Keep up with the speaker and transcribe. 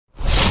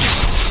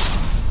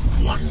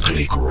One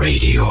Click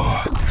Radio.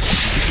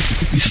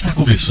 Está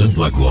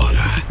começando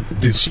agora.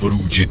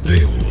 Desfrute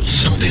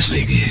Deus. Não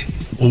desligue.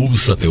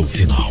 Ouça até o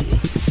final.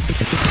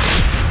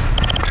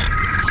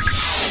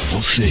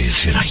 Você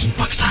será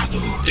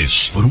impactado.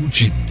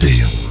 Desfrute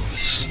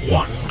Deus.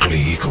 One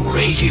Click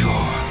Radio.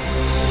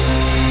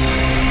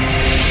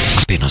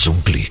 Apenas um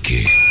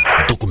clique.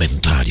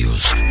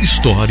 Documentários,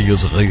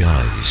 histórias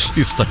reais,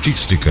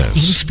 estatísticas,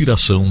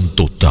 inspiração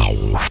total.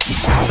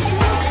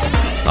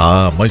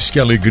 Ah, mas que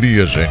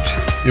alegria,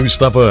 gente. Eu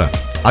estava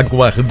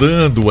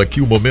aguardando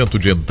aqui o momento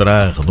de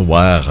entrar no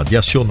ar, de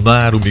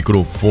acionar o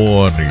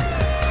microfone.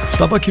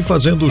 Estava aqui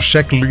fazendo o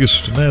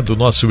checklist, né, do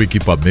nosso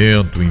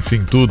equipamento,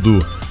 enfim,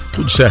 tudo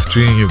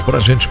certinho para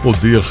a gente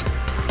poder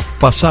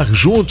passar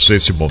juntos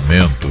esse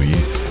momento.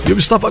 E eu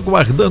estava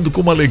aguardando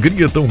com uma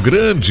alegria tão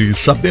grande,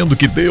 sabendo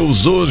que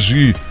Deus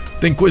hoje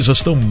tem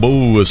coisas tão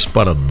boas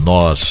para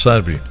nós,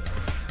 sabe?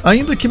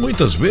 Ainda que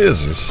muitas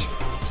vezes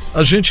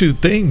a gente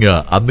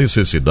tenha a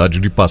necessidade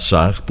de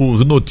passar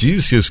por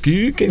notícias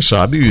que, quem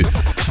sabe,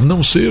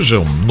 não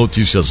sejam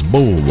notícias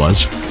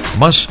boas,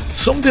 mas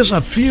são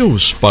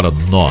desafios para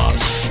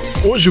nós.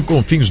 Hoje o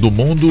Confins do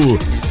Mundo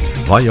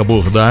vai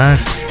abordar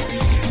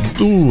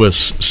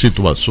duas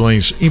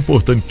situações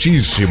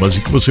importantíssimas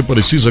e que você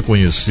precisa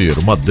conhecer.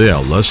 Uma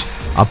delas,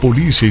 a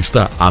polícia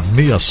está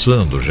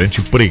ameaçando,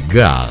 gente,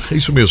 pregar. É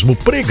isso mesmo,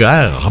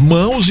 pregar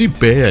mãos e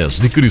pés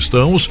de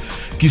cristãos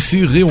que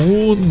se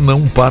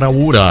reúnam para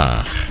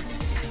orar.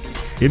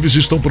 Eles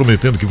estão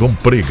prometendo que vão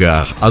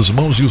pregar as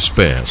mãos e os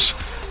pés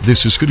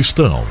desses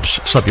cristãos.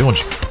 Sabe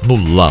onde?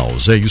 No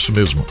Laos, é isso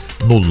mesmo,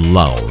 no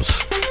Laos.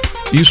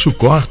 Isso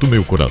corta o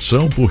meu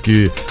coração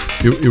porque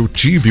eu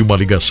tive uma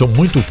ligação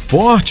muito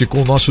forte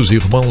com nossos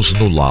irmãos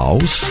no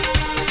Laos.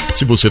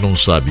 Se você não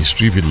sabe,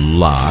 estive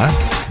lá,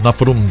 na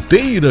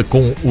fronteira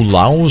com o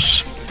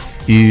Laos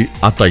e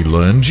a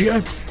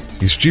Tailândia.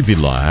 Estive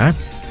lá,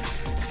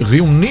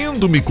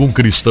 reunindo-me com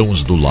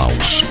cristãos do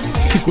Laos.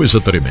 Que coisa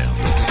tremenda.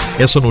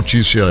 Essa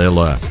notícia,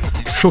 ela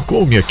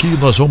chocou-me aqui.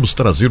 Nós vamos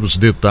trazer os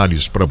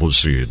detalhes para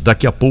você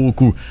daqui a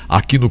pouco,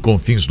 aqui no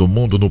Confins do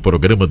Mundo, no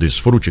programa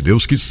Desfrute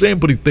Deus, que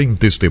sempre tem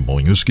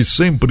testemunhos, que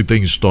sempre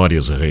tem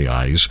histórias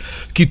reais,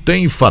 que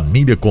tem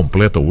família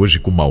completa hoje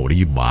com Mauri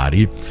e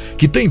Mari,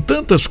 que tem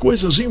tantas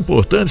coisas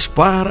importantes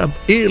para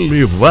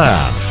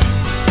elevar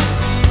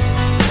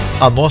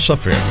a nossa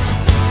fé.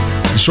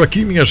 Isso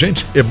aqui, minha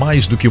gente, é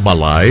mais do que uma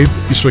live.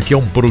 Isso aqui é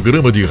um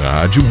programa de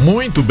rádio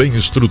muito bem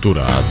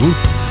estruturado,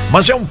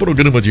 mas é um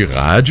programa de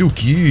rádio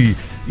que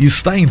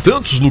está em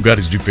tantos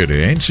lugares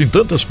diferentes, em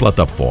tantas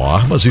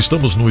plataformas.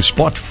 Estamos no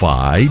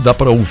Spotify, dá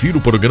para ouvir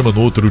o programa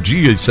no outro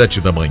dia, às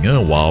 7 da manhã,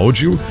 o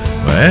áudio,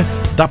 né?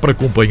 Dá para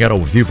acompanhar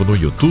ao vivo no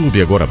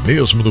YouTube, agora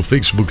mesmo, no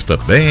Facebook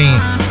também.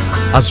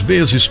 Às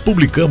vezes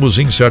publicamos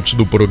inserts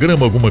do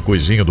programa, alguma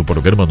coisinha do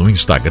programa no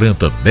Instagram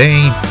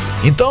também.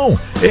 Então,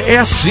 é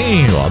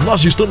assim, ó,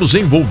 nós estamos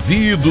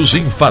envolvidos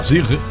em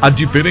fazer a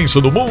diferença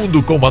no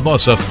mundo com a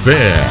nossa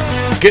fé.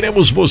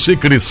 Queremos você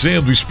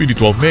crescendo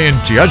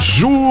espiritualmente.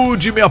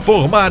 Ajude-me a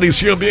formar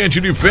esse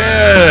ambiente de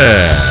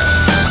fé,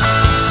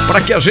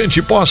 para que a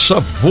gente possa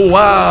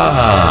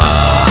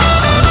voar.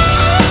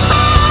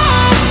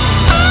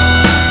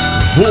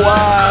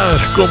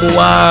 Voar como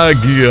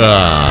águia.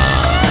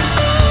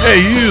 É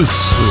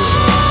isso.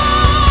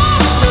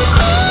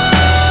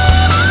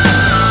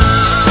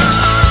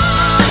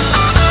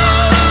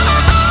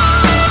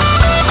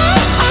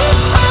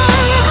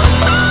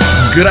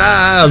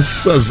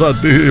 Graças a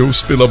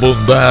Deus pela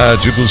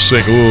bondade do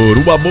Senhor,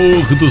 o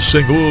amor do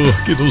Senhor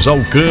que nos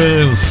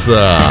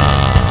alcança.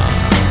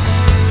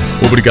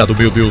 Obrigado,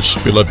 meu Deus,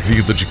 pela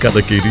vida de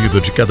cada querida,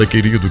 de cada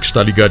querido que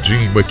está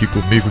ligadinho aqui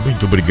comigo.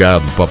 Muito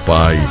obrigado,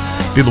 papai,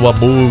 pelo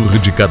amor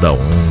de cada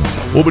um.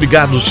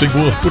 Obrigado,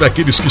 Senhor, por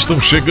aqueles que estão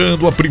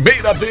chegando a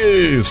primeira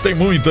vez. Tem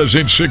muita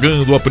gente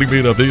chegando a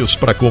primeira vez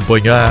para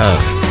acompanhar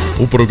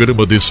o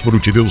programa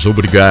Desfrute Deus.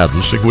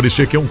 Obrigado, Senhor.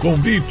 Esse aqui é um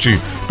convite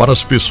para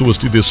as pessoas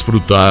te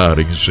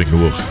desfrutarem,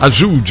 Senhor.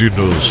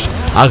 Ajude-nos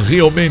a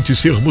realmente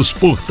sermos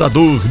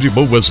portador de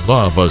boas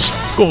novas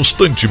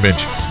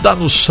constantemente.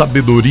 Dá-nos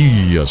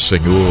sabedoria,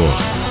 Senhor.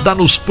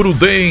 Dá-nos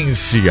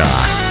prudência.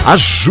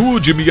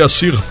 Ajude-me a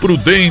ser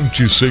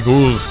prudente,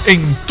 Senhor,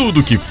 em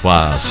tudo que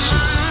faço.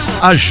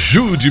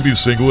 Ajude-me,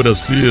 Senhor, a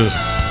ser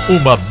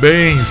uma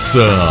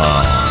bênção.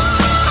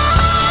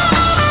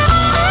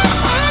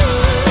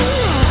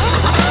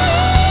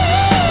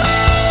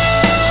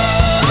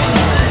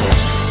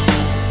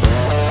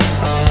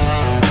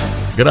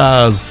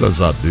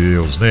 Graças a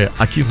Deus, né?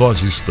 Aqui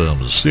nós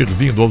estamos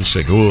servindo ao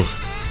Senhor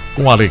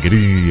com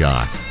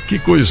alegria. Que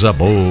coisa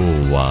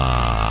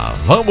boa!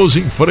 Vamos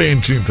em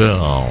frente,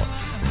 então.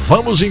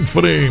 Vamos em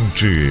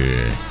frente.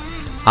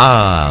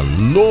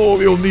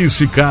 Alô,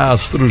 Eunice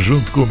Castro,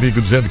 junto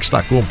comigo, dizendo que está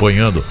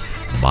acompanhando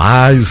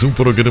mais um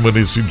programa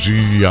nesse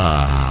dia,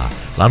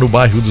 lá no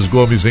bairro dos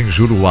Gomes, em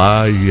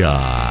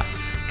Juruáia.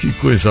 Que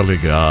coisa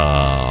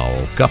legal.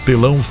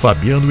 Capelão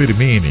Fabiano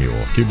Hermínio,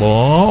 que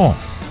bom.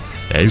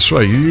 É isso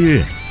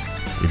aí.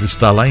 Ele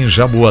está lá em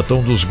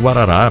Jaboatão dos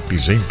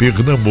Guararapes, em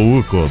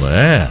Pernambuco,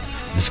 né?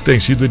 Diz que tem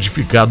sido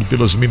edificado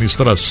pelas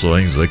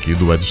ministrações aqui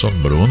do Edson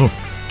Bruno.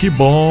 Que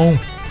bom!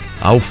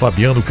 Ao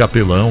Fabiano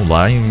Capelão,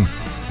 lá em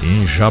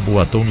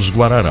Jaboatão dos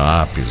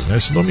Guararapes, né?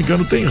 Se não me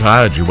engano, tem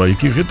rádio aí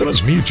que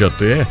retransmite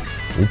até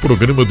o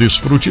programa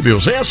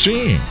DesfruteDeus. É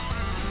assim,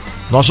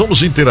 nós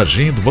vamos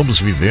interagindo, vamos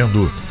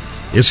vivendo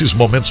esses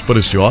momentos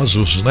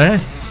preciosos, né?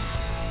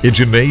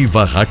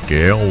 Edneiva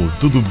Raquel,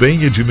 tudo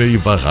bem,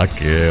 Edneiva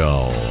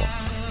Raquel?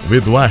 O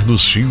Eduardo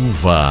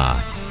Silva,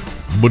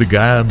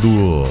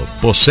 obrigado.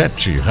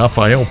 Possetti,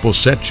 Rafael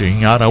Possetti,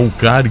 em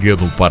Araucária,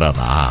 no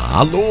Paraná.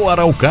 Alô,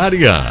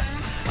 Araucária!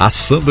 A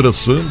Sandra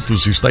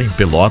Santos está em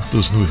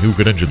Pelotas, no Rio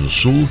Grande do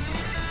Sul.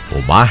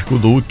 O Marco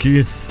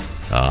Duque.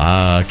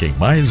 Quem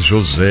mais?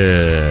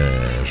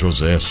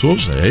 José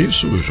Souza, é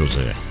isso,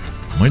 José?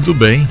 Muito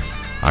bem.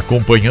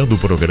 Acompanhando o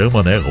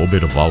programa, né?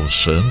 Roberval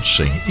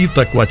Santos, em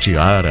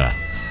Itacoatiara,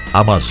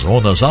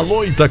 Amazonas.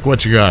 Alô,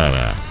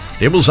 Itacoatiara.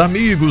 Temos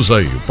amigos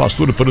aí. O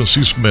pastor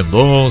Francisco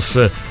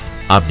Mendonça,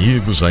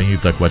 amigos aí em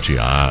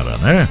Itacoatiara,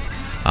 né?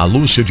 A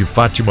Lúcia de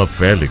Fátima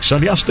Félix.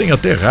 Aliás, tem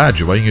até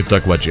rádio aí em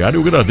Itacoatiara.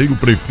 Eu gravei o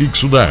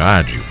prefixo da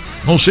rádio.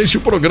 Não sei se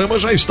o programa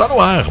já está no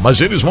ar, mas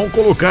eles vão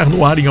colocar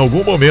no ar em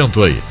algum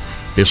momento aí.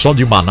 Pessoal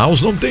de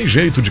Manaus não tem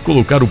jeito de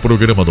colocar o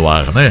programa no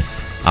ar, né?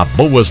 A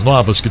Boas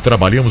Novas, que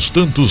trabalhamos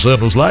tantos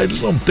anos lá,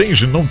 eles não tem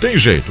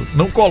jeito.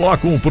 Não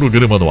colocam o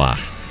programa no ar.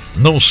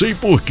 Não sei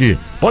por quê.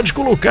 Pode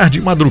colocar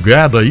de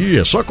madrugada aí,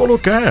 é só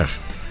colocar.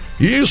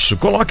 Isso,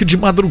 coloque de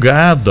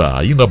madrugada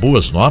aí na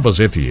Boas Novas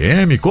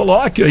FM,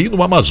 coloque aí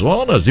no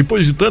Amazonas,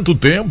 depois de tanto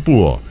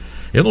tempo.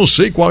 Eu não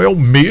sei qual é o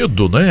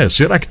medo, né?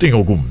 Será que tem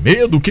algum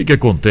medo? O que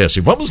acontece?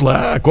 Vamos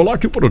lá,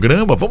 coloque o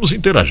programa, vamos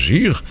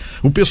interagir.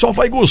 O pessoal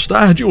vai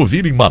gostar de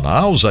ouvir em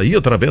Manaus aí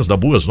através da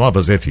Boas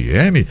Novas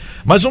FM,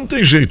 mas não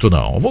tem jeito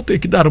não. Vou ter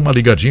que dar uma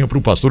ligadinha pro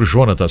pastor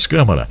Jonatas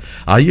Câmara.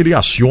 Aí ele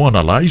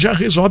aciona lá e já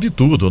resolve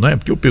tudo, né?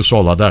 Porque o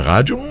pessoal lá da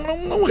rádio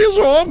não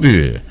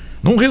resolve.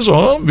 Não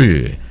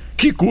resolve.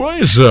 Que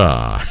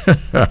coisa!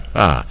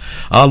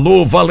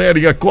 Alô,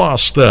 Valéria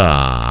Costa.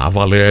 A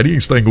Valéria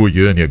está em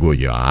Goiânia,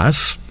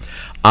 Goiás.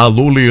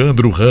 Alô,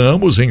 Leandro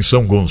Ramos, em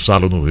São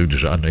Gonçalo, no Rio de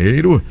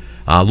Janeiro.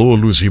 Alô,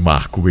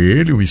 Luzimar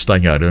Coelho, está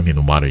em Arame,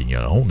 no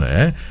Maranhão,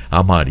 né?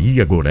 A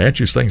Maria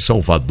Goretti está em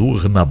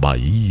Salvador, na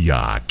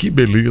Bahia. Que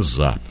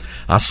beleza!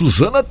 A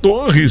Suzana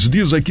Torres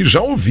diz aqui,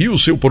 já ouviu o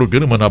seu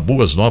programa na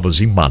Boas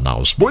Novas em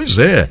Manaus. Pois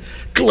é,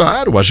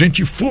 claro, a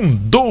gente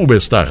fundou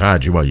esta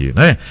rádio aí,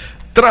 né?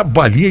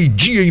 Trabalhei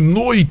dia e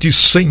noite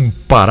sem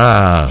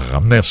parar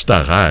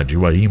nesta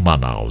rádio aí em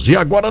Manaus. E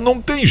agora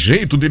não tem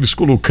jeito deles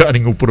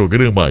colocarem o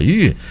programa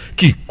aí.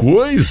 Que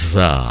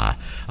coisa!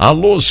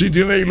 Alô,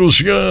 Sidney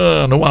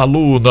Luciano.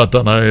 Alô,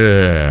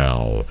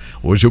 Natanael.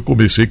 Hoje eu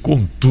comecei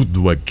com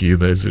tudo aqui,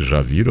 né? Vocês já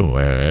viram?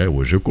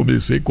 Hoje eu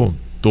comecei com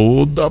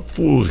toda a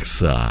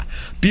força.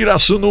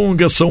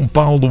 Pirassununga, São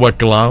Paulo, a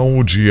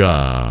Cláudia.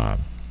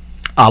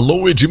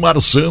 Alô, Edmar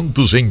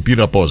Santos, em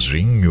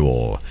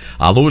Pirapozinho.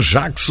 Alô,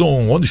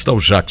 Jackson. Onde está o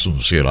Jackson?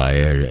 Será?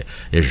 É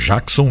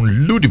Jackson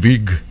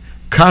Ludwig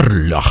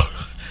Carla.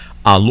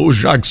 Alô,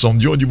 Jackson.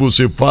 De onde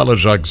você fala,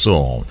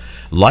 Jackson?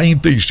 Lá em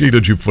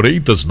Teixeira de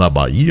Freitas, na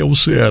Bahia, o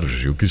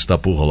Sérgio, que está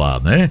por lá,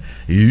 né?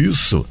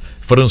 Isso.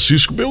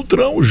 Francisco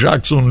Beltrão,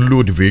 Jackson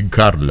Ludwig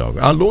Carla.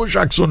 Alô,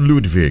 Jackson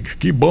Ludwig.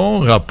 Que bom,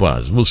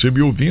 rapaz. Você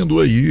me ouvindo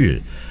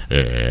aí.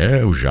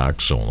 O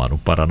Jackson, lá no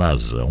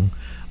Paranazão.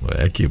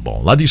 Que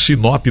bom. Lá de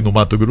Sinop, no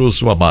Mato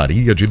Grosso, a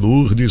Maria de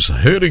Lourdes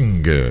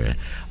Heringer.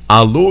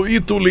 Alô,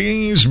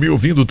 Itulins, me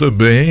ouvindo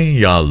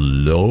também.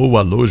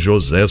 Alô,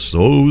 José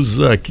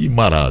Souza, que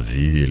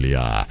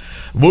maravilha.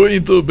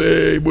 Muito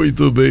bem,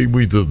 muito bem,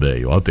 muito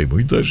bem. Tem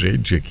muita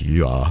gente aqui,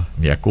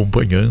 me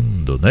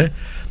acompanhando, né?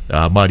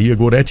 A Maria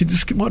Goretti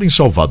diz que mora em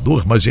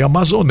Salvador, mas é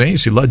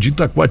amazonense, lá de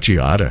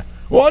Itacoatiara.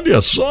 Olha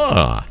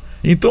só!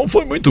 Então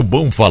foi muito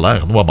bom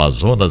falar no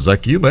Amazonas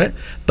aqui, né?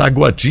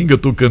 Taguatinga,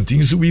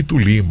 Tocantins e o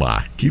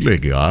Itulima. Que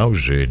legal,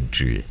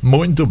 gente.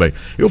 Muito bem.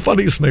 Eu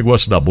falei esse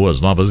negócio da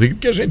Boas Novas aí,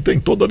 porque a gente tem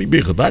toda a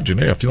liberdade,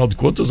 né? Afinal de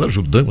contas,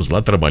 ajudamos lá,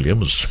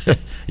 trabalhamos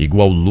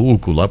igual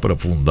louco lá para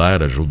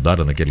fundar, ajudar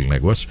naquele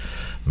negócio.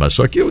 Mas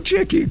só que eu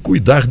tinha que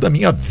cuidar da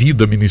minha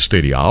vida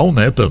ministerial,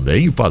 né?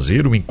 Também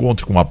fazer um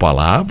encontro com a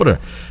palavra,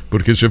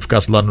 porque se eu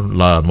ficasse lá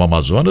no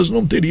Amazonas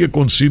não teria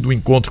acontecido um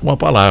encontro com a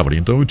palavra.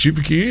 Então eu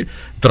tive que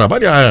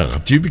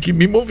trabalhar, tive que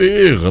me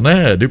mover,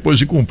 né? Depois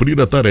de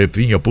cumprir a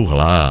tarefinha por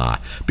lá.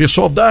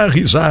 Pessoal dá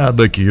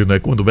risada aqui, né?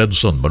 Quando o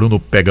Edson Bruno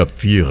pega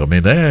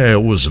firme, né?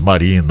 Os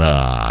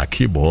Marina,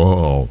 que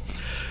bom.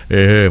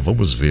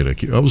 Vamos ver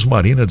aqui. Os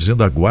Marina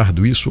dizendo,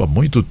 aguardo isso há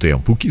muito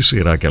tempo. O que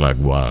será que ela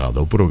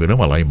aguarda? O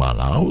programa lá em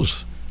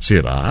Manaus?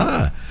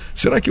 Será?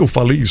 Será que eu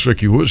falei isso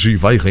aqui hoje e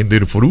vai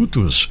render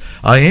frutos?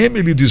 A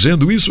Emily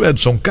dizendo isso,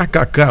 Edson,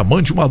 kkk,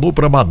 mande um alô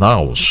para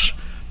Manaus.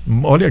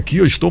 Olha aqui,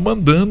 eu estou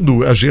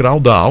mandando a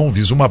Geralda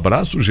Alves, um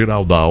abraço,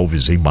 Geralda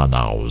Alves, em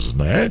Manaus,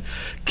 né?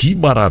 Que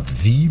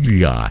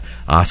maravilha!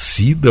 A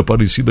Cida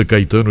Aparecida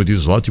Caetano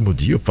diz, ótimo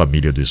dia,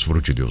 família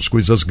DesfruteDeus.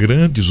 Coisas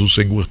grandes o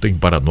Senhor tem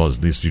para nós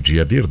neste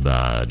dia, é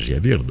verdade, é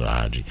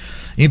verdade.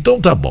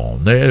 Então tá bom,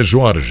 né,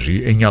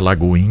 Jorge, em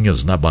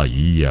Alagoinhas, na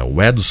Bahia.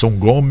 O Edson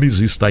Gomes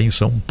está em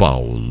São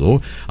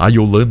Paulo. A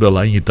Yolanda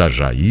lá em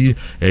Itajaí.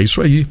 É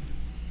isso aí.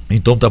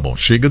 Então tá bom,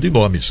 chega de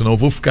nome, senão eu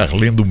vou ficar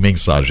lendo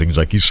mensagens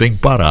aqui sem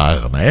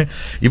parar, né?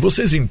 E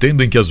vocês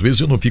entendem que às vezes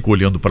eu não fico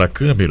olhando para a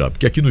câmera,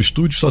 porque aqui no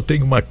estúdio só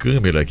tem uma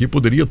câmera, aqui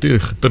poderia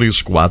ter 3,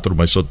 4,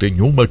 mas só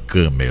tem uma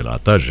câmera,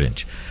 tá,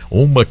 gente?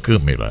 Uma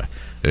câmera.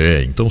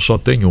 Então só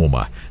tem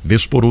uma.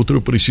 Vez por outra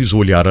eu preciso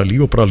olhar ali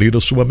ou para ler a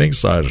sua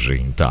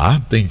mensagem, tá?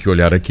 Tem que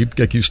olhar aqui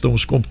porque aqui estão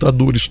os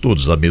computadores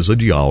todos, a mesa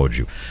de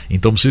áudio.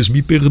 Então vocês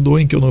me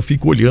perdoem que eu não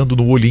fico olhando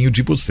no olhinho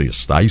de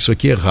vocês, tá? Isso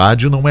aqui é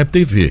rádio, não é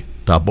TV.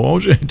 Tá bom,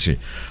 gente?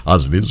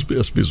 Às vezes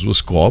as pessoas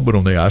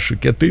cobram, né? Acham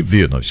que é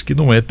TV. Não, isso que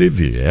não é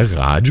TV. É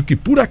rádio que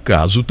por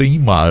acaso tem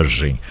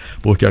imagem.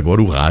 Porque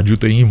agora o rádio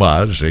tem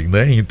imagem,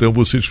 né? Então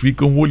vocês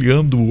ficam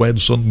olhando o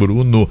Edson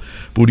Bruno.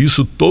 Por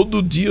isso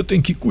todo dia tem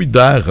que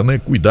cuidar, né?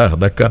 Cuidar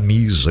da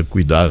camisa,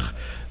 cuidar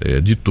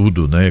de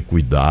tudo, né?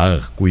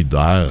 Cuidar.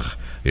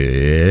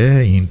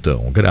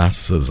 Então,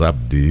 graças a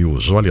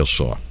Deus, olha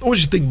só,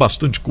 hoje tem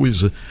bastante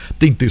coisa,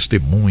 tem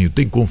testemunho,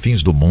 tem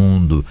confins do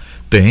mundo,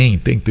 tem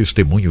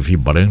testemunho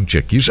vibrante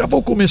aqui. Já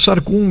vou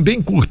começar com um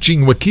bem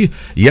curtinho aqui,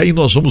 e aí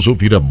nós vamos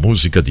ouvir a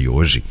música de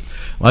hoje.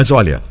 Mas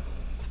olha,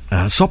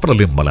 só para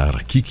lembrar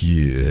aqui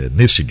que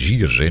nesse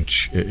dia,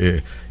 gente,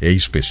 é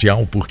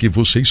especial porque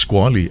você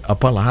escolhe a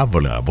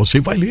palavra, você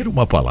vai ler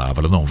uma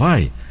palavra, não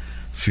vai?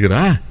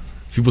 Será?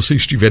 Se você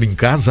estiver em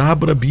casa,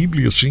 abra a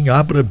Bíblia, sim,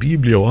 abra a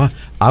Bíblia,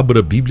 abra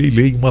a Bíblia e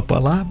leia uma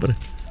palavra,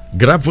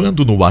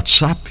 gravando no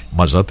WhatsApp,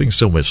 mas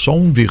atenção, é só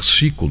um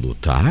versículo,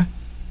 tá?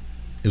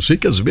 Eu sei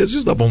que às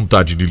vezes dá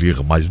vontade de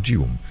ler mais de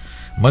um,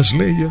 mas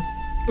leia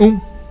um,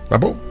 tá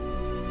bom?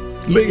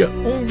 Leia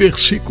um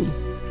versículo,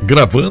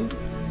 gravando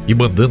e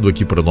mandando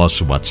aqui para o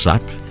nosso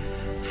WhatsApp.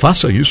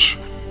 Faça isso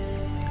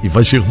e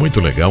vai ser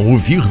muito legal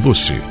ouvir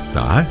você,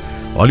 tá?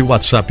 Olha o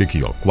WhatsApp aqui,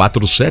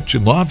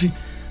 479-9601-7073.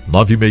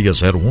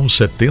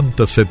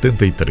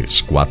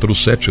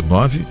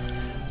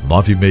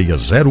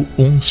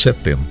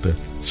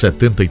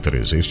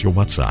 479-9601-7073. Este é o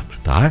WhatsApp,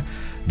 tá?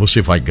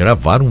 Você vai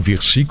gravar um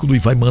versículo e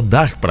vai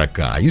mandar para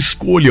cá.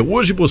 Escolha,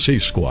 hoje você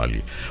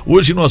escolhe.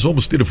 Hoje nós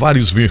vamos ter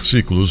vários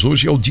versículos.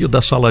 Hoje é o dia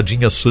da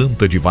saladinha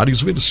santa de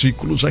vários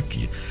versículos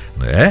aqui,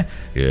 né?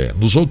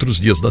 Nos outros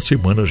dias da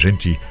semana a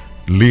gente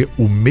lê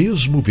o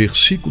mesmo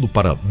versículo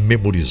para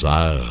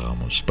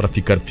memorizarmos, para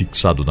ficar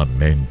fixado na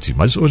mente.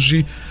 Mas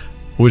hoje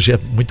é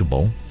muito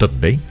bom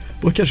também,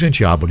 porque a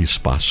gente abre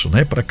espaço,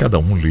 né, para cada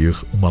um ler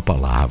uma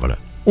palavra,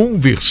 um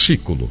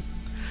versículo.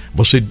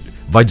 Você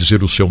vai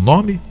dizer o seu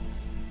nome,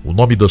 o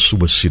nome da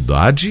sua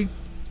cidade,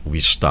 o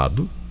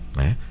estado,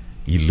 né,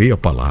 e lê a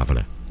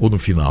palavra. Ou no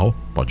final,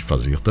 pode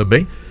fazer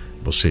também,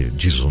 você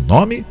diz o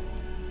nome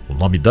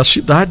da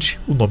cidade,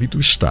 o nome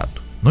do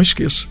estado. Não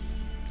esqueça.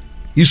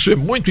 Isso é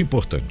muito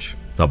importante,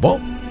 tá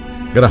bom?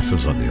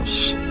 Graças a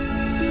Deus.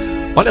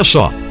 Olha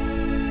só.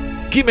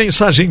 Que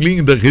mensagem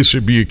linda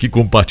recebi aqui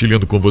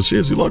compartilhando com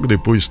vocês, e logo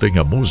depois tem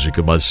a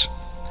música, mas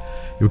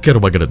eu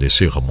quero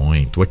agradecer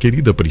muito a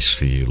querida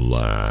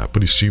Priscila.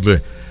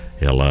 Priscila,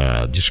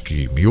 ela diz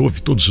que me ouve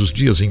todos os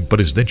dias em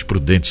Presidente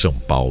Prudente, São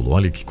Paulo.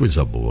 Olha que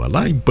coisa boa.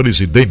 Lá em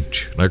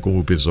Presidente, né, como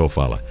o pessoal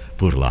fala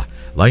por lá.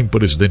 Lá em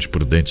Presidente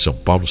Prudente, São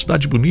Paulo,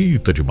 cidade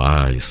bonita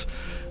demais.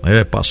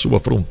 Passou a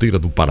fronteira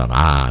do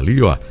Paraná, ali,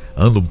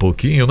 anda um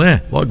pouquinho,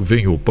 né? Logo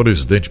vem o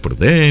Presidente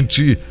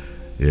Prudente.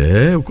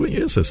 Eu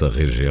conheço essa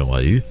região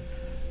aí,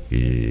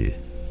 e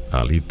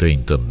ali tem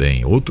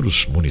também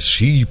outros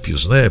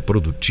municípios, né,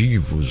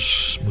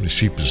 produtivos,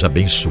 municípios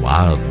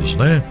abençoados,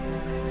 né?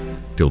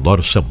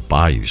 Teodoro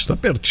Sampaio está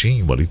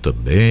pertinho ali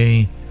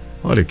também.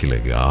 Olha que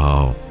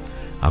legal.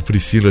 A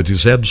Priscila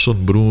diz: Edson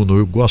Bruno,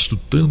 eu gosto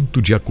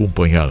tanto de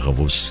acompanhar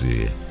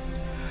você.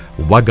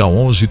 O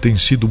H11 tem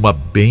sido uma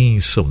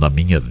bênção na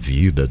minha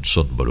vida,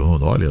 Edson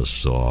Bruno, olha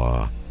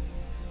só.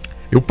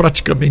 Eu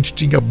praticamente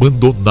tinha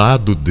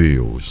abandonado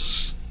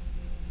Deus.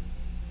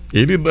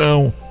 Ele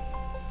não.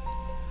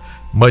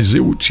 Mas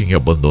eu o tinha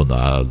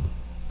abandonado.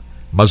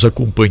 Mas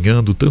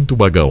acompanhando tanto o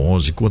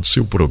H11 quanto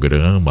seu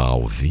programa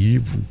ao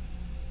vivo,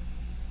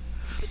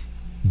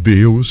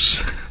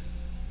 Deus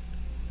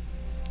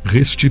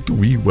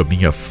restituiu a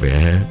minha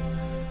fé.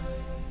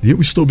 E eu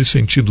estou me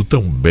sentindo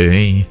tão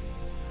bem.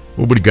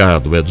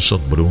 Obrigado, Edson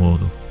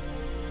Bruno.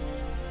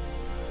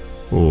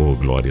 Oh,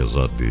 glórias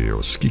a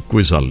Deus. Que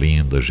coisa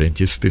linda,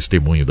 gente, esse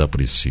testemunho da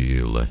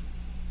Priscila.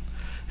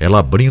 Ela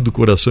abrindo o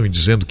coração e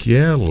dizendo que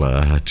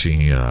ela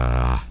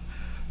tinha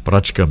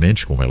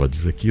praticamente, como ela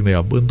diz aqui, né,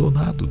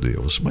 abandonado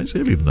Deus, mas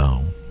ele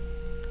não.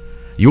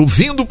 E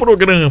ouvindo o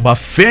programa, a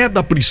fé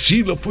da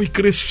Priscila foi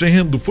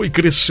crescendo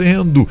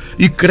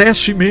e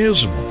cresce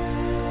mesmo,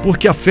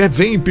 porque a fé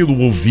vem pelo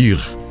ouvir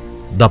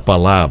da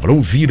palavra,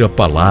 ouvir a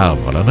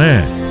palavra,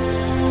 né?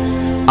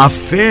 A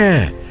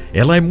fé,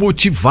 ela é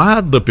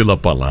motivada pela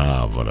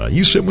palavra.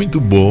 Isso é muito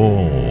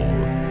bom.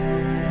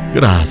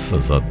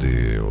 Graças a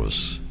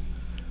Deus.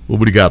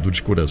 Obrigado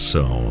de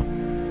coração,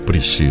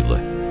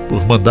 Priscila,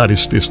 por mandar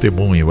esse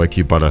testemunho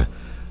aqui para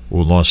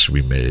o nosso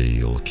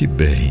e-mail. Que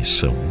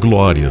bênção,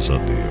 glórias a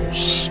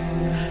Deus.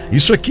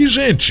 Isso aqui,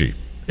 gente,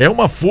 é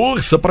uma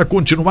força para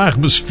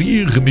continuarmos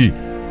firme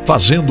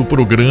fazendo o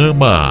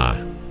programa,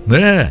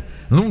 né?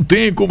 Não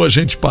tem como a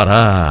gente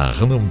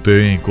parar, não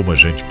tem como a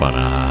gente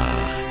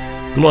parar.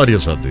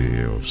 Glórias a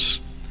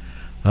Deus.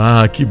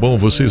 Ah, que bom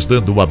vocês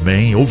dando um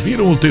amém.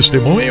 Ouviram o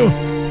testemunho?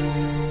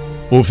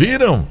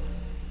 Ouviram?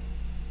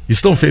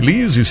 Estão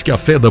felizes que a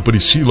fé da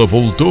Priscila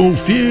voltou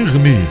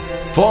firme,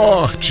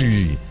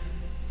 forte?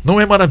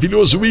 Não é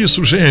maravilhoso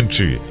isso,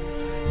 gente?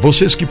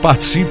 Vocês que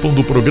participam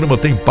do programa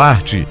têm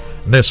parte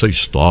nessa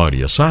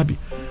história, sabe?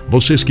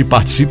 Vocês que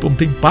participam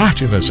têm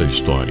parte nessa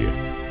história.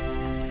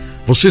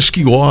 Vocês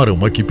que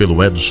oram aqui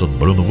pelo Edson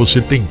Bruno, você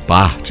tem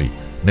parte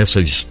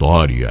nessa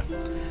história.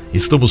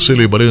 Estamos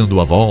celebrando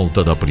a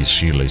volta da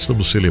Priscila,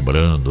 estamos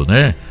celebrando,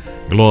 né?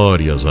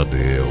 Glórias a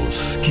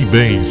Deus, que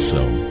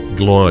bênção,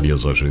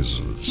 glórias a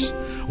Jesus.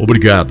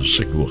 Obrigado,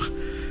 Senhor,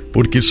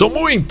 porque são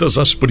muitas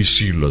as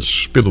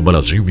Priscilas pelo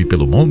Brasil e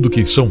pelo mundo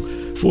que são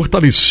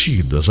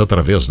fortalecidas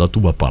através da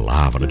Tua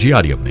palavra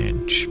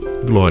diariamente.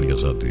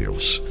 Glórias a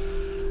Deus.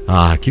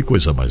 Ah, que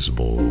coisa mais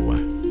boa.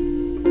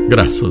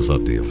 Graças a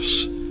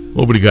Deus.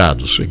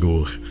 Obrigado,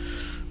 Senhor.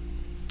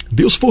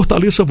 Deus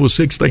fortaleça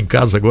você que está em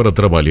casa agora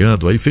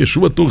trabalhando, aí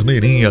fechou a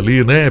torneirinha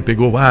ali, né?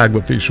 Pegou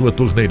água, fechou a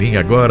torneirinha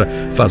agora,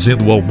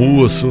 fazendo o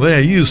almoço, né?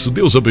 Isso,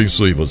 Deus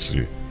abençoe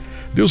você.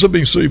 Deus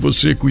abençoe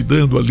você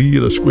cuidando ali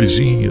das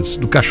coisinhas,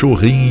 do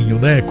cachorrinho,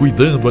 né?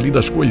 Cuidando ali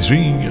das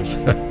coisinhas.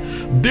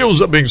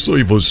 Deus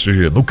abençoe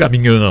você no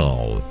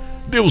caminhão.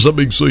 Deus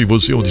abençoe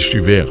você onde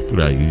estiver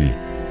por aí.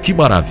 Que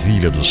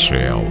maravilha do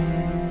céu.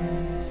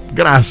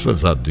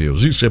 Graças a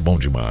Deus, isso é bom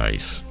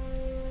demais.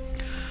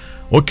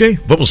 Ok,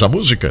 vamos à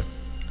música?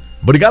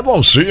 Obrigado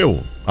ao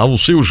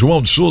seu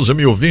João de Souza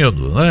me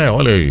ouvindo, né?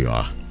 Olha aí,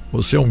 ó.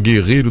 Você é um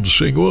guerreiro do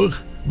Senhor.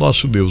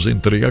 Nosso Deus,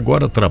 entrei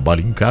agora,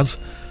 trabalho em casa.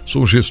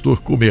 Sou gestor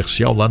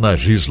comercial lá na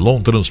Gislon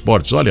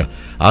Transportes. Olha,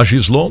 a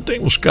Gislon tem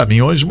uns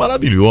caminhões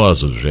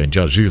maravilhosos, gente.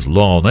 A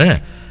Gislon,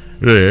 né?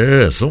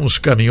 São uns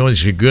caminhões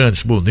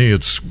gigantes,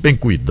 bonitos, bem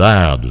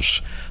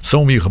cuidados.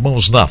 São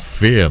irmãos na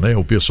fé, né?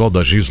 O pessoal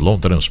da Gislon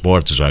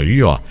Transportes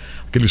aí, ó.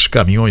 Aqueles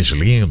caminhões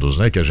lindos,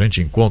 né? Que a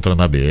gente encontra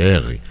na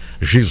BR.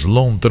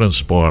 Gislon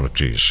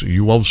Transportes. E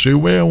o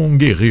Alceu é um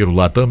guerreiro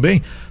lá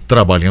também,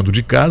 trabalhando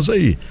de casa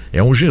e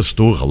é um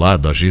gestor lá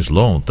da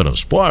Gislon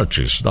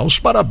Transportes. Dá os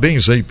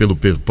parabéns aí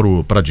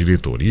para a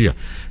diretoria.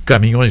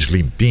 Caminhões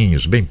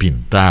limpinhos, bem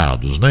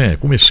pintados, né?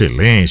 Com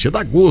excelência,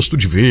 dá gosto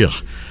de ver.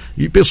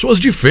 E pessoas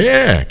de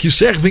fé que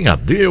servem a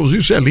Deus,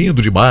 isso é lindo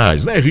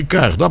demais, né,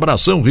 Ricardo?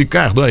 Abração,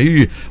 Ricardo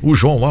aí, o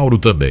João Mauro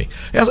também.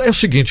 É o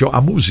seguinte, ó,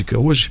 a música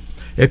hoje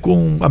é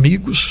com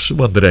amigos,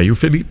 o André e o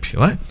Felipe,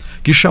 né?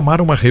 Que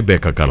chamaram a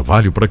Rebeca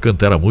Carvalho para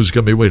cantar a música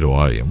Meu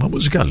Herói. Uma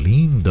música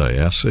linda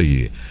essa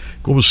aí.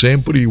 Como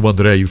sempre, o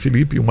André e o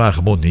Felipe, uma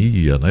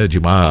harmonia, né?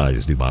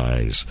 Demais,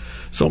 demais.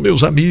 São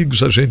meus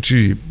amigos, a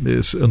gente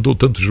andou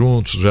tanto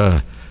juntos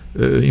já,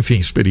 enfim,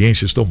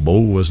 experiências tão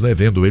boas, né?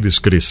 Vendo eles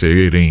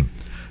crescerem.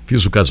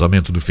 Fiz o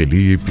casamento do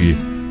Felipe.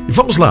 E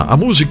vamos lá, a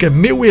música é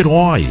Meu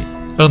Herói.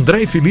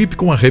 André e Felipe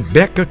com a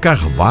Rebeca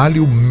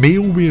Carvalho,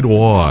 Meu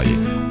Herói.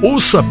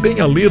 Ouça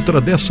bem a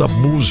letra dessa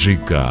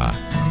música.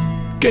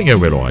 Quem é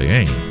o herói,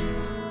 hein?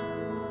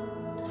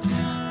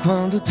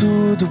 Quando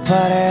tudo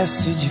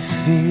parece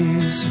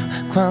difícil,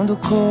 quando o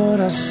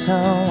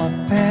coração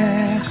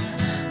aperta,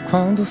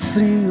 quando o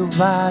frio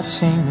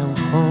bate em meu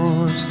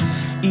rosto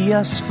e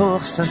as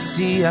forças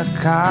se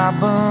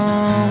acabam,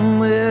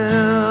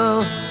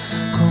 eu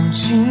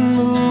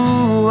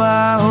continuo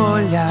a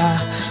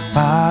olhar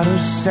para o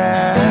céu.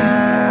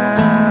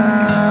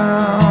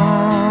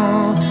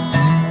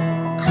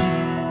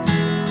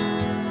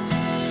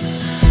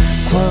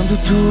 Quando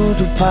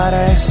tudo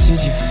parece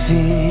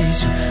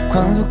difícil,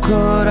 quando o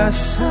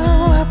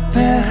coração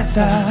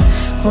aperta,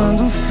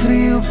 quando o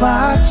frio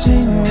bate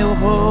em meu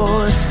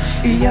rosto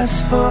e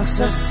as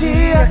forças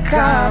se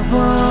acabam,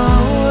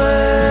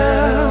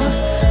 eu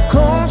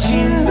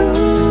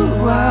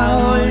continuo a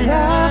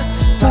olhar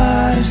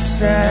para o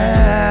céu,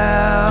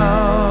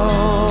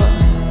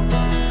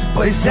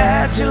 pois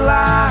é de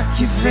lá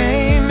que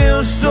vem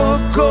meu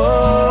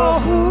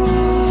socorro.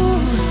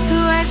 Tu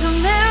és o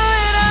meu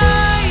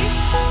herói,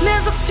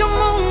 mesmo se o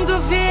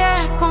mundo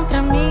vier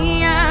contra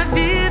minha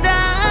vida.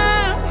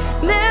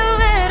 Meu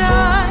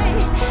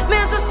herói,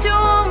 mesmo se o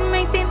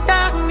homem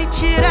tentar me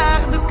tirar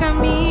do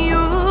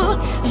caminho.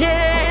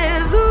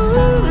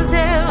 Jesus,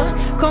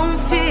 eu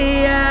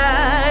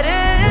confiarei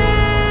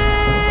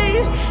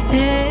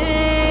em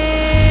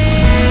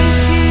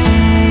ti.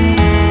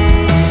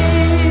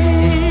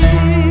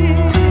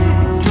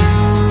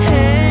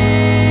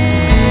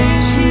 Em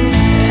ti,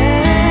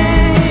 em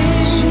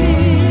ti.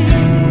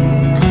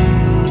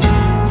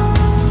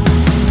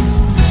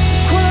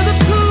 Quando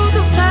tudo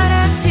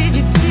parece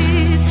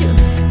difícil,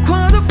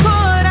 quando o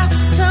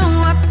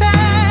coração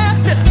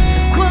aperta,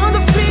 quando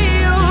o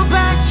frio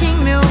bate em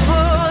meu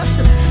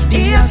rosto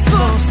e as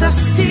forças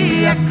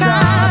se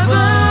acabam,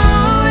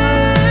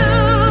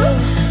 eu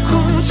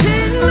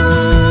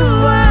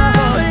continuo a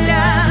olhar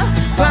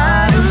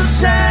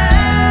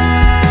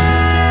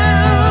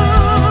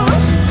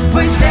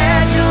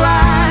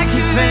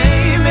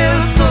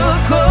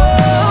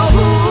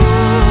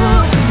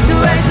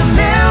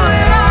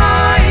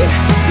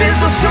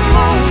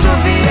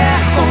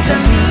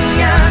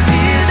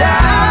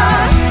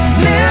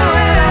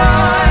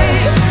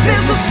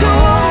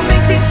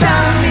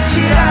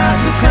tirar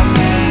do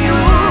caminho.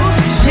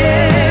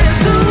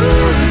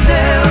 Jesus,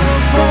 eu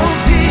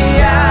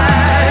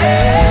confiarei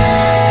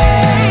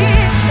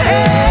em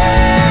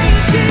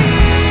ti,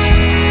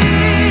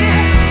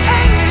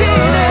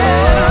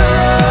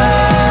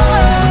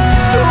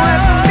 Tu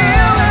és o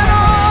meu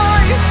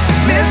herói,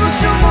 mesmo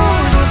se o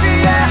mundo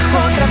vier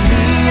contra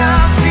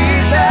minha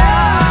vida.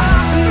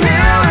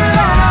 Meu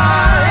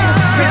herói,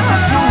 mesmo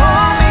se o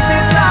homem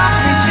tentar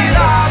me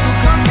tirar do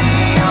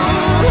caminho.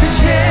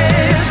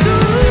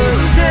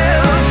 Jesus,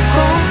 eu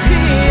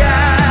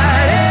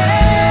confiarei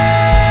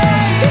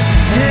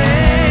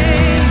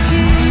em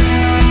ti.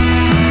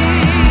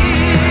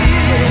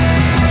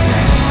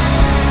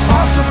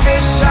 Posso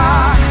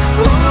fechar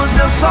os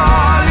meus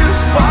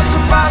olhos, posso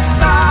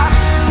passar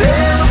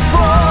pelo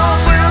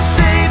fogo, eu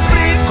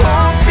sempre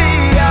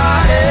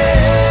confiarei.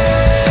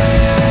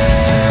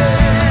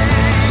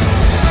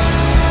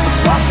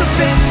 Posso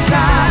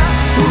fechar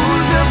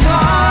os meus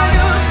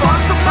olhos,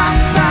 posso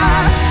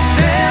passar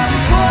pelo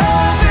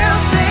fogo, eu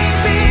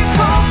sempre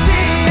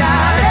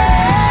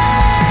confiarei.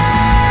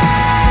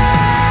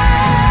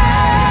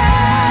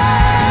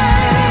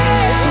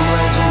 Tu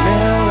és o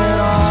meu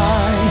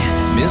herói,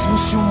 mesmo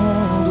se o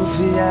mundo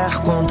vier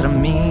contra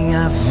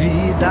minha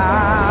vida.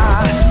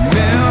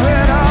 Meu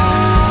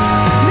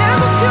herói,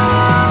 mesmo se o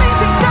homem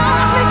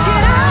tentar me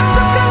tirar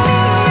do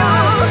caminho.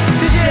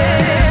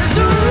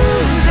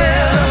 Jesus,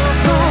 eu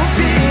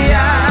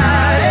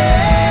confiarei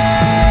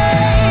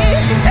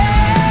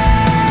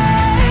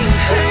em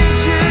ti,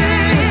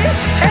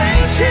 em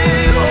ti.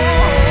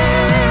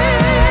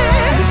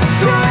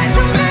 Tu és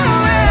o meu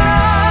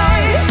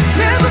herói,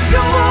 mesmo se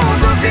o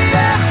mundo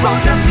vier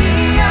contra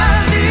minha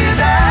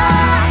vida.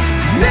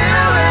 Meu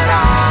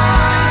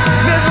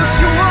herói, mesmo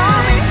se o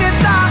homem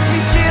tentar me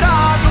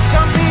tirar do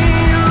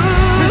caminho.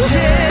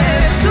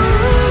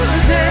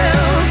 Jesus,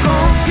 eu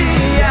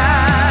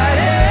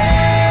confiarei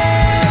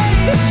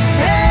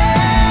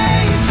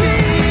em ti.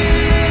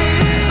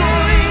 Só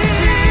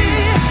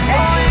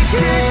em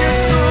ti,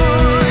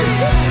 Jesus.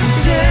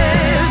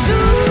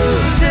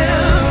 Jesus,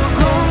 eu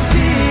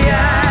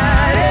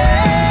confiarei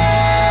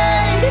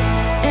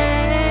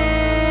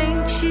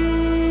em ti.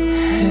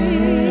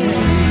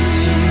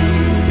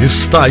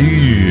 Está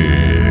aí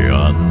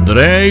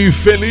André e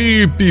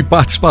Felipe,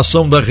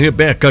 participação da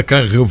Rebeca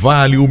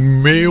Carvalho,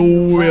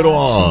 meu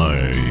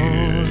herói.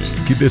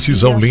 Que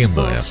decisão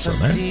linda essa,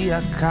 né?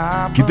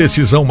 Que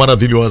decisão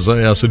maravilhosa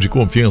essa de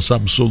confiança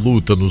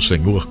absoluta no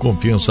Senhor,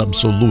 confiança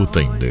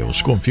absoluta em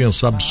Deus,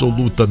 confiança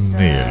absoluta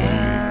nele.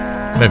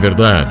 Não é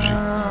verdade?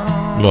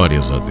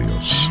 Glórias a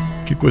Deus.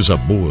 Que coisa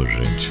boa,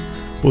 gente.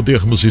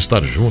 Podermos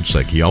estar juntos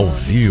aqui ao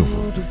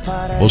vivo,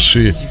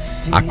 você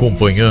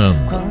acompanhando,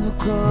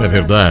 não é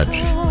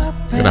verdade?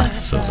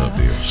 Graças a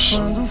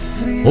Deus.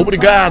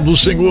 Obrigado,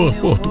 Senhor,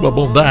 por tua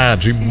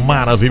bondade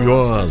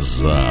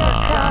maravilhosa.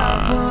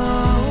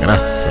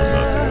 Graças a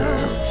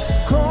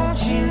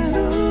Deus.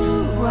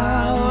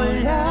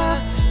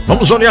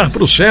 Vamos olhar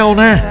para o céu,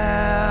 né?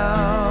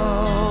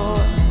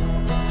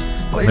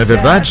 Não é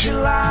verdade?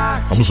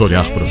 Vamos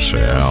olhar para o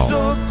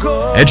céu.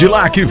 É de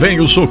lá que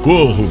vem o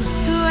socorro.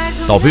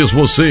 Talvez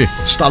você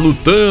está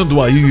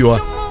lutando aí, ó,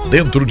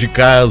 dentro de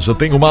casa,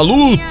 tem uma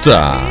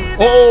luta.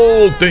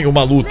 Ou tem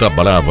uma luta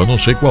brava, não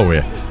sei qual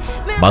é.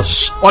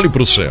 Mas olhe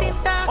para o céu,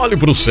 olhe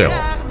para o céu.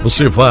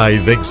 Você vai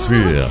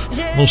vencer.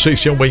 Não sei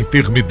se é uma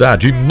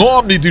enfermidade. Em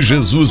nome de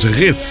Jesus,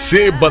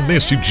 receba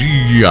nesse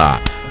dia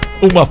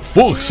uma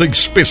força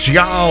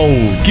especial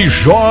que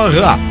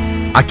jorra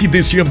aqui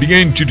desse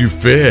ambiente de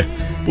fé,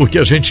 porque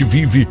a gente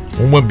vive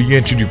um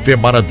ambiente de fé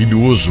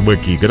maravilhoso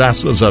aqui,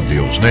 graças a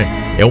Deus, né?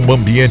 É um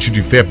ambiente de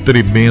fé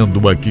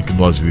tremendo aqui que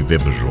nós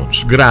vivemos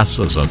juntos,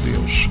 graças a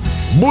Deus.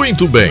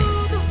 Muito bem,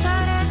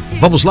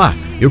 vamos lá.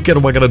 Eu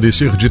quero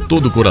agradecer de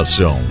todo o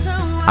coração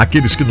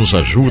aqueles que nos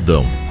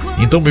ajudam.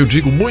 Então eu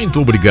digo muito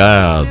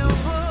obrigado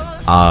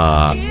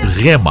a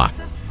Rema,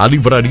 a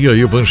livraria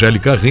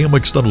evangélica Rema,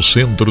 que está no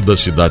centro da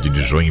cidade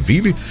de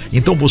Joinville.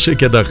 Então você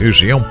que é da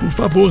região, por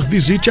favor,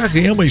 visite a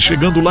Rema e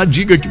chegando lá,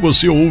 diga que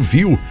você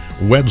ouviu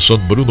o Edson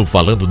Bruno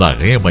falando na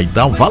Rema e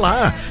tal. Vá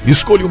lá,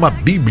 escolha uma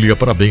Bíblia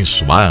para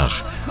abençoar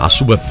a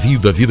sua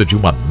vida, a vida de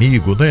um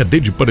amigo, né?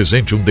 Dê de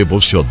presente um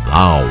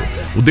devocional.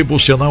 O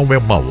devocional é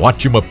uma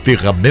ótima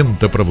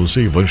ferramenta para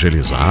você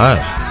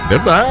evangelizar.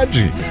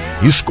 Verdade.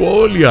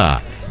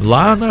 Escolha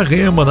lá na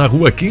Rema, na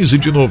rua 15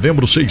 de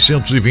novembro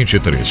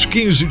 623.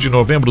 15 de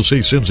novembro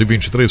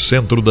 623,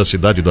 centro da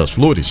cidade das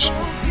Flores,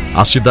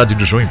 a cidade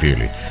de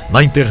Joinville.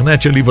 Na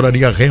internet é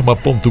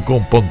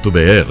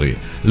livrariarema.com.br,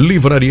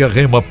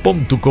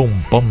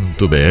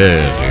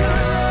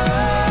 livrariarema.com.br.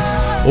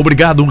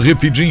 Obrigado,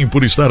 Refidim,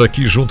 por estar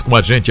aqui junto com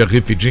a gente. A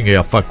Refidim é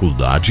a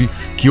faculdade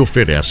que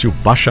oferece o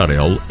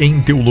bacharel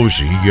em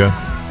teologia,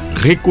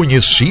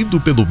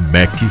 reconhecido pelo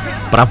MEC,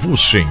 para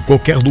você em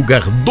qualquer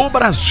lugar do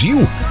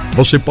Brasil.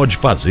 Você pode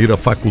fazer a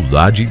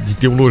faculdade de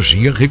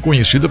teologia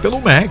reconhecida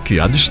pelo MEC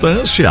à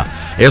distância.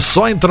 É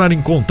só entrar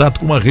em contato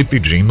com a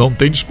Refidim, não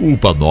tem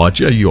desculpa.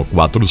 Anote aí, ó,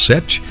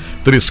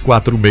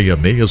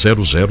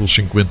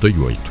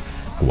 47-3466-0058.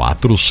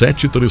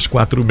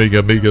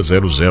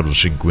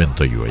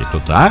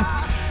 4734660058,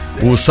 tá?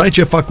 O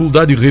site é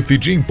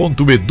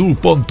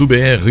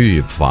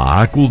faculdaderefidim.edu.br,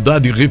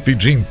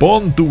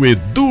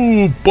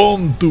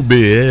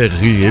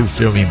 faculdaderefidim.edu.br.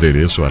 Esse é o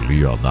endereço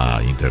ali, ó,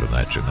 na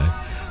internet, né?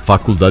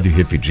 Faculdade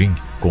Refidim,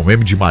 com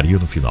M de Maria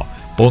no final,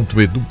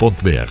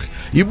 .edu.br.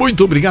 E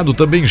muito obrigado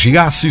também,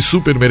 Giasse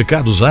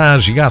Supermercados.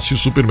 Giasse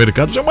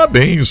Supermercados é uma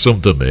bênção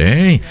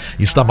também.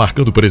 Está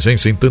marcando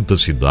presença em tantas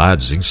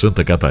cidades, em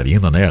Santa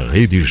Catarina, né? A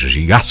rede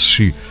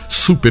Giasse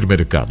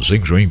Supermercados.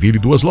 Em Joinville,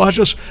 2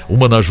 lojas,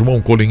 uma na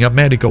João Colim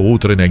América,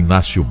 outra na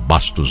Inácio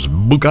Bastos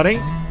Bucarém.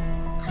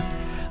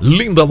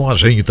 Linda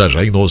loja em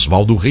Itajaí, no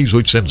Oswaldo Reis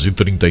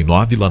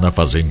 839, lá na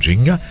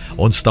Fazendinha,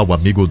 onde está o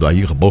amigo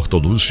Dair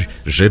Bortolucci,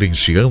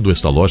 gerenciando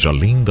esta loja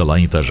linda lá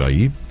em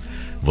Itajaí.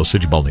 Você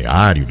de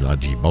Balneário, lá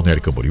de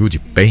Balneário Camboriú, de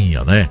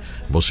Penha, né?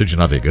 Você de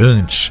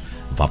Navegantes,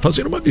 vá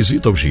fazer uma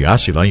visita ao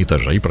Giasse lá em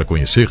Itajaí para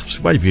conhecer, você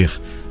vai ver.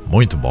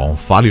 Muito bom,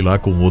 fale lá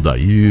com o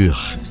Odair.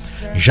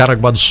 Em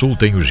Jaraguá do Sul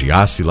tem o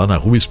Giasse, lá na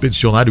rua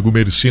Expedicionário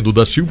Gumercindo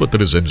da Silva,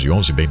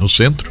 311, bem no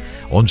centro,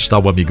 onde está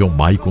o amigão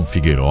Maicon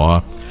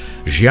Figueiró.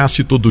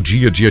 Giasse todo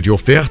dia, dia de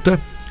oferta.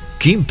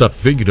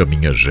 Quinta-feira,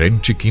 minha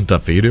gente,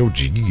 quinta-feira é o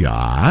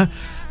dia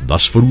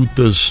das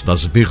frutas,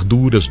 das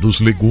verduras, dos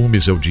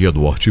legumes, é o dia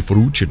do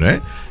hortifruti, né?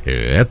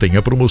 Tem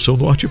a promoção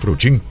do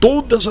hortifruti em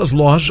todas as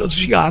lojas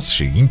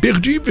Giasse,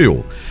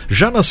 imperdível.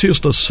 Já na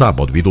sexta,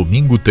 sábado e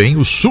domingo tem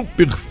o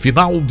super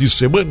final de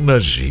semana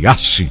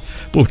Giasse,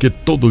 porque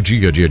todo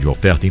dia é dia de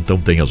oferta, então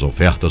tem as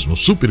ofertas no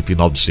super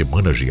final de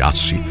semana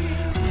Giasse.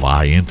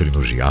 Vá, entre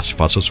no Giasse,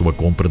 faça sua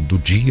compra do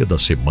dia, da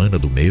semana,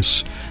 do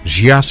mês.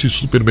 Giasse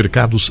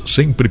Supermercados,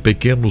 sempre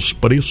pequenos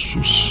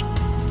preços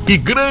e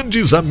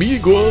grandes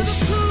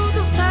amigos.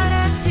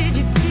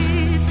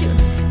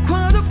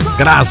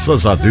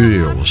 Graças a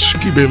Deus,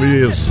 que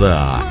beleza!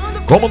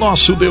 Como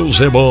nosso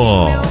Deus é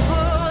bom!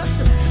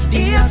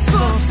 E as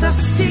forças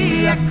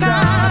se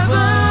acabam,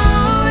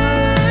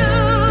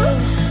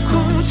 eu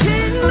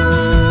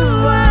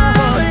continuo a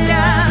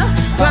olhar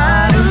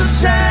para o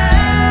céu.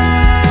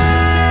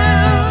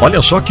 Olha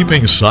só que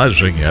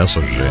mensagem é essa,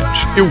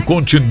 gente. Eu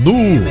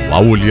continuo a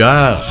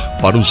olhar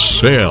para o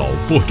céu,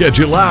 porque é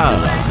de lá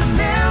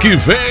que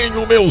vem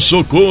o meu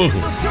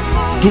socorro.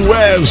 Tu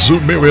és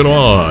o meu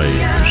herói,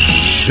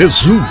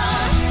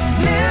 Jesus.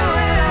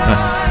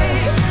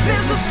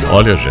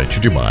 Olha,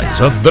 gente,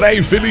 demais. André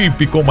e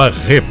Felipe com a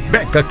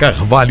Rebeca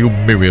Carvalho,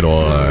 meu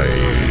herói.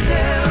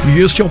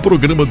 E este é o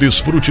programa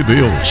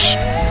DesfruteDeus.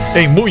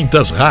 Em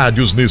muitas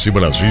rádios nesse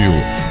Brasil,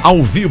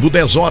 ao vivo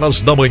 10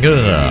 horas da manhã,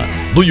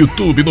 no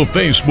YouTube, no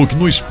Facebook,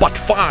 no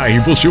Spotify,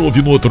 você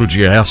ouve no outro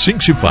dia, é assim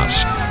que se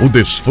faz. O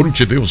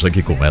DesfruteDeus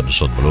aqui com o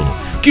Edson Bruno.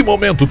 Que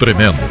momento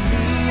tremendo.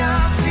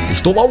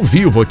 Estou ao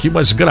vivo aqui,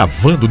 mas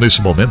gravando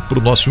nesse momento para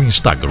o nosso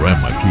Instagram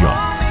aqui,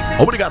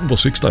 ó. Obrigado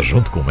você que está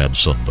junto com o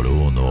Edson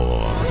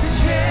Bruno.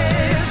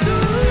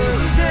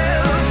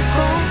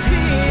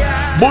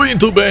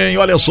 Muito bem,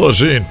 olha só,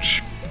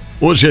 gente.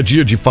 Hoje é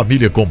dia de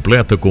família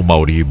completa com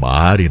Mauri e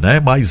Mari, né?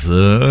 Mas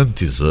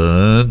antes,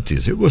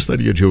 eu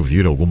gostaria de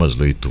ouvir algumas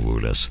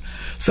leituras.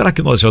 Será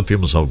que nós já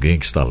temos alguém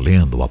que está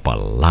lendo a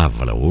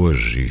palavra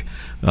hoje?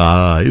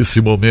 Esse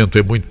momento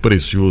é muito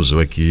precioso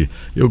aqui.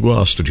 Eu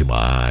gosto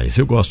demais.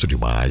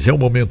 É um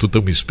momento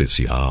tão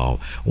especial.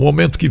 Um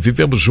momento que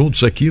vivemos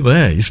juntos aqui,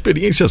 né?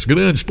 Experiências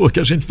grandes, porque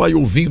a gente vai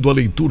ouvindo a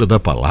leitura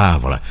da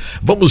palavra.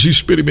 Vamos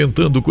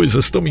experimentando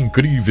coisas tão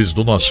incríveis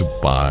do nosso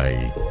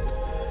Pai.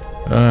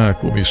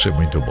 Como isso é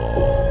muito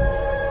bom.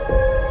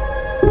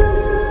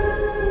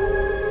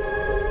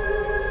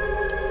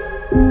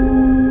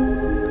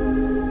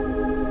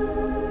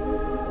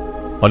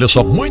 Olha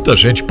só, muita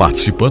gente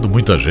participando,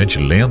 muita gente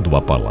lendo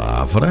a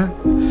palavra.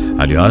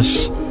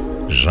 Aliás,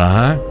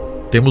 já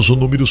temos um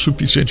número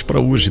suficiente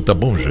para hoje, tá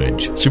bom,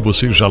 gente? Se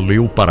você já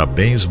leu,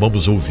 parabéns,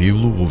 vamos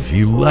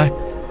ouvi-la.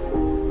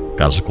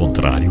 Caso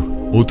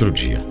contrário, outro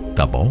dia,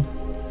 tá bom?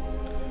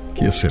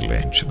 Que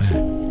excelente, né?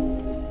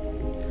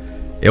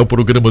 É o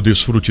programa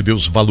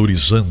DesfruteDeus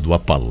valorizando a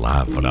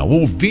palavra.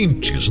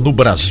 Ouvintes no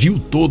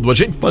Brasil todo. A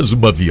gente faz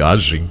uma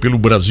viagem pelo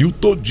Brasil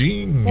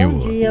todinho. Bom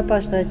dia,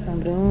 pastor Edson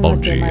Bruno. Bom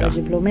dia. Mara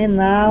de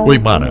Blumenau. Oi,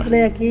 Mara. Vamos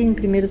ler aqui em 1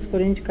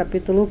 Coríntios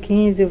capítulo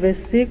 15, o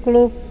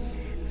versículo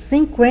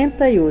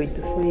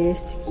 58. Foi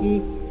este que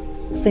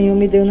o Senhor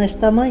me deu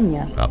nesta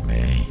manhã.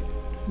 Amém.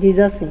 Diz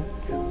assim: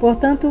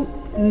 portanto,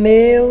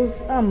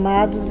 meus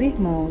amados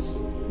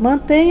irmãos,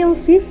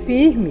 mantenham-se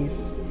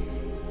firmes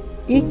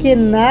e que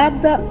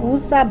nada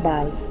os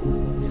abale.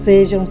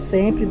 Sejam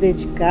sempre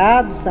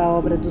dedicados à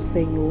obra do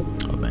Senhor.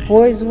 Amém.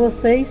 Pois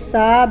vocês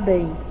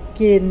sabem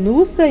que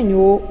no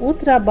Senhor o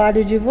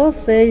trabalho de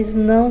vocês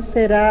não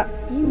será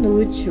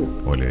inútil.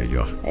 Olha aí,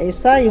 ó. É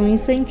isso aí, um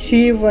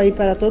incentivo aí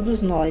para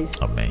todos nós.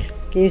 Amém.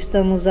 Que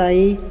estamos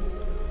aí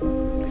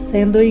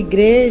sendo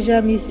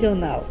igreja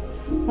missional.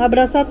 Um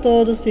abraço a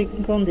todos,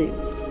 fiquem com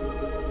Deus.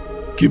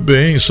 Que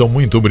bênção,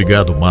 muito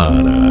obrigado,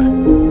 Mara.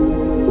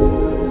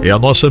 É a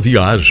nossa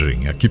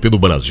viagem aqui pelo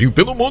Brasil,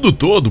 pelo mundo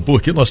todo,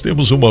 porque nós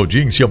temos uma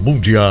audiência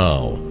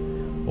mundial.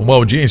 Uma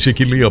audiência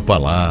que lê a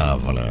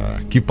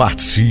palavra, que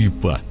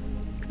participa.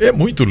 É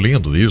muito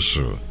lindo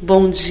isso.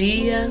 Bom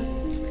dia,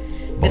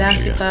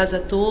 graça dia. E paz a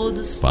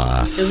todos.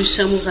 Paz. Eu me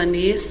chamo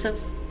Vanessa,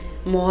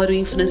 moro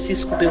em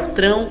Francisco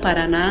Beltrão,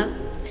 Paraná,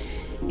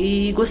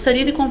 e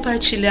gostaria de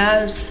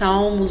compartilhar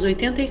Salmos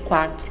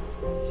 84,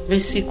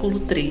 versículo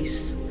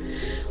 3.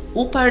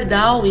 O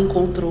pardal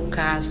encontrou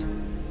casa,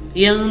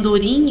 e a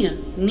andorinha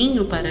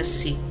ninho para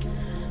si,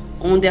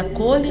 onde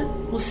acolha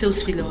os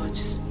seus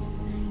filhotes.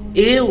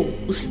 Eu,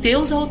 os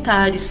teus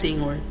altares,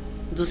 Senhor,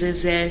 dos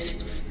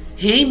exércitos,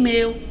 Rei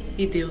meu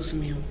e Deus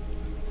meu.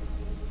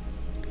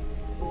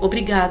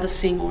 Obrigada,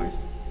 Senhor.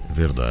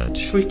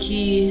 Verdade.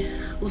 Porque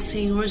o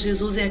Senhor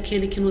Jesus é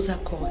aquele que nos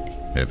acolhe.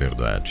 É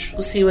verdade.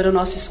 O Senhor é o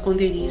nosso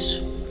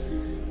esconderijo.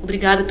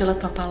 Obrigada pela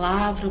tua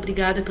palavra,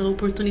 obrigada pela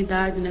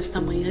oportunidade nesta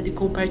manhã de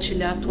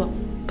compartilhar a tua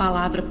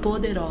palavra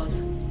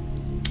poderosa.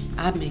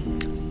 Amém.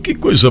 Que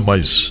coisa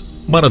mais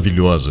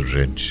maravilhosa,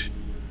 gente.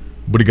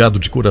 Obrigado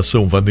de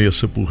coração,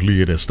 Vanessa, por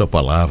ler esta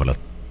palavra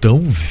tão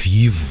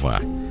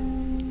viva.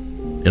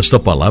 Esta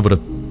palavra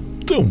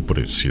tão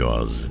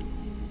preciosa.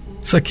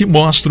 Isso aqui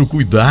mostra o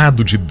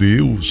cuidado de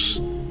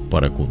Deus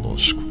para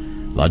conosco.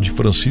 Lá de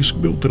Francisco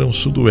Beltrão,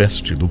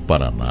 sudoeste do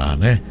Paraná,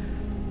 né?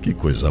 Que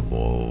coisa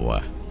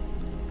boa.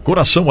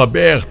 Coração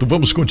aberto,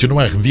 vamos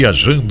continuar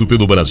viajando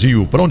pelo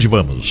Brasil. Para onde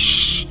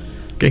vamos?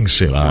 Quem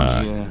será?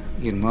 Bom dia,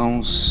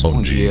 irmãos.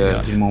 Bom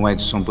dia. Irmão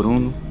Edson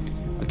Bruno.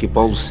 Aqui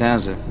Paulo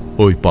César.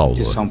 Oi, Paulo.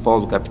 De São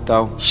Paulo,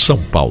 capital. São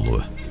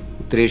Paulo.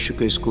 O trecho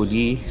que eu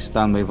escolhi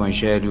está no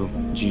Evangelho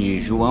de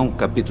João,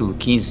 capítulo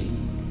 15,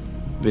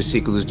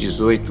 versículos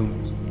 18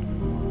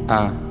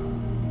 a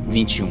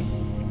 21.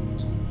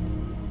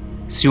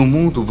 Se o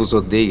mundo vos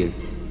odeia,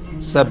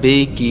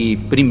 sabei que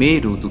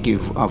primeiro do que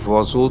a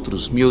vós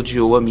outros me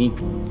odiou a mim.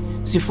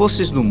 Se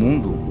fosseis do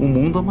mundo, o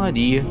mundo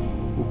amaria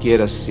o que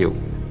era seu.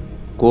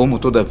 Como,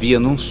 todavia,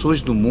 não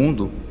sois do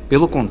mundo,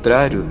 pelo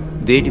contrário,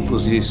 dele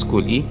vos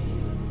escolhi,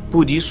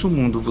 por isso o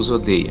mundo vos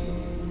odeia.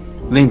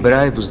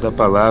 Lembrai-vos da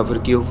palavra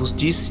que eu vos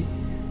disse,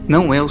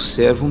 não é o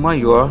servo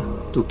maior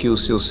do que o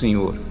seu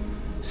senhor.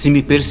 Se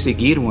me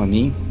perseguiram a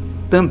mim,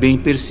 também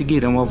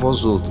perseguirão a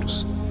vós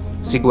outros.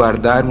 Se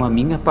guardaram a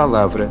minha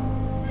palavra,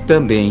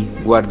 também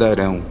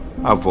guardarão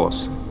a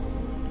vossa.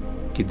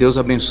 Que Deus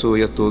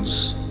abençoe a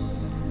todos.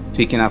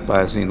 Fiquem na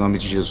paz, em nome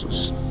de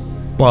Jesus.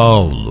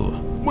 Paulo,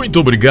 muito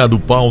obrigado,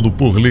 Paulo,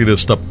 por ler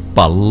esta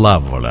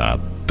palavra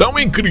tão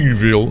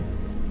incrível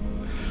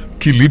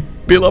que li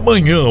pela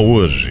manhã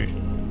hoje.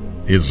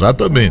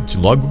 Exatamente,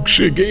 logo que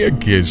cheguei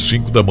aqui às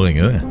 5 da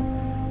manhã,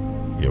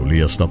 eu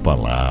li esta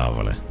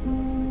palavra.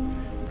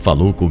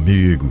 Falou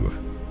comigo.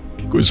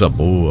 Que coisa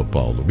boa,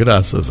 Paulo,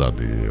 graças a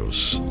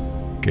Deus.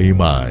 Quem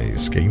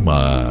mais? Quem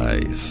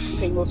mais?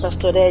 Senhor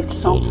Pastor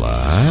Edson.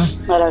 Olá.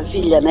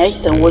 Maravilha, né?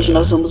 Então hoje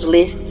nós vamos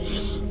ler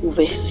um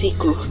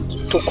versículo que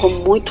tocou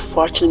muito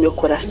forte no meu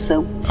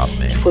coração.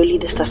 Amém. Que foi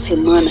lido esta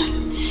semana,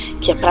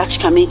 que é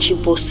praticamente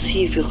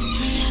impossível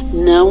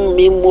não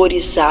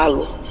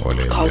memorizá-lo. Por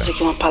causa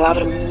que é uma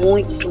palavra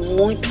muito,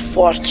 muito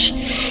forte.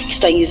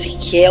 Está em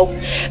Ezequiel,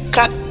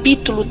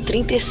 capítulo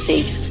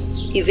 36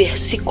 e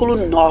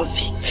versículo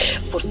 9.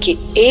 Porque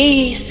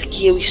eis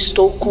que eu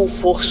estou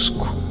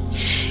convosco,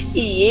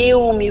 e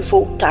eu me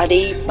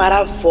voltarei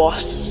para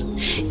vós,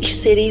 e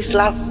sereis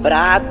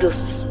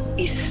lavrados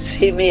e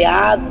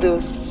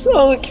semeados.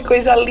 Oh, que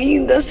coisa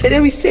linda!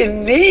 Seremos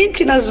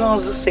semente nas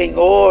mãos do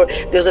Senhor.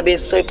 Deus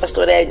abençoe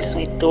Pastor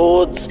Edson e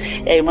todos.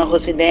 É a irmã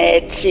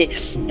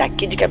Rosinete,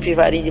 aqui de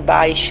Capivari de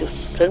Baixo,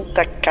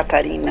 Santa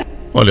Catarina.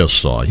 Olha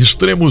só,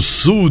 extremo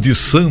sul de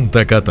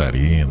Santa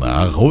Catarina,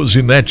 a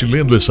Rosinete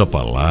lendo essa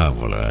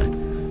palavra.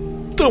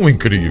 Tão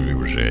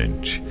incrível,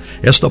 gente.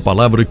 Esta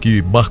palavra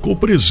que marcou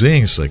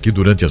presença aqui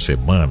durante a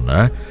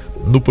semana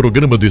no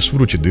programa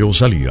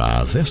DesfruteDeus.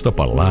 Aliás, esta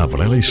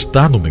palavra, ela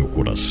está no meu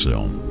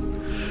coração.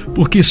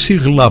 Porque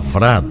ser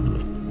lavrado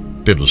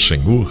pelo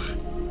Senhor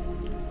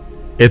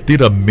é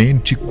ter a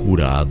mente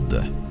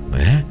curada,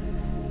 né?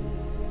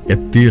 É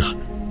ter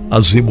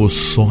as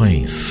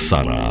emoções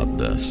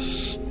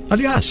saradas.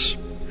 Aliás,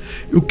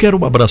 eu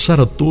quero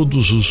abraçar a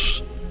todos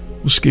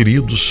os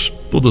queridos,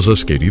 todas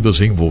as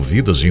queridas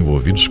envolvidas e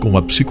envolvidos com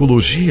a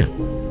psicologia.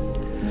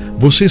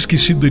 Vocês que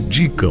se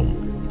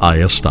dedicam a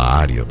esta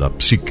área da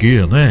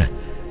psique, né?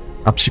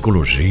 A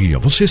psicologia,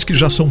 vocês que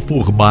já são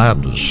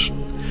formados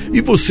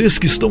e vocês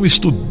que estão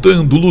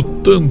estudando,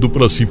 lutando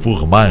para se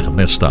formar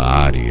nesta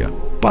área.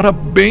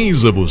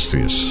 Parabéns a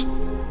vocês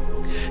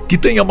que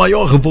têm a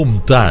maior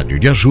vontade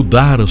de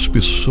ajudar as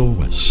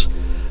pessoas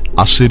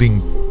a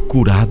serem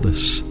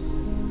curadas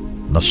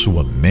na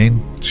sua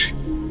mente,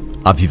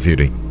 a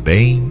viverem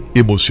bem,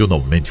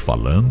 emocionalmente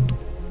falando,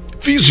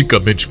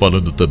 fisicamente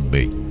falando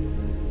também.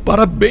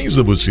 Parabéns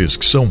a vocês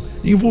que são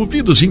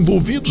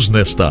envolvidos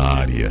nesta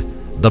área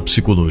da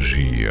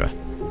psicologia.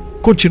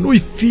 Continue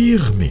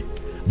firme.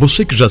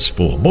 Você que já se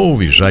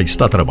formou e já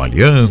está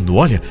trabalhando,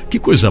 olha, que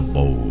coisa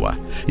boa.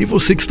 E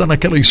você que está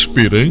naquela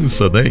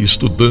esperança, né,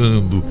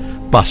 estudando,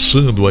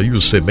 passando aí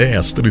os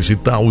semestres e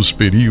tal, os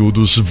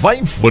períodos, vá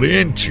em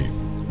frente.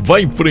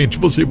 Vai em frente,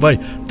 você vai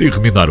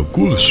terminar o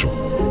curso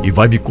e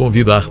vai me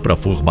convidar para a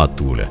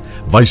formatura.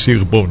 Vai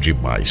ser bom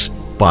demais.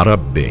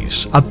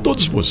 Parabéns a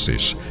todos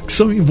vocês que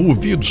são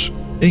envolvidos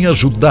em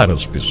ajudar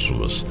as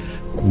pessoas,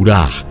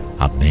 curar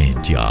a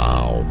mente e a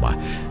alma.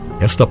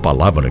 Esta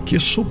palavra aqui é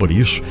sobre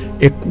isso.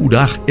 É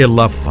curar, é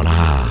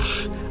lavrar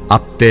a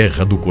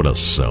terra do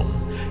coração,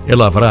 é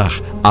lavrar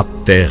a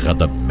terra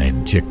da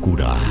mente, é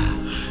curar.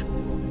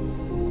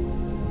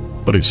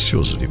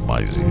 Precioso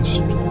demais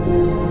isto.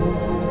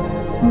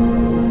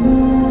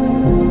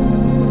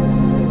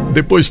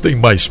 Depois tem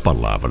mais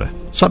palavra.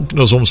 Sabe o que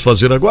nós vamos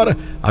fazer agora?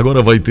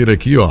 Agora vai ter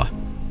aqui, ó,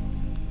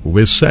 o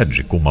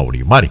Excede com Mauri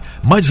e Mari.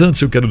 Mas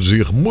antes eu quero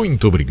dizer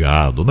muito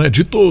obrigado, né,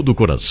 de todo o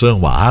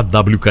coração, a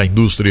AWK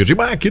Indústria de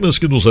Máquinas,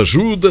 que nos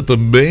ajuda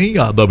também.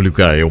 A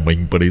AWK é uma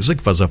empresa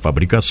que faz a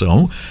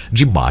fabricação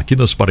de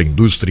máquinas para a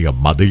indústria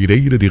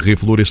madeireira de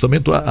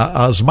reflorestamento,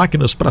 as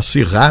máquinas para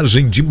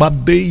serragem de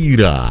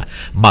madeira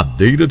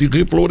de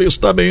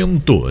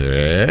reflorestamento.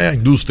 A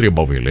indústria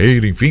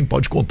moveleira, enfim,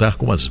 pode contar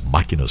com as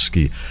máquinas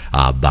que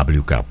a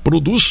AWK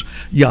produz.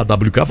 E a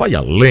AWK vai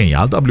além.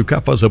 A AWK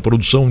faz a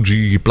produção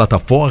de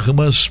plataformas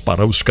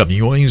para os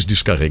caminhões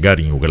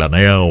descarregarem o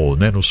granel,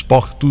 né, nos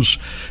portos,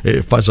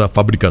 faz a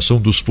fabricação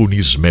dos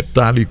funis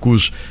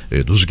metálicos,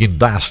 dos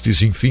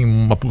guindastes, enfim,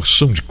 uma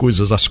porção de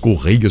coisas, as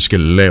correias que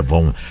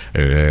levam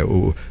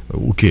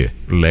o que?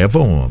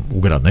 Levam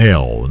o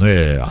granel,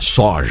 né, a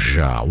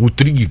soja, o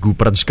trigo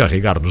para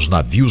descarregar nos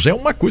navios. É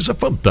uma coisa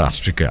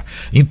fantástica.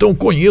 Então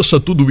conheça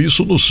tudo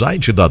isso no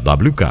site da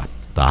AWK,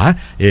 tá?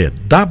 É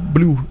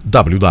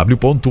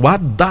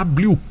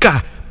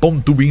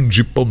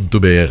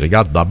www.awk.ind.br,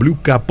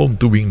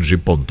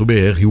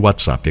 awk.ind.br. O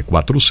WhatsApp é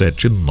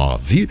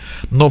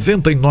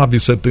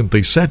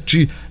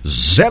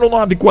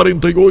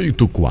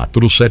 479-9977-0948,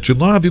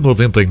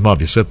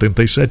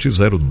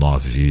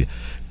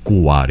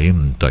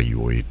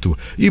 479-9977-0948.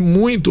 E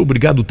muito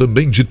obrigado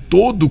também de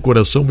todo o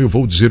coração. Eu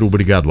vou dizer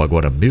obrigado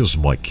agora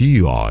mesmo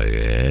aqui, ó,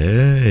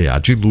 a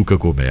Diluca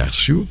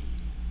Comércio,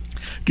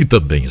 que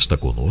também está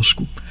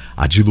conosco.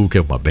 A Diluca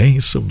é uma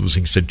bênção, nos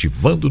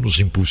incentivando, nos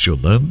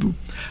impulsionando.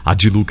 A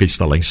Diluca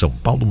está lá em São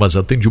Paulo, mas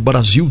atende o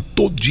Brasil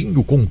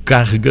todinho com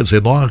cargas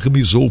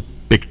enormes ou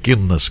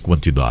pequenas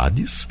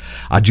quantidades.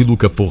 A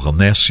Diluca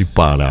fornece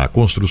para a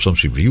construção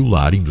civil,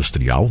 a área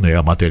industrial, né,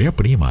 a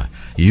matéria-prima.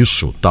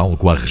 Isso,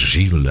 talco,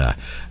 argila,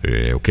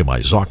 o que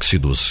mais?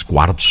 Óxidos,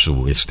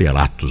 quartzo,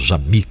 esteratos, a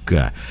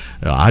mica.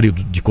 A área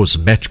de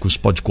cosméticos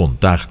pode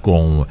contar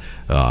com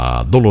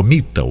a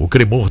dolomita, o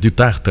cremor de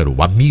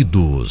tártaro,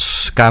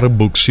 amidos,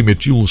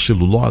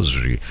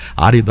 carboximetilcelulose.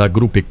 A área da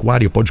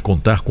agropecuária pode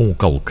contar com o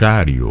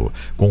calcário,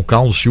 com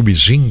cálcio e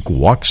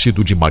zinco,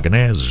 óxido de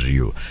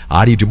magnésio. A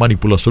área de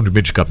manipulação de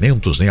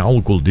medicamentos, né,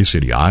 álcool de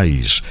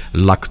cereais,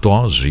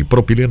 lactose,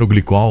 propileno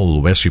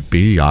glicol,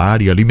 SP. A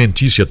área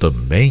alimentícia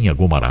também, a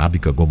goma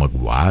arábica, goma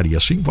guar, e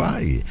assim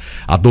vai.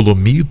 A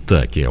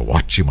dolomita, que é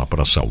ótima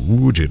para a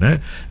saúde, né?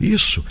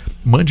 Isso.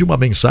 Mande uma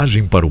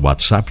mensagem para o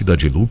WhatsApp da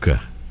Diluca.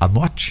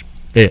 Anote.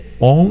 É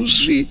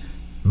 11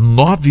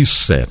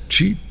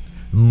 97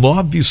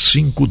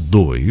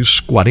 952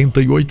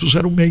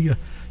 4806.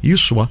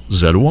 Isso, ó.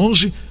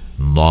 011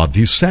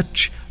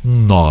 97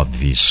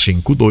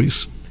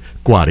 952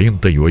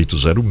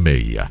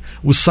 4806.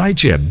 O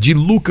site é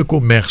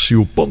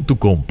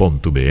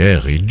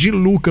dilucacomércio.com.br,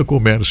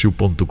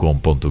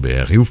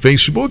 dilucacomércio.com.br. O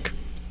Facebook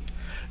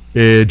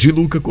é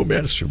Diluca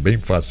Comércio, bem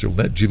fácil,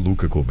 né?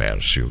 Diluca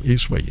Comércio,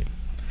 isso aí.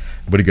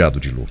 Obrigado,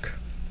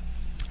 Diluca.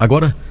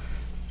 Agora,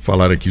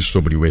 falar aqui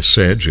sobre o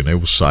Excede, né?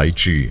 O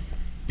site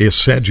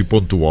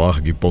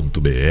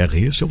excede.org.br.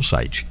 Esse é o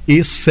site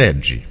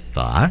Excede,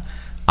 tá?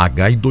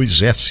 H e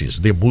 2 S,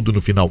 demudo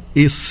no final,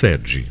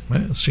 Excede,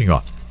 né? Assim,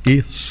 ó,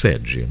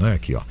 Excede, né?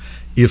 Aqui, ó,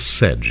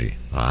 Excede,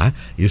 tá?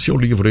 Esse é o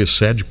livro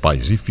Excede,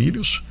 Pais e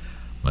Filhos,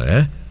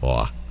 né?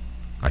 Ó,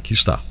 aqui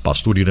está,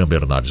 pastor Irã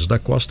Bernardes da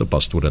Costa,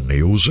 pastora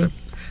Neuza.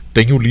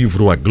 Tem o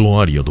livro A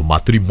Glória do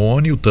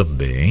Matrimônio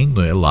também,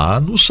 né, lá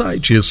no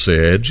site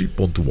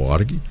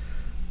excede.org.br,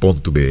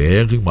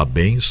 uma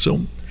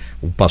bênção.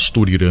 O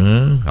pastor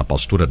Irã, a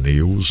pastora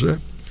Neuza,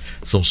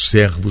 são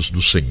servos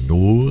do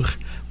Senhor.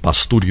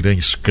 Pastor Irã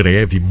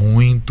escreve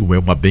muito, é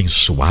um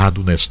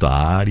abençoado nesta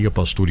área.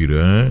 Pastor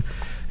Irã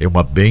é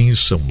uma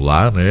bênção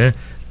lá, né,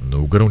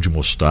 no Grão de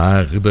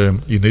Mostarda,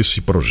 e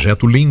nesse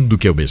projeto lindo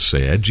que é o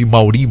Excede.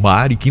 Mauri e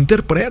Mari, que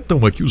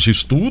interpretam aqui os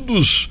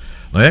estudos,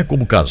 né,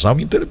 como casal,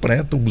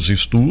 interpretam os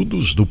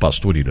estudos do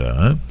pastor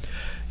Irã.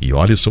 E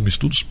olha, são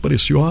estudos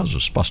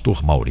preciosos.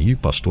 Pastor Mauri,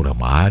 pastora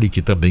Mari,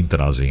 que também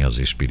trazem as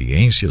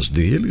experiências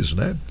deles,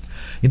 né?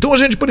 Então a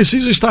gente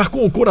precisa estar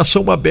com o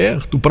coração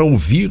aberto para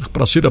ouvir,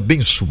 para ser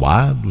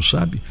abençoado,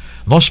 sabe?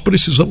 Nós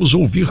precisamos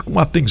ouvir com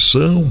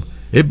atenção.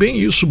 É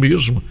bem isso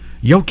mesmo.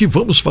 E é o que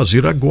vamos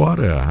fazer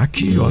agora,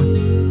 aqui, ó.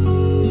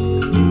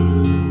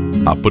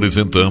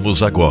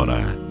 Apresentamos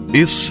agora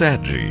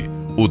Excede,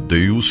 o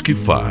Deus que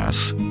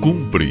faz,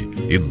 cumpre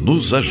e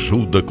nos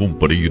ajuda a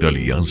cumprir a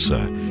aliança,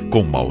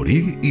 com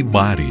Mauri e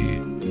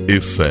Mari.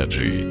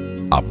 Excede,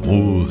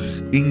 amor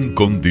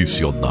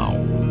incondicional.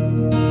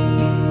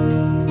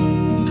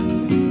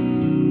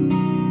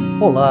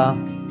 Olá,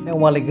 é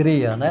uma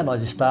alegria, né?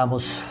 Nós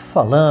estamos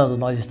falando,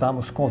 nós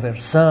estamos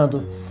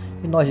conversando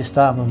e nós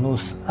estamos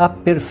nos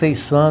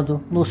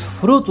aperfeiçoando nos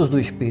frutos do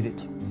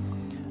Espírito.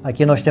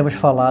 Aqui nós temos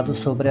falado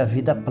sobre a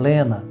vida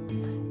plena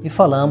e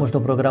falamos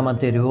no programa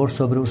anterior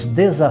sobre os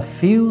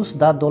desafios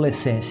da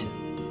adolescência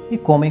e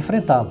como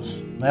enfrentá-los,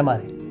 não é,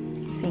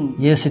 Mari? Sim.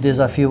 E esse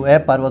desafio é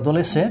para o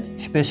adolescente,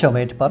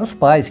 especialmente para os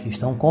pais que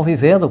estão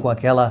convivendo com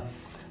aquela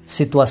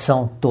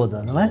situação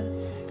toda, não é?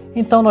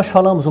 Então nós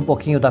falamos um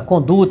pouquinho da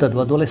conduta do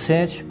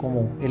adolescente,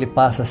 como ele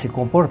passa a se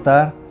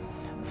comportar.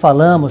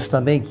 Falamos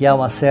também que há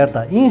uma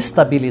certa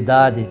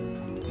instabilidade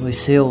nos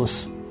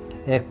seus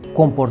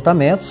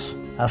comportamentos,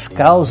 as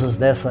causas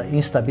dessa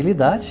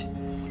instabilidade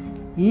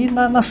e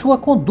na sua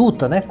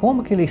conduta, né?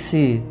 Como que ele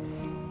se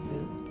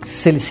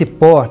ele se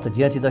porta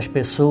diante das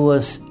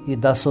pessoas e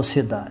da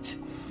sociedade.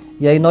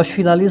 E aí nós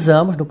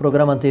finalizamos no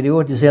programa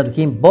anterior dizendo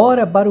que,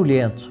 embora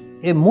barulhento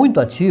e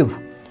muito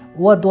ativo,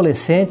 o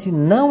adolescente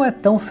não é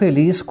tão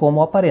feliz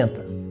como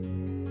aparenta.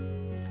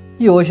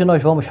 E hoje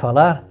nós vamos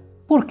falar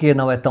por que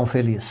não é tão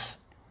feliz.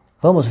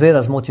 Vamos ver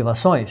as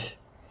motivações?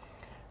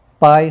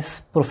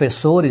 Pais,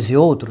 professores e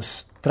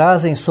outros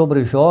trazem sobre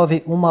o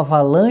jovem uma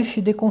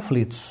avalanche de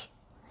conflitos,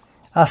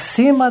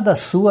 acima da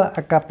sua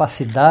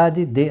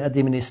capacidade de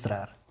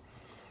administrar.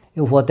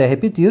 Eu vou até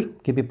repetir,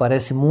 que me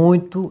parece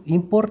muito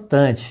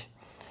importante.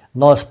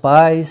 Nós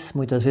pais,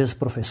 muitas vezes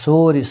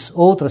professores,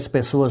 outras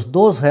pessoas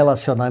dos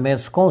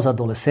relacionamentos com os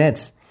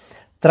adolescentes,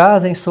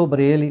 trazem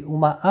sobre ele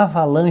uma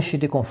avalanche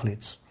de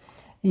conflitos.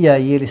 E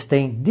aí eles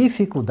têm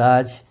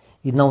dificuldade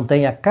e não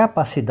têm a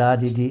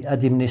capacidade de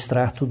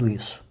administrar tudo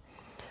isso.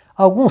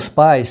 Alguns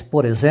pais,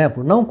 por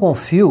exemplo, não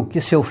confiam que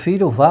seu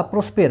filho vá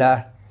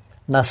prosperar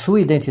na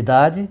sua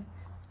identidade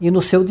e no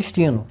seu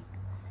destino.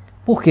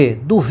 Porque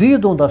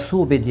duvidam da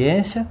sua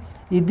obediência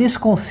e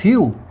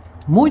desconfiam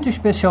muito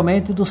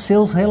especialmente dos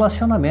seus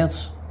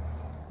relacionamentos.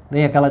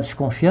 Vem aquela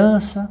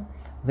desconfiança,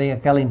 vem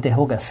aquela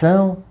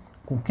interrogação,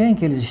 com quem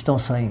que eles estão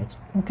saindo,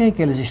 com quem que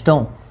eles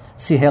estão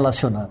se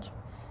relacionando.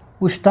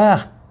 O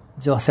estar,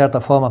 de uma certa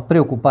forma,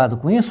 preocupado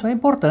com isso é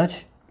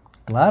importante.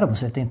 Claro,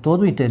 você tem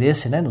todo o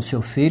interesse, né, no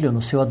seu filho,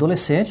 no seu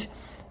adolescente,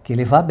 que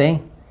ele vá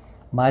bem,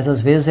 mas às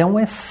vezes é um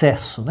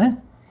excesso, né?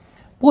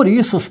 Por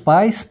isso os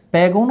pais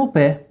pegam no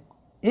pé,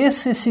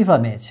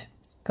 excessivamente,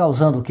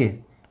 causando o quê?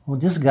 Um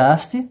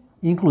desgaste,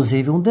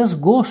 inclusive um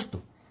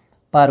desgosto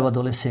para o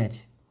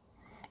adolescente.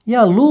 E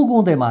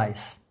alugam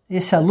demais.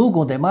 Esse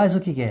alugam demais o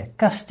que é?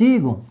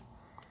 Castigam.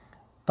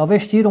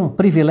 Talvez tiram um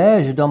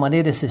privilégio de uma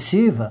maneira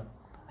excessiva,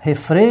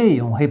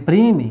 refreiam,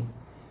 reprimem.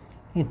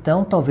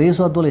 Então talvez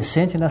o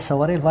adolescente nessa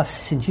hora ele vá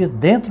se sentir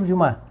dentro de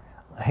uma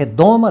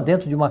redoma,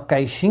 dentro de uma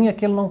caixinha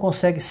que ele não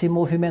consegue se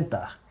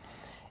movimentar.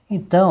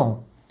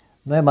 Então,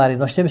 não é, Mari?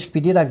 Nós temos que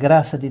pedir a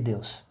graça de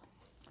Deus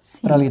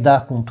para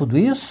lidar com tudo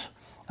isso.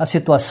 A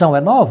situação é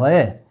nova?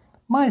 É.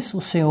 Mas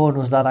o Senhor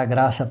nos dará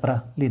graça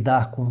para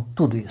lidar com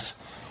tudo isso.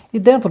 E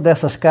dentro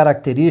dessas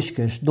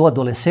características do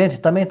adolescente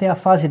também tem a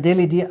fase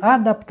dele de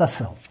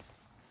adaptação.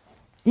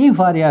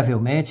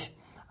 Invariavelmente,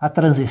 a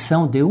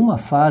transição de uma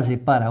fase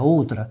para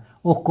outra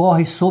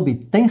ocorre sob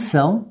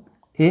tensão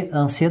e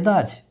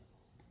ansiedade,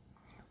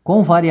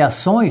 com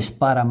variações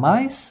para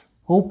mais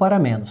ou para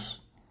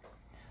menos.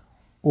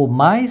 O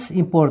mais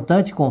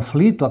importante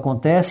conflito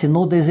acontece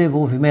no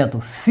desenvolvimento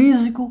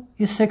físico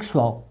e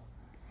sexual,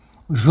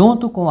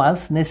 junto com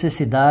as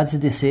necessidades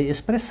de se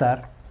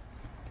expressar.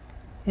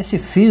 Esse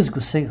físico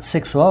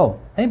sexual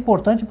é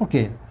importante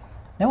porque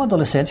um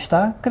adolescente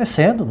está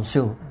crescendo no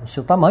seu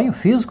tamanho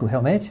físico,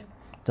 realmente.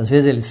 Muitas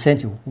vezes ele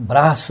sente o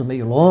braço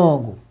meio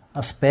longo,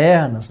 as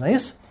pernas, não é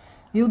isso?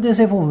 E o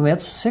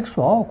desenvolvimento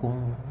sexual,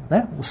 com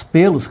os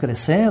pelos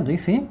crescendo,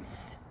 enfim,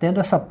 tendo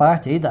essa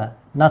parte aí da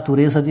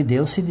natureza de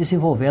Deus se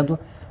desenvolvendo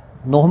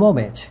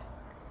normalmente.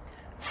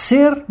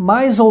 Ser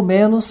mais ou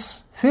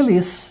menos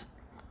feliz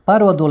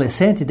para o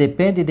adolescente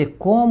depende de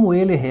como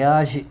ele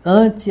reage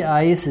ante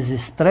a esses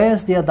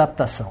estresses de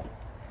adaptação.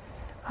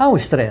 Há um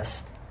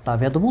estresse, está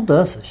havendo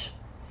mudanças.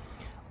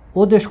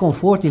 O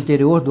desconforto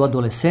interior do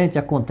adolescente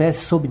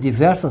acontece sob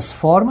diversas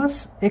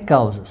formas e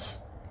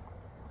causas,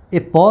 e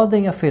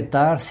podem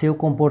afetar seu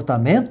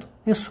comportamento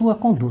e sua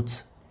conduta,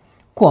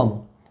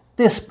 como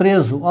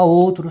desprezo a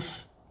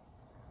outros.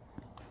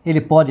 Ele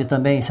pode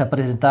também se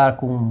apresentar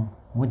com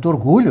muito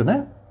orgulho,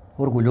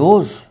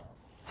 orgulhoso,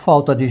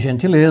 falta de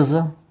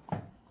gentileza,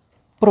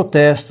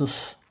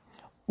 protestos,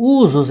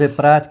 usos e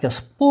práticas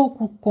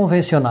pouco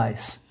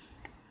convencionais,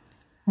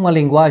 uma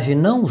linguagem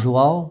não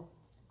usual,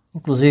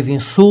 inclusive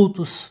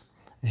insultos,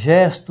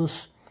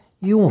 gestos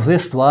e um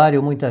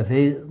vestuário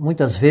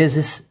muitas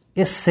vezes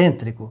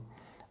excêntrico,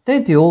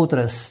 dentre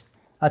outras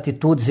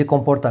atitudes e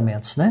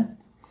comportamentos,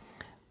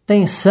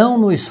 Tensão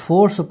no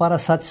esforço para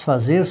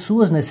satisfazer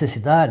suas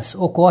necessidades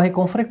ocorre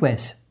com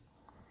frequência.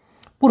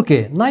 Por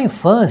quê? Na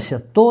infância,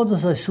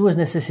 todas as suas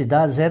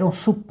necessidades eram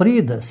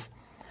supridas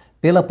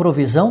pela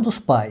provisão dos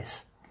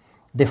pais,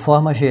 de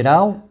forma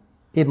geral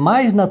e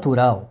mais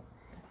natural,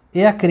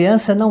 e a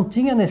criança não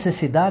tinha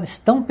necessidades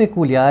tão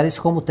peculiares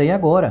como tem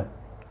agora,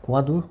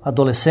 quando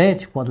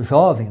adolescente, quando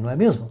jovem, não é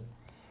mesmo?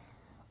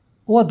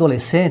 O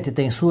adolescente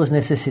tem suas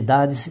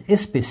necessidades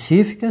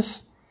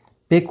específicas,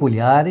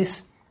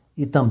 peculiares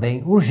e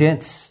também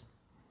urgentes.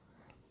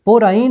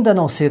 Por ainda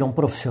não ser um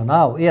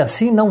profissional e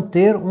assim não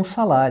ter um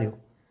salário,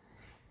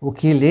 o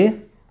que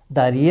lhe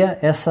daria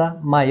essa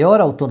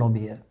maior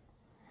autonomia.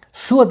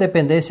 Sua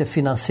dependência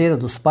financeira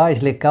dos pais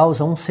lhe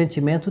causa um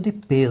sentimento de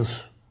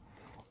peso.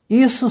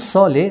 Isso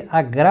só lhe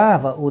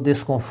agrava o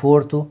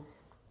desconforto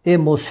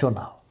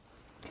emocional.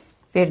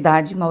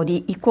 Verdade,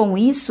 Mauri. E com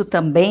isso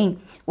também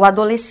o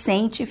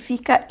adolescente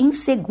fica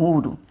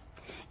inseguro.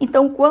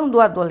 Então, quando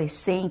o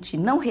adolescente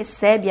não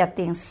recebe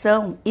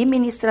atenção e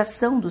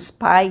ministração dos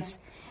pais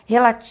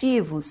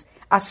relativos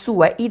à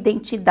sua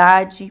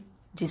identidade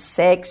de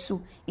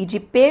sexo e de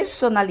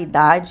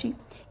personalidade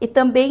e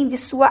também de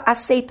sua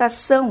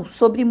aceitação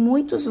sobre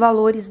muitos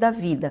valores da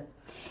vida,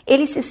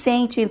 ele se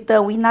sente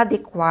então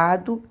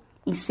inadequado,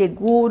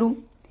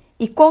 inseguro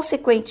e,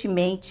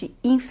 consequentemente,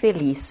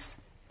 infeliz.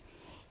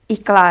 E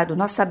claro,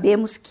 nós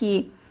sabemos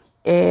que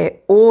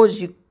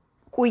hoje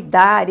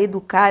cuidar,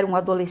 educar um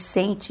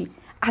adolescente,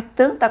 há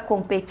tanta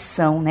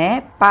competição,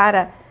 né,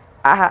 para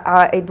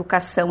a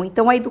educação.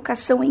 Então, a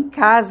educação em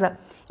casa,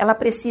 ela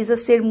precisa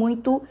ser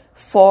muito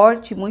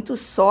forte, muito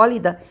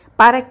sólida,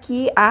 para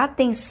que a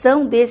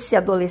atenção desse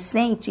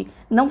adolescente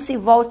não se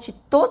volte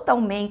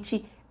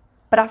totalmente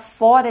para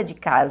fora de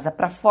casa,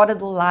 para fora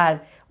do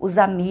lar, os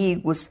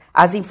amigos,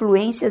 as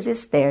influências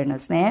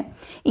externas, né?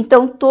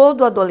 Então,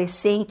 todo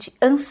adolescente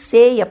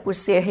anseia por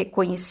ser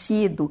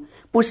reconhecido,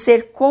 por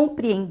ser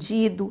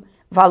compreendido,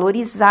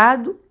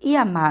 valorizado e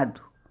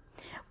amado.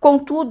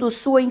 Contudo,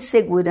 sua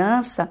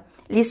insegurança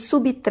lhe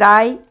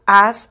subtrai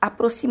as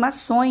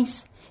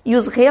aproximações e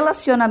os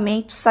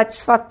relacionamentos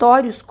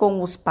satisfatórios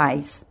com os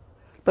pais,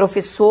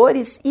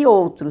 professores e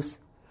outros.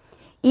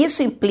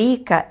 Isso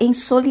implica em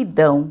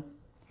solidão.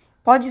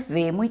 Pode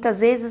ver,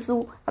 muitas vezes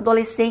o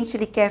adolescente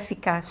ele quer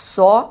ficar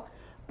só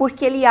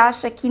porque ele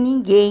acha que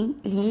ninguém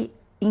lhe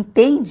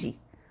entende,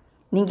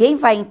 ninguém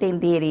vai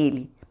entender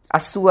ele,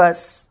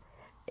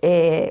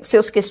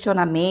 seus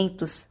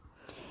questionamentos.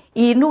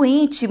 E no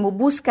íntimo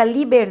busca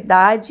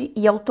liberdade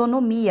e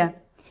autonomia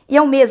e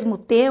ao mesmo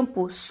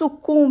tempo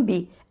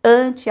sucumbe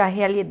ante a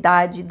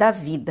realidade da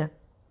vida.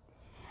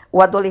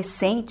 O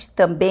adolescente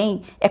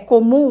também é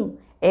comum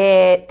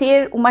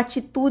ter uma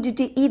atitude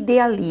de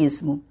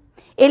idealismo.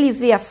 Ele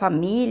vê a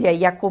família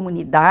e a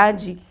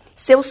comunidade,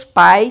 seus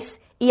pais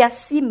e a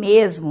si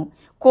mesmo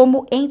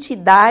como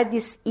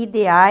entidades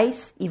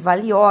ideais e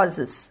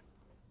valiosas.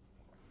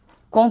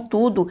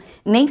 Contudo,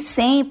 nem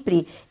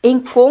sempre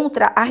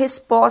encontra a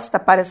resposta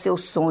para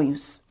seus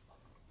sonhos.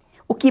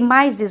 O que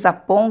mais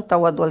desaponta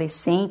o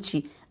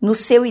adolescente no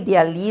seu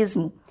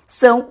idealismo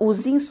são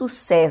os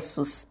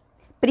insucessos,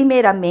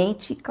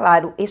 primeiramente,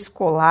 claro,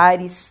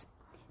 escolares,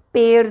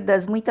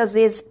 perdas, muitas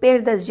vezes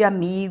perdas de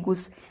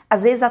amigos,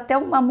 às vezes até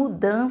uma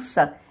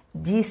mudança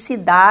de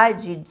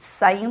cidade,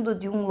 saindo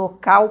de um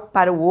local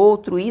para o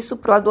outro. Isso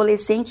para o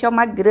adolescente é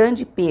uma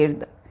grande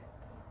perda,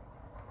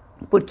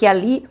 porque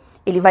ali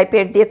ele vai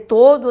perder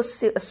todo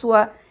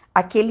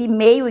aquele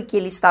meio em que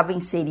ele estava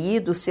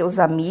inserido, seus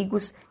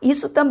amigos.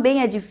 Isso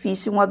também é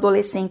difícil um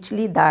adolescente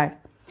lidar.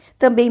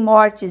 Também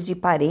mortes de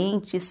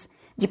parentes,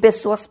 de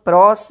pessoas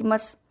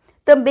próximas,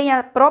 também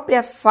a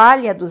própria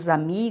falha dos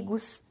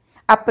amigos,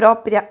 a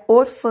própria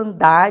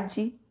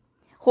orfandade,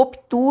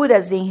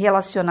 rupturas em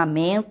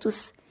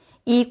relacionamentos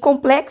e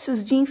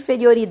complexos de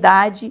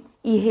inferioridade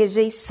e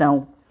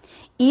rejeição.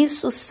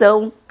 Isso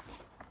são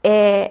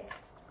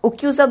o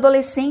que os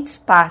adolescentes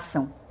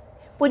passam.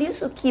 Por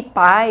isso que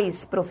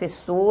pais,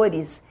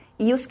 professores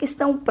e os que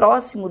estão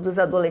próximos dos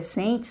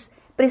adolescentes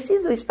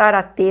precisam estar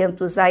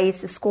atentos a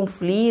esses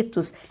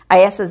conflitos, a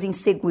essas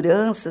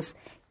inseguranças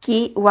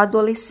que o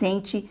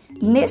adolescente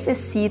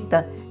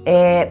necessita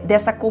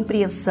dessa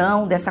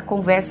compreensão, dessa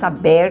conversa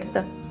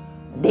aberta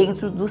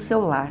dentro do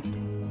seu lar.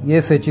 E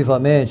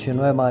efetivamente,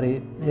 não é,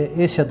 Mari?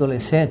 Esse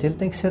adolescente ele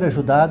tem que ser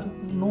ajudado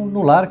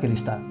no lar que ele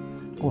está,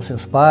 com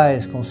seus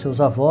pais, com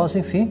seus avós,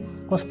 enfim,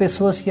 com as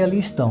pessoas que ali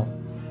estão.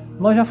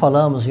 Nós já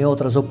falamos em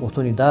outras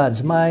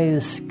oportunidades,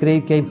 mas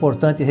creio que é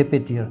importante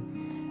repetir.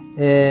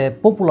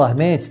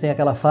 Popularmente tem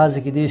aquela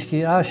frase que diz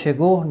que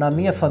chegou na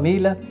minha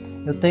família,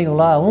 eu tenho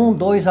lá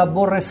 2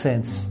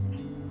 aborrecentes.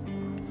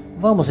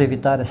 Vamos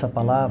evitar essa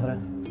palavra,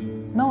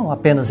 não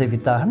apenas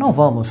evitar, não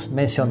vamos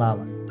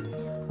mencioná-la,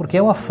 porque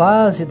é uma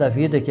fase da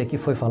vida que aqui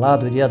foi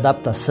falado de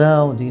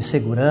adaptação, de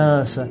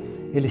insegurança,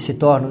 eles se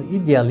tornam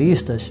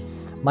idealistas,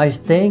 mas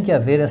tem que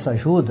haver essa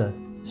ajuda.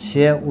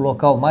 Se é o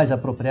local mais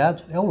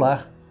apropriado, é o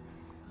lar.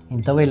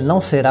 Então ele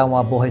não será um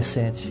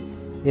aborrecente.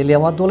 Ele é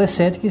um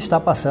adolescente que está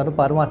passando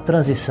para uma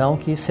transição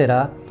que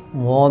será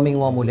um homem,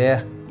 uma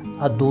mulher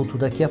adulto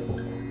daqui a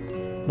pouco.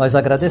 Nós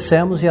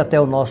agradecemos e até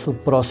o nosso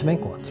próximo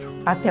encontro.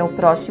 Até o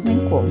próximo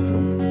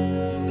encontro.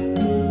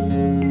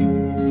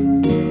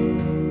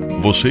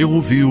 Você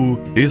ouviu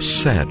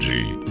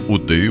Excede, o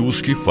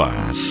Deus que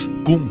faz,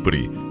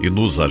 cumpre e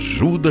nos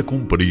ajuda a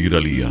cumprir a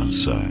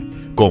aliança.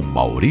 Com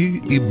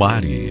Mauri e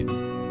Mari.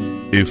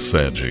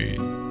 Excede,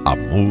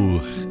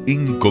 amor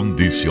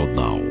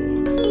incondicional.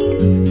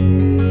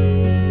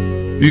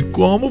 E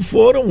como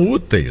foram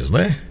úteis,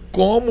 né?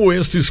 Como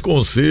estes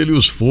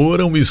conselhos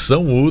foram e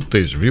são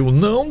úteis, viu?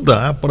 Não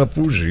dá para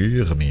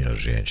fugir, minha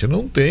gente.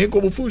 Não tem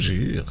como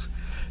fugir.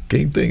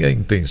 Quem tem a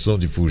intenção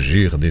de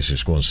fugir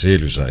desses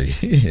conselhos aí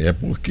é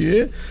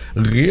porque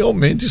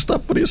realmente está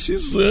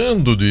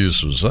precisando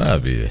disso,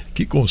 sabe?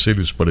 Que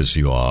conselhos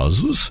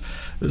preciosos,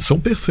 são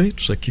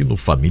perfeitos aqui no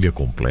Família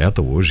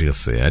Completa. Hoje é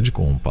sede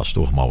com o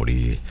pastor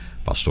Mauri,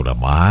 pastora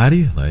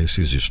Mari, né?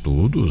 Esses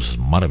estudos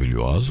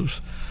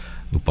maravilhosos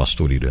do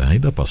pastor Irã e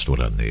da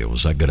pastora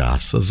Neuza.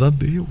 Graças a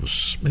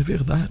Deus, é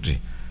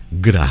verdade,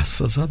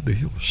 graças a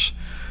Deus.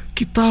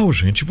 Que tal,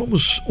 gente?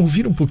 Vamos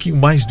ouvir um pouquinho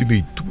mais de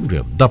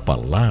leitura da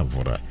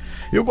palavra.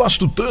 Eu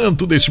gosto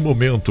tanto desse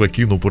momento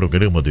aqui no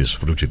programa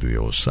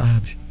DesfruteDeus,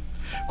 sabe?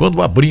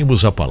 Quando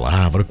abrimos a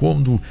palavra,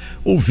 quando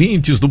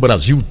ouvintes do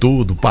Brasil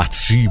todo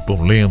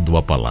participam lendo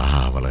a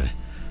palavra.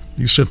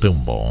 Isso é tão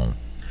bom.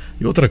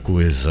 E outra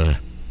coisa,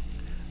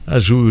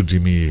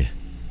 ajude-me,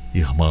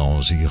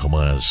 irmãos e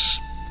irmãs,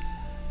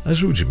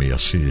 ajude-me a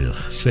ser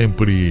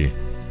sempre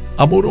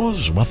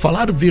amoroso, a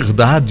falar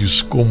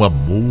verdades com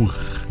amor,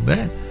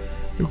 né?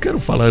 Eu quero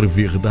falar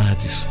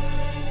verdades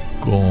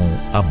com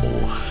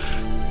amor.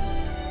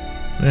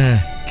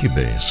 Que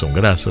bênção,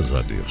 graças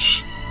a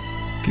Deus.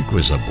 Que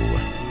coisa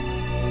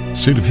boa.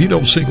 Servir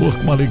ao Senhor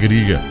com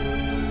alegria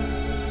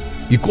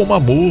e com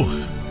amor.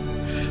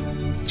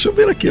 Deixa eu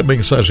ver aqui a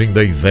mensagem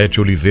da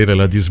Ivete Oliveira.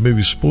 Ela diz: meu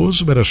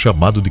esposo era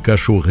chamado de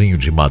cachorrinho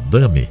de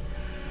madame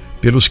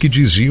pelos que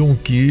diziam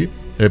que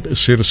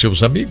ser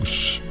seus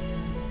amigos,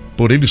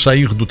 por ele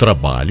sair do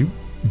trabalho,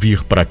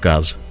 vir para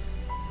casa.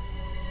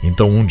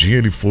 Então um dia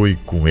ele foi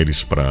com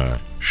eles para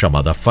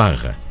chamada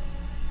farra,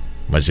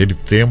 mas ele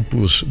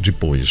tempos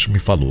depois me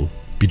falou,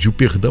 pediu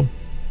perdão.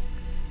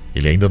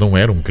 Ele ainda não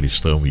era um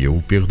cristão e eu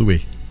o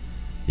perdoei.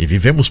 E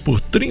vivemos por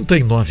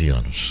 39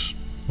 anos.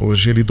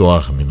 Hoje ele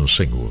dorme no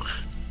Senhor.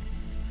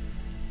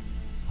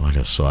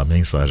 Olha só a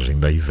mensagem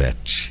da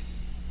Ivete.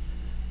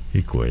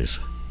 Que coisa.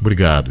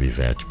 Obrigado,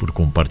 Ivete, por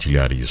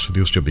compartilhar isso.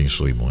 Deus te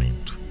abençoe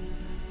muito.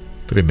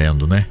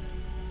 Tremendo, né?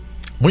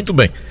 Muito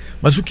bem.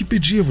 Mas o que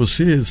pedi a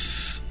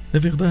vocês, é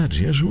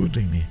verdade,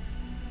 ajudem-me.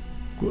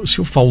 Se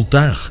eu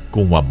faltar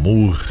com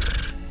amor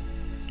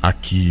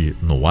aqui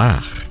no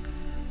ar,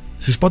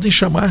 vocês podem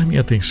chamar minha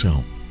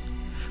atenção.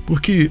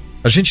 Porque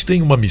a gente tem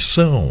uma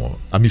missão,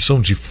 a missão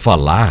de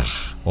falar,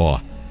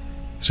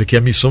 isso aqui é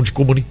a missão de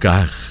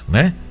comunicar,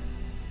 né?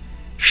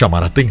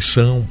 Chamar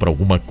atenção para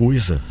alguma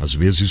coisa. Às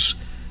vezes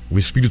o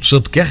Espírito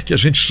Santo quer que a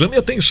gente chame a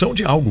atenção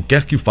de algo,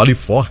 quer que fale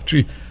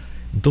forte.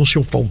 Então, se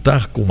eu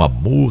faltar com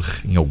amor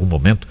em algum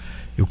momento,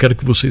 eu quero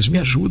que vocês me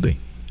ajudem.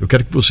 Eu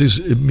quero que vocês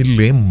me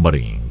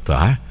lembrem,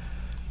 tá?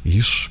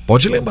 Isso,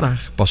 pode lembrar.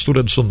 Pastor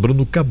Edson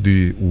Bruno,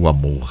 cadê o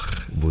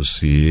amor?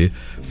 Você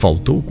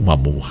faltou com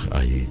amor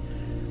aí.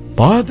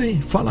 Podem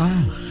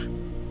falar.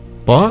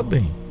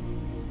 Podem.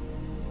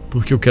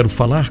 Porque eu quero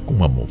falar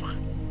com amor.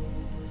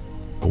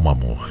 Com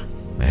amor,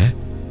 né?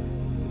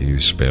 Eu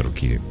espero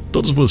que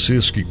todos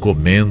vocês que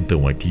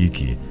comentam aqui,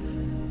 que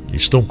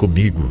estão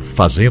comigo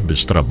fazendo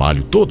esse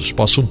trabalho, todos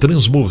possam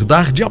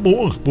transbordar de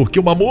amor, porque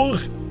o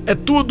amor é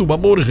tudo, o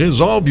amor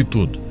resolve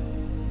tudo.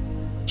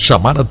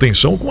 Chamar a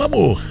atenção com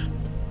amor,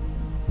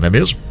 não é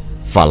mesmo?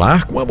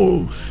 Falar com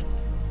amor.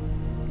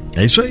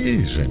 É isso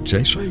aí, gente,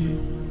 é isso aí.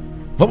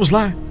 Vamos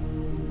lá.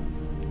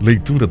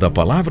 Leitura da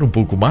palavra um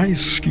pouco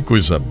mais, que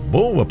coisa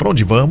boa. Para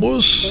onde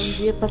vamos?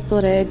 Bom dia,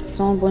 pastor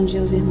Edson. Bom dia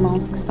aos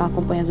irmãos que estão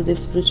acompanhando o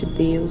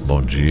DesfruteDeus.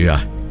 Bom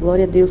dia.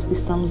 Glória a Deus que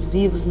estamos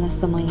vivos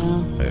nesta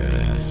manhã.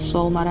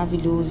 Sol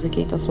maravilhoso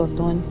aqui em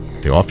Teoflotone.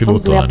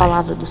 Vamos ler a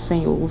palavra do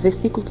Senhor. O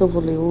versículo que eu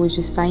vou ler hoje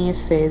está em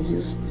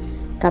Efésios,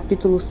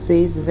 capítulo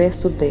 6,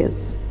 verso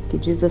 10, que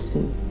diz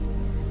assim: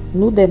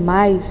 no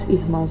demais,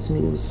 irmãos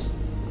meus,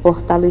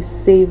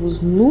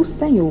 fortalecei-vos no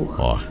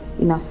Senhor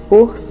e na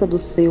força do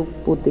seu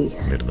poder.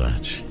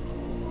 Verdade.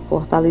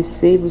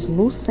 Fortalecei-vos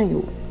no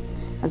Senhor.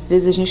 Às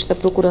vezes a gente está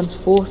procurando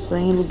força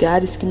em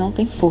lugares que não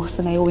tem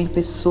força, né? Ou em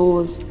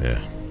pessoas,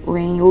 ou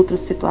em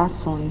outras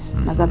situações.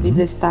 Mas a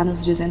Bíblia está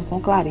nos dizendo com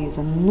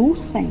clareza, no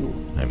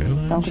Senhor. É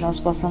verdade. Então que nós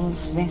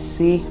possamos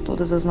vencer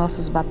todas as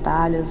nossas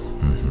batalhas.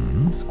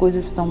 As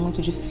coisas estão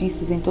muito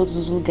difíceis em todos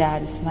os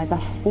lugares, mas a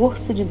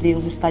força de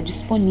Deus está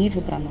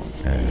disponível para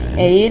nós.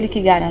 É Ele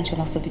que garante a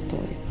nossa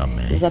vitória.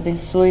 Amém. Deus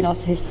abençoe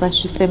nosso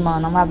restante de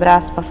semana. Um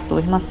abraço, pastor.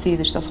 Irmã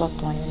Cida está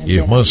Teoflotone.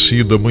 Irmã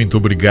Cida, muito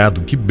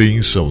obrigado. Que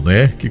bênção,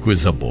 né? Que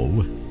coisa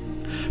boa.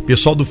 O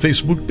pessoal do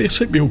Facebook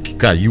percebeu que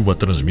caiu a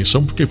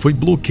transmissão porque foi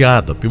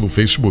bloqueada pelo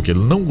Facebook.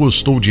 Ele não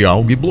gostou de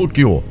algo e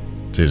bloqueou.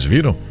 Vocês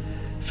viram?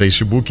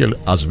 Facebook, ele,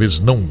 às vezes,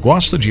 não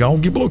gosta de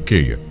algo e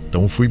bloqueia.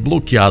 Então, eu fui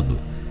bloqueado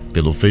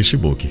pelo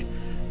Facebook.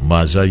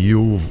 Mas aí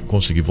eu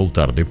consegui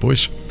voltar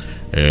depois.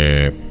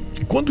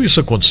 Quando isso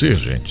acontecer,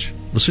 gente,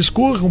 vocês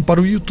corram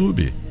para o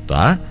YouTube,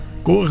 tá?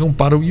 Corram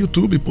para o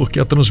YouTube, porque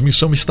a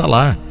transmissão está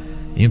lá.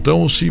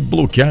 Então, se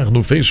bloquear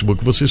no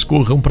Facebook, vocês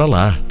corram para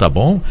lá, tá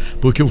bom?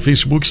 Porque o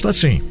Facebook está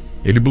assim.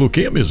 Ele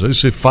bloqueia mesmo. Aí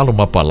você fala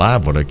uma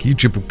palavra aqui,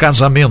 tipo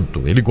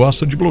casamento. Ele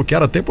gosta de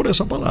bloquear até por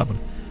essa palavra.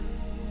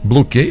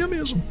 Bloqueia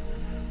mesmo.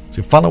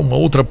 Você fala uma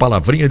outra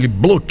palavrinha, ele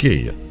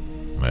bloqueia,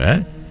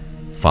 né?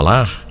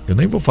 Falar, eu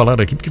nem vou falar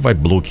aqui porque vai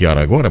bloquear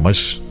agora,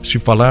 mas se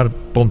falar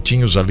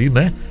pontinhos ali,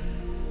 né?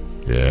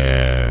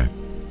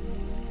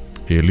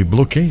 Ele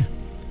bloqueia.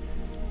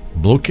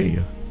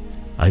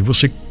 Aí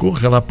você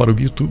corre lá para o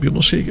YouTube, eu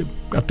não sei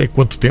até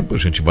quanto tempo a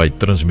gente vai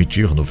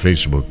transmitir no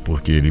Facebook,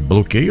 porque ele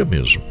bloqueia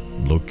mesmo,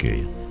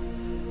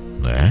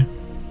 né?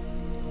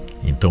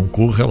 Então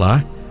corra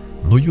lá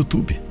no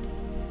YouTube.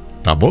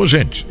 Tá bom,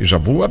 gente? Eu já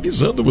vou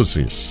avisando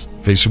vocês.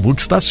 Facebook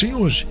está assim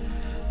hoje.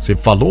 Você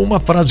falou uma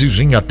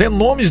frasezinha, até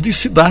nomes de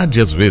cidade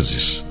às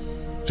vezes.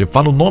 Você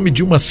fala o nome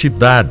de uma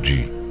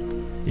cidade,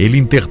 ele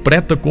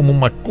interpreta como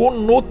uma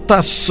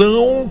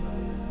conotação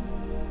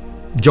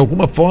de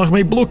alguma forma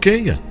e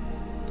bloqueia.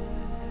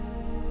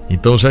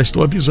 Então já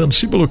estou avisando,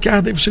 se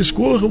bloquear, daí vocês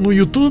corram no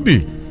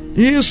YouTube.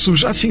 Isso,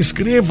 já se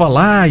inscreva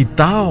lá e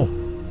tal.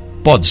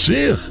 Pode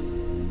ser?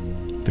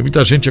 Tem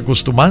muita gente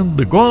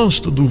acostumada,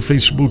 gosta do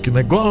Facebook,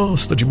 né?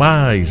 Gosta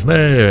demais,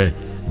 né?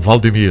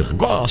 Valdemir,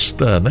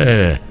 gosta,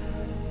 né?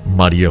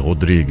 Maria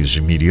Rodrigues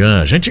e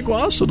Miriam, a gente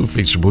gosta do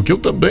Facebook, eu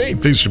também,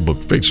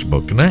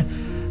 Facebook, né?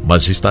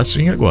 Mas está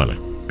assim agora.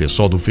 O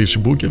pessoal do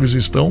Facebook, eles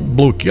estão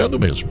bloqueando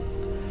mesmo.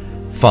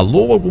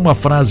 Falou alguma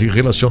frase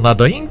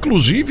relacionada,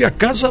 inclusive, a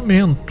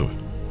casamento,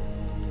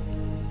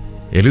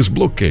 eles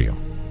bloqueiam.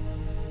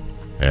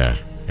 É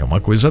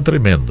uma coisa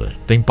tremenda.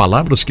 Tem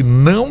palavras que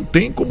não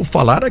tem como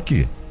falar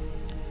aqui.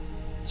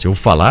 Se eu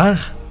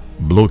falar,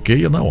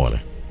 bloqueia na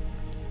hora.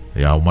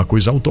 É uma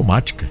coisa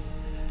automática.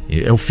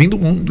 É o fim do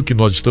mundo que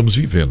nós estamos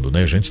vivendo,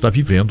 né? A gente está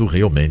vivendo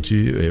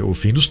realmente o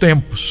fim dos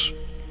tempos.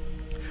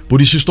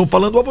 Por isso estou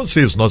falando a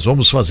vocês, nós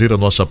vamos fazer a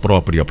nossa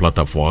própria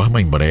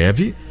plataforma em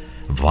breve.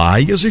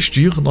 Vai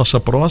existir nossa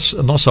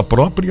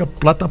própria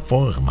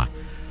plataforma.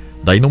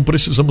 Daí não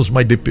precisamos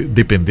mais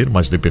depender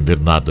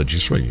nada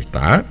disso aí,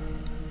 tá?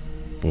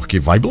 Porque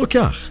vai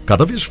bloquear,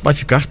 cada vez vai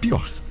ficar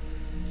pior.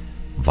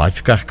 Vai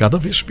ficar cada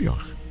vez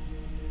pior.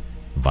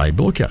 Vai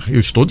bloquear, eu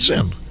estou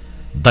dizendo.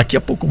 Daqui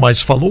a pouco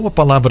mais falou a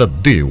palavra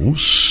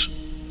Deus,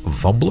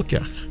 vão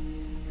bloquear.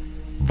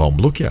 Vão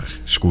bloquear,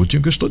 escutem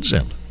o que eu estou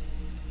dizendo.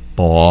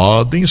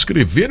 Podem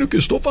escrever o que eu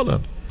estou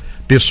falando.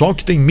 Pessoal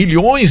que tem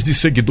milhões de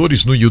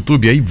seguidores no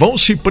YouTube aí, vão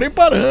se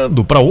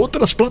preparando para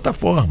outras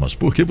plataformas,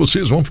 porque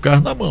vocês vão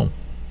ficar na mão.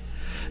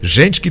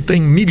 Gente que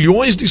tem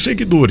milhões de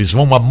seguidores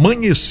vão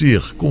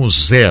amanhecer com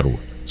 0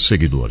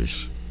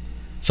 seguidores.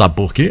 Sabe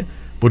por quê?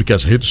 Porque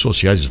as redes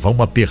sociais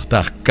vão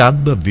apertar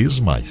cada vez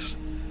mais.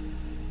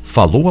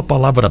 Falou a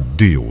palavra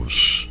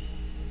Deus,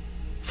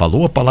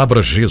 falou a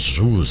palavra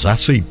Jesus,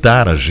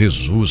 aceitar a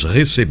Jesus,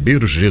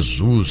 receber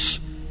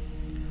Jesus,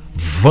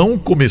 vão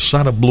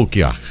começar a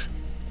bloquear.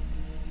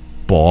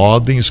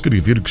 Podem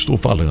escrever o que estou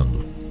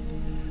falando.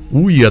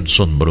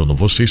 Edson Bruno,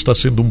 você está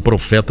sendo um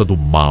profeta do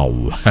mal.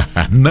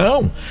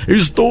 Não, eu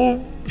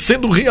estou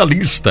sendo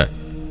realista,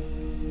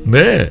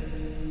 né?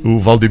 O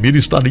Valdemir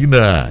está ali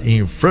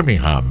em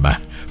Framingham.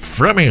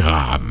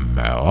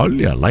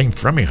 Olha, lá em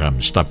Framingham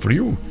está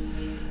frio.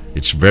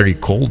 It's very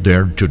cold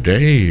there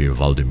today,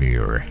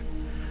 Valdemir.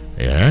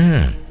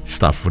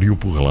 Está frio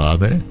por lá,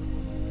 né?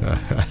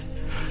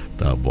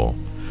 Tá bom,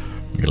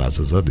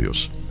 graças a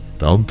Deus.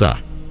 Então tá,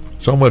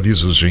 só um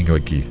avisozinho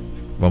aqui.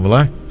 Vamos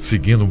lá?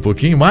 Seguindo um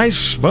pouquinho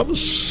mais,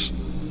 vamos.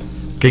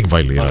 Quem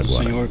vai ler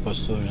agora? Senhor,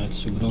 pastor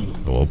Edson Bruno.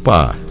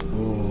 Opa!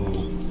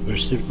 O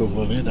versículo que eu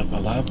vou ler da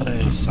palavra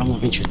é Salmo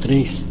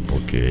 23.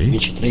 Ok.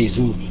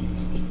 23:1.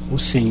 O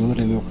Senhor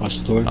é meu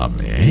pastor.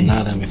 Amém. E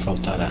nada me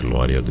faltará.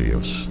 Glória a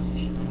Deus.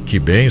 Que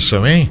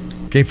bênção, hein?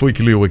 Quem foi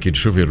que leu aqui?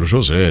 Deixa eu ver. O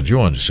José, de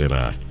onde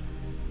será?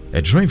 É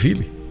de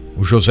Joinville.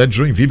 O José de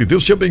Joinville.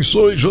 Deus te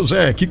abençoe,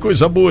 José. Que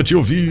coisa boa te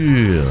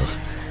ouvir.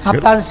 A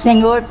paz do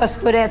Senhor,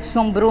 pastor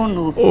Edson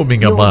Bruno. Ô,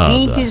 minha amada.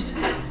 Ouvintes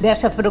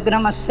dessa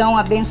programação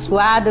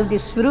abençoada, o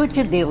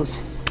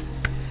DesfruteDeus.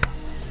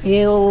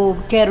 Eu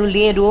quero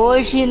ler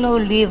hoje no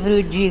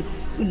livro de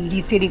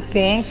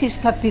Filipenses,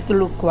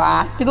 capítulo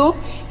 4,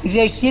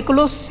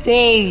 versículo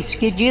 6,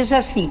 que diz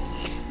assim: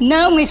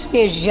 não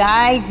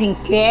estejais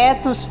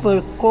inquietos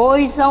por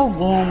coisa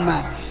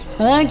alguma,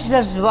 antes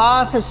as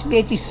vossas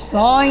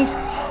petições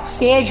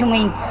sejam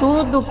em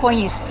tudo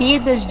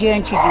conhecidas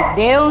diante de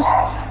Deus,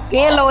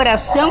 pela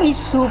oração e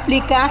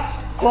súplica,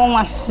 com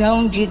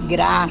ação de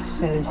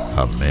graças.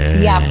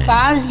 Amém. E a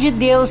paz de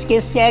Deus, que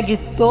excede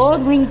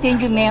todo o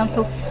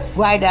entendimento,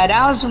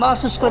 guardará os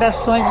vossos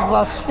corações, os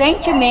vossos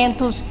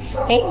sentimentos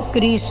em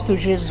Cristo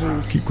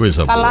Jesus. Que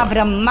coisa boa.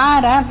 Palavra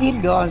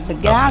maravilhosa,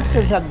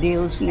 graças a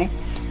Deus, né?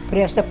 Por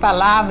esta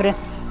palavra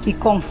que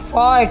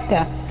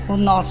conforta o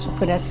nosso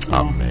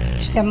coração. Amém.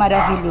 Isso é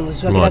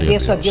maravilhoso. Eu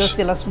agradeço a Deus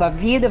pela sua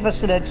vida,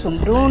 pastor Edson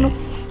Bruno,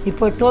 e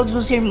por todos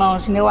os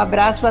irmãos. Meu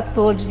abraço a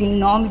todos em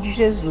nome de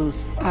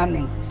Jesus.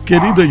 Amém.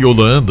 Querida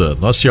Yolanda,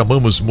 nós te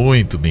amamos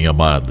muito, minha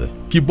amada.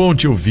 Que bom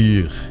te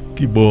ouvir,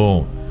 que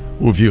bom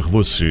ouvir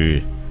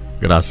você.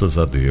 Graças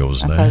a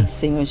Deus, né? A paz do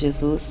Senhor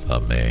Jesus.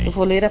 Amém. Eu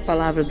vou ler a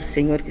palavra do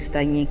Senhor que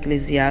está em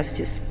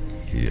Eclesiastes,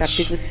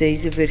 capítulo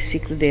 6, e o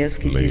versículo 10,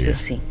 que diz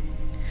assim: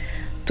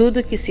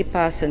 tudo que se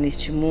passa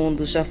neste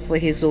mundo já foi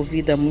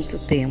resolvido há muito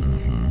tempo.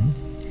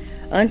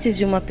 Antes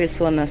de uma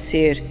pessoa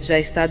nascer, já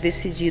está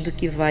decidido o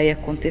que vai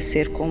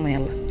acontecer com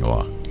ela.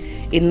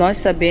 E nós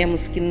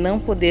sabemos que não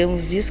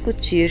podemos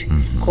discutir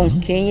com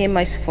quem é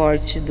mais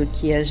forte do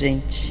que a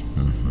gente.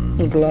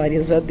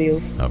 Glórias a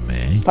Deus.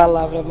 Amém.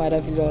 Palavra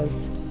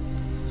maravilhosa.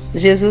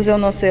 Jesus é o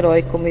nosso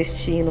herói, como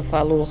este hino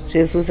falou.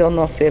 Jesus é o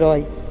nosso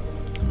herói.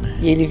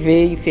 E Ele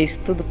veio e fez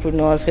tudo por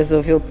nós,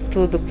 resolveu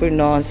tudo por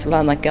nós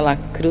lá naquela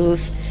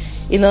cruz.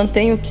 E não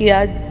tem o que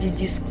há de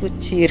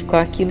discutir com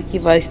aquilo que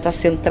vai estar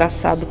sendo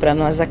traçado para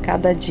nós a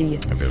cada dia.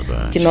 É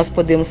verdade. O que nós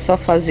podemos só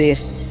fazer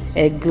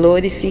é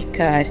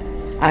glorificar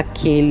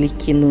aquele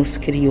que nos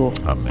criou,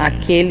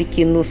 aquele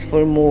que nos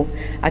formou,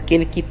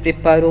 aquele que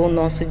preparou o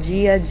nosso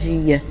dia a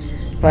dia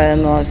para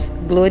nós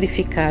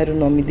glorificar o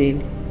nome dele.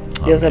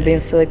 Deus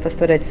abençoe,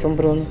 pastor Edson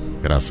Bruno.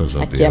 Graças a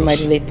Deus. Aqui é a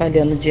Marilei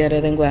Palhano de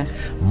Araranguá.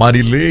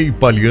 Marilei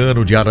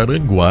Palhano de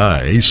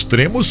Araranguá,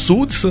 extremo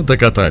sul de Santa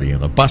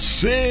Catarina.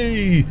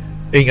 Passei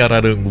em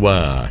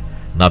Araranguá,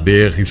 na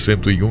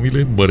BR-101, e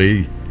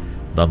lembrei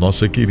da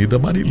nossa querida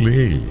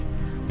Marilei.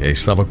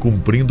 Estava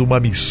cumprindo uma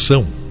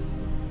missão.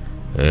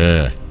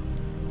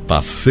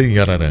 Passei em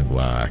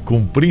Araranguá,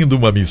 cumprindo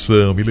uma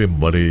missão, me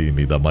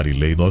lembrei-me da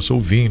Marilei, nossa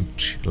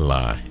ouvinte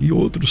lá, e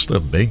outros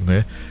também,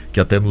 né, que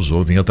até nos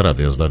ouvem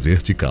através da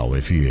Vertical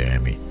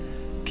FM.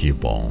 Que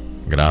bom,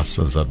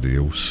 graças a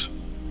Deus,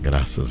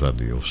 graças a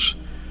Deus.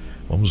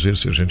 Vamos ver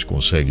se a gente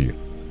consegue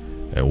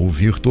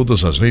ouvir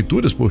todas as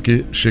leituras,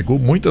 porque chegou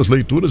muitas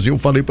leituras e eu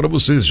falei para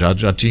vocês,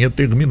 já tinha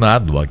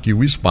terminado aqui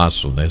o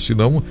espaço, né?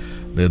 Senão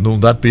não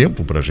dá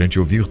tempo para a gente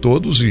ouvir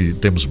todos e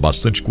temos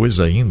bastante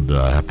coisa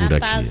ainda por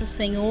aqui. A paz do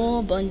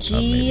Senhor, bom dia.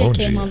 Amém. Bom aqui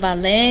dia. É a irmã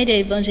Valéria,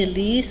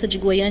 evangelista de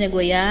Goiânia,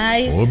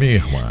 Goiás. Ô, minha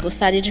irmã.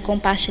 Gostaria de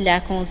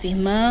compartilhar com os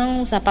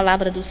irmãos a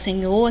palavra do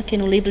Senhor aqui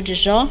no livro de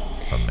Jó,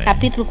 Amém.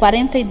 capítulo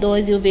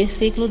 42 e o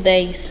versículo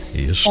 10,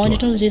 Isso.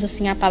 onde nos diz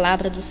assim a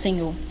palavra do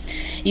Senhor.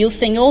 E o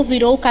Senhor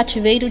virou o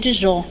cativeiro de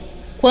Jó,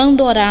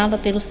 quando orava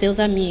pelos seus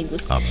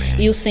amigos. Amém.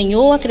 E o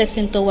Senhor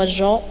acrescentou a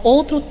Jó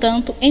outro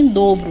tanto em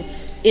dobro,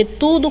 e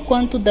tudo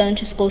quanto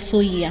dantes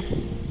possuía.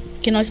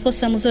 Que nós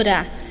possamos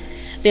orar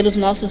pelos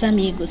nossos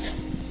amigos,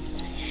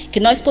 que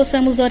nós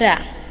possamos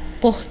orar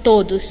por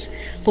todos,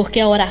 porque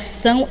a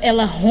oração,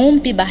 ela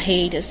rompe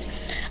barreiras.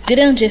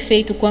 Grande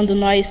efeito quando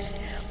nós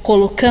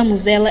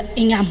colocamos ela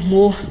em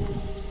amor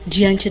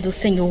diante do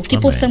Senhor. Que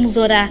Amém. possamos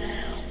orar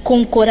com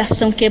o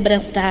coração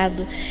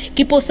quebrantado,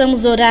 que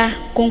possamos orar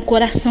com o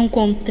coração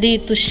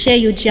contrito,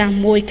 cheio de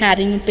amor e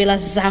carinho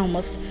pelas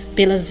almas,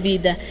 pelas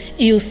vidas.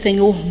 E o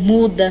Senhor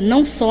muda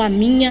não só a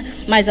minha,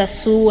 mas a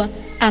sua,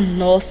 a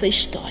nossa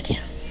história.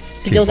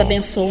 Que Deus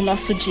abençoe o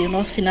nosso dia, o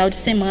nosso final de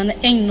semana,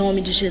 em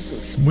nome de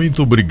Jesus.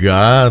 Muito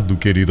obrigado,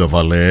 querida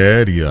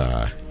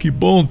Valéria. Que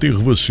bom ter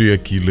você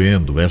aqui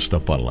lendo esta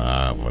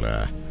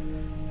palavra.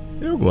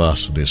 Eu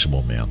gosto desse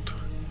momento.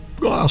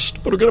 Gosto,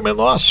 o programa é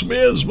nosso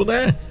mesmo,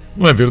 né?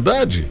 Não é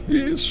verdade?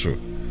 Isso.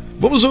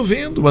 Vamos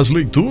ouvindo as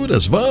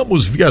leituras,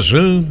 vamos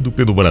viajando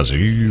pelo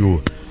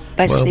Brasil.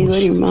 Pai, Senhor,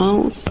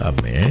 irmãos.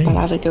 Amém. A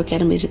palavra que eu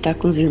quero meditar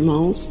com os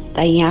irmãos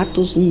está em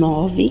Atos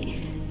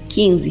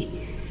 9:15.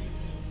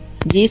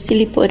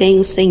 Disse-lhe, porém,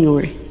 o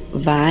Senhor: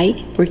 vai,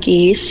 porque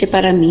este é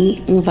para mim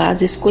um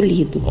vaso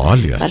escolhido,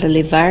 para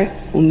levar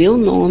o meu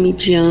nome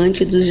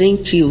diante dos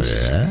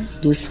gentios,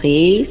 dos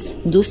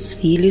reis, dos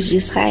filhos de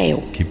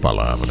Israel. Que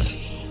palavra.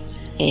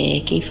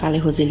 Quem fala é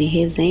Roseli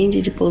Rezende,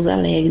 de Pouso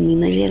Alegre,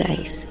 Minas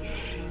Gerais.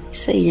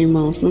 Isso aí,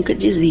 irmãos, nunca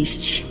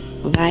desiste.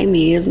 Vai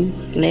mesmo,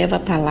 leva a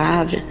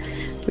palavra,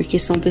 porque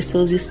são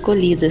pessoas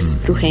escolhidas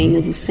para o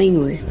reino do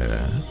Senhor.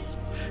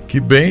 Que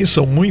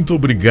bênção, muito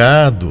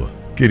obrigado,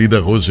 querida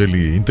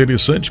Roseli.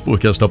 Interessante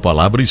porque esta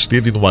palavra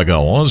esteve no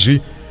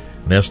H11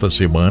 nesta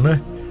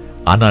semana.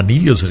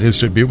 Ananias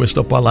recebeu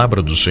esta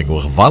palavra do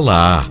Senhor: vá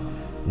lá,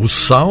 o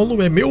Saulo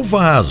é meu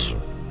vaso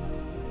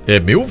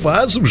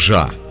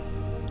já.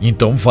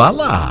 Então vá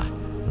lá,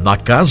 na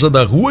casa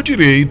da rua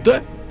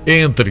direita,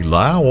 entre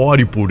lá,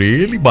 ore por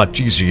ele,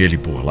 batize ele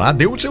por lá,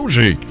 dê o seu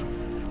jeito,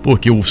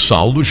 porque o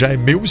Saulo já é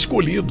meu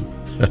escolhido.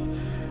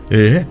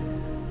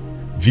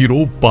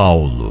 Virou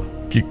Paulo.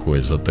 Que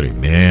coisa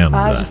tremenda.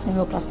 Paz do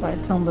Senhor, pastor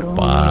Edson Bruno.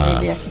 Eu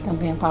li aqui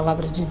também a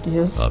palavra de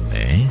Deus.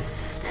 Amém.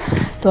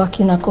 Estou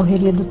aqui na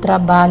correria do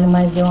trabalho,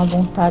 mas deu uma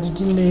vontade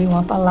de ler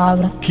uma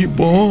palavra. Que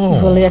bom.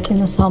 Vou ler aqui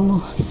no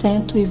Salmo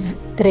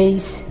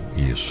 103.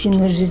 Isso. Que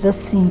nos diz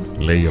assim: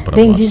 leia para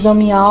bendiz a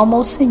minha alma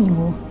ao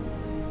Senhor,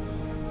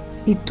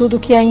 e tudo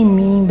que há em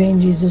mim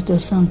bendiz o teu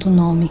santo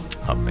nome.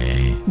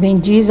 Amém.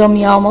 Bendiz a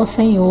minha alma ao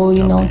Senhor,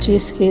 e não te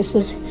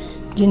esqueças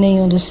de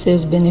nenhum dos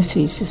seus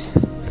benefícios.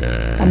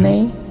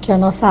 Amém. Que a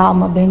nossa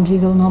alma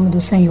bendiga o nome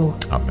do Senhor.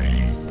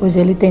 Amém. Pois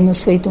Ele tem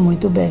nos feito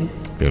muito bem.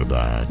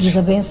 Verdade. Deus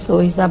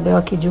abençoe. Isabel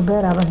aqui de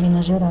Uberaba,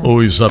 Minas Gerais.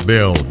 Ô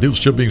Isabel, Deus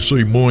te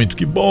abençoe muito.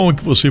 Que bom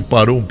que você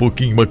parou um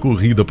pouquinho uma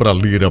corrida para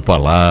ler a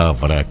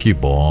palavra. Que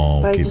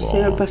bom, Pai que do bom.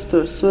 Senhor,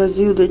 pastor, sou a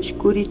Zilda de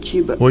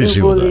Curitiba. Oi,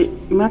 Eu vou Zilda. ler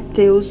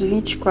Mateus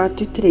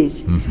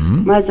 24:13.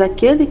 Mas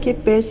aquele que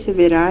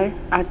perseverar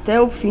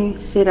até o fim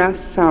será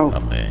salvo.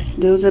 Amém.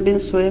 Deus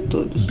abençoe a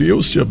todos.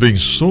 Deus te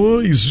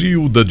abençoe,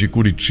 Zilda de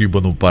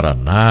Curitiba, no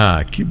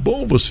Paraná. Que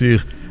bom você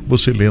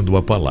lendo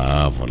a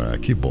palavra.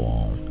 Que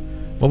bom.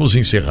 Vamos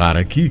encerrar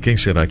aqui. Quem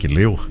será que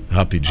leu?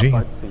 Rapidinho.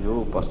 A paz do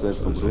Senhor, pastor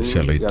Edson Essa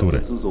é a leitura. E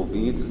a todos os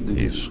ouvintes de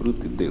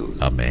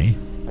DesfruteDeus. Amém.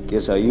 Aqui é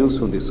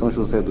Jailson de São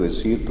José do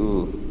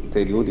Egito,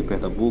 interior de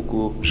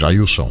Pernambuco.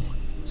 Jailson.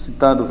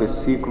 Citado o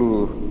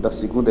versículo da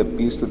segunda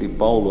epístola de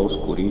Paulo aos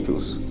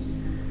Coríntios,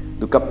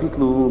 do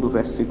capítulo 1, do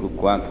versículo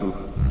 4,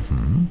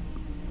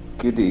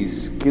 que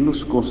diz: que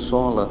nos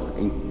consola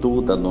em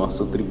toda a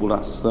nossa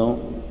tribulação,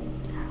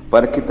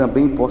 para que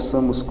também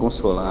possamos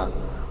consolar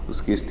os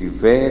que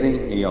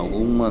estiverem em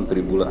alguma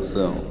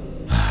tribulação,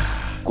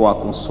 com a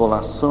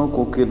consolação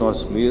com que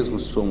nós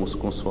mesmos somos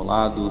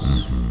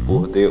consolados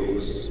por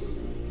Deus.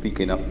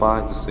 Fiquem na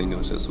paz do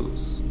Senhor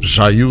Jesus.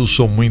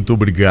 Jailson, muito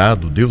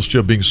obrigado. Deus te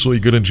abençoe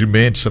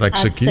grandemente. Será que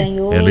isso aqui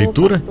Senhor, é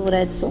leitura? Pastor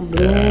Edson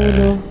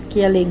Bruno,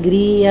 que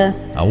alegria.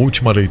 A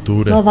última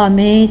leitura.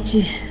 Novamente,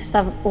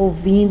 estava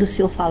ouvindo o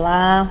Senhor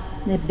falar,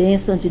 né?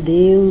 Bênção de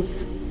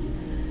Deus.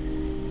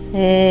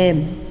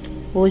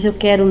 Hoje eu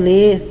quero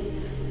ler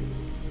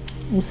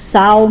o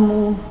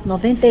Salmo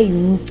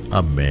 91.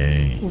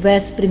 Amém. O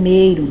verso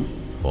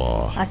 1.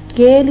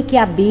 Aquele que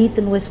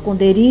habita no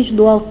esconderijo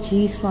do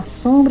Altíssimo, à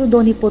sombra do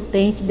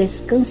Onipotente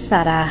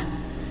descansará.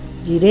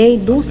 Direi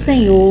do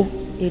Senhor,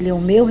 Ele é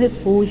o meu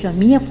refúgio, a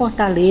minha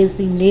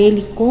fortaleza, e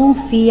nele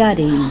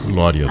confiarei.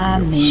 Glória a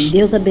Deus. Amém.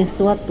 Deus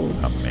abençoe a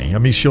todos. Amém. A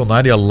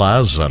missionária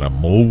Lázara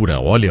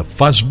Moura, olha,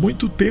 faz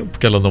muito tempo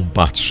que ela não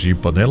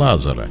participa, né,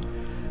 Lázara?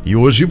 E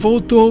hoje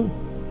voltou.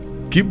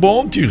 Que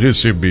bom te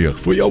receber.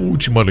 Foi a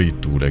última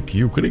leitura aqui,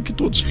 eu creio que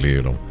todos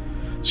leram.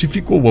 Se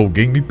ficou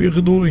alguém, me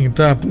perdoem,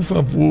 tá? Por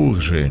favor,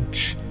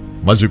 gente.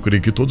 Mas eu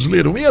creio que todos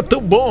leram. E é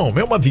tão bom,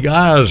 é uma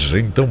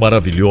viagem tão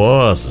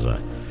maravilhosa.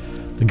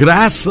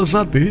 Graças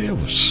a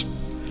Deus.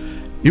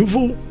 Eu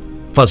vou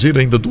fazer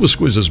ainda duas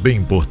coisas bem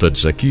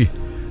importantes aqui,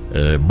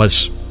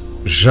 mas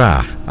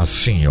já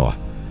assim,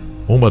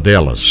 uma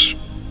delas,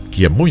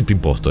 que é muito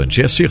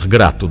importante, é ser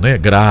grato, né?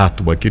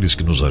 Grato àqueles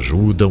que nos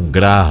ajudam,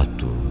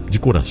 grato de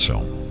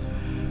coração.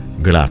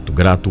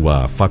 Grato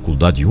à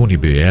Faculdade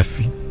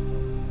UniBF,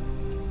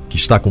 que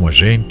está com a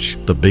gente,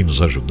 também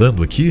nos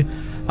ajudando aqui.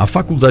 A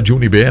Faculdade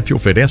UniBF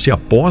oferece a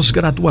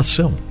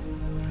pós-graduação.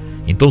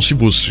 Então, se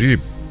você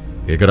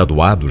é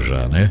graduado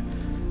já, né?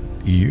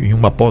 E em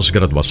uma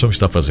pós-graduação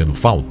está fazendo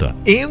falta,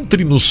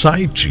 entre no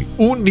site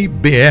unibf.com.br,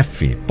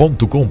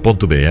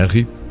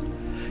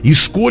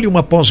 escolha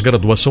uma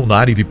pós-graduação na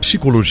área de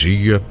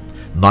psicologia,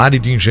 na área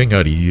de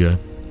engenharia,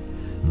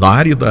 na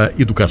área da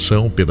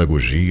educação,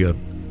 pedagogia,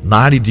 na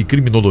área de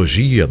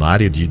criminologia, na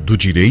área do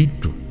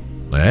direito,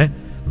 né?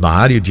 Na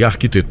área de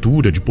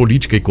arquitetura, de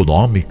política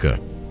econômica.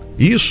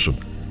 Isso,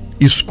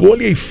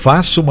 escolha e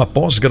faça uma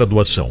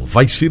pós-graduação.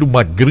 Vai ser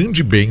uma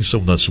grande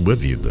bênção na sua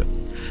vida.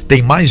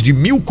 Tem mais de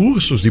 1000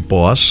 cursos de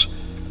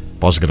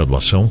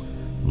pós-graduação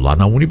lá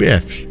na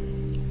UniBF,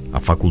 a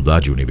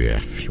Faculdade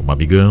UniBF. Um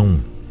amigão,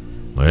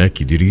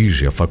 que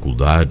dirige a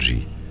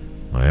faculdade,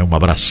 um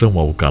abração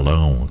ao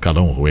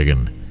Calão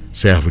Ruegan,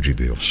 servo de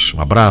Deus.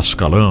 Um abraço,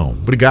 Calão.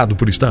 Obrigado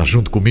por estar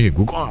junto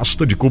comigo.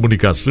 Gosta de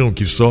comunicação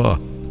que só.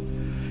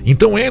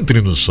 Então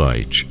entre no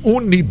site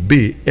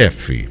unibf.com.br,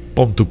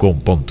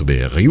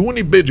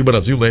 Unib de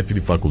Brasil, F de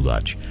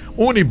faculdade,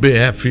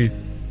 unibf.com.br,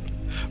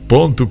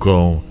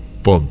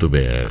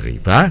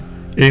 tá?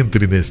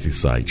 Entre nesse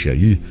site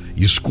aí,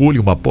 escolha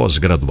uma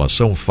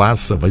pós-graduação,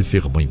 faça, vai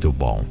ser muito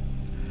bom.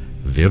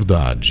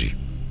 Verdade.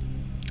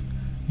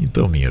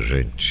 Então, minha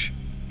gente,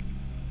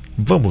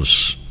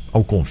 vamos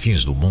ao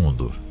Confins do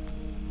Mundo,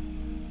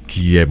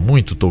 que é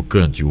muito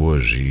tocante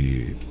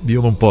hoje e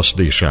eu não posso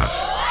deixar.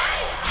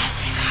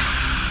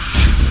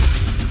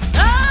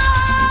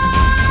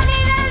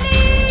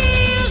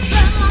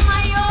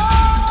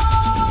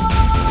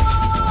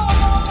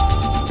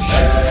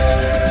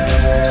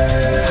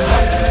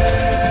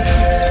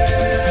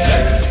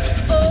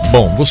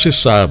 Bom, vocês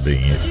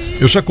sabem,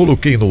 eu já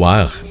coloquei no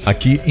ar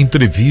aqui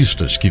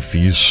entrevistas que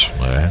fiz,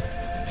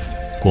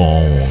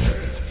 com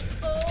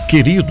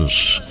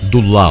queridos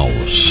do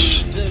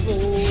Laos.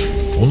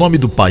 O nome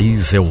do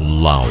país é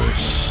o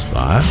Laos,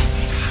 tá?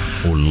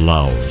 O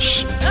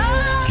Laos,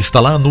 que está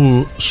lá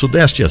no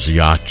Sudeste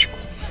Asiático,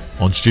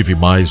 onde estive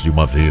mais de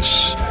uma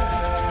vez.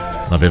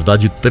 Na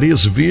verdade,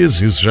 3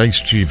 vezes já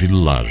estive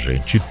lá,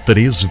 gente.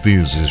 3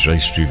 vezes já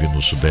estive no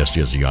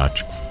Sudeste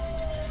Asiático.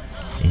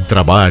 Em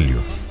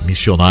trabalho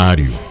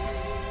missionário,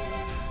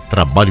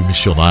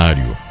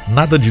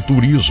 nada de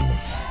turismo,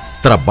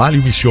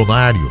 trabalho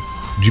missionário,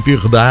 de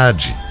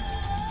verdade.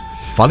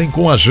 Falem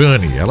com a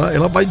Jane,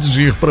 ela vai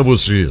dizer para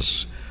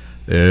vocês.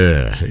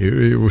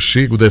 Eu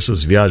chego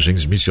dessas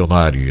viagens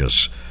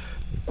missionárias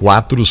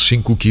 4,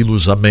 5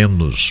 quilos a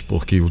menos,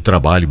 porque o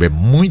trabalho é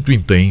muito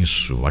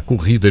intenso, a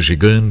corrida é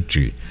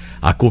gigante,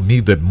 a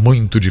comida é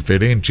muito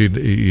diferente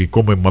e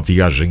como é uma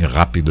viagem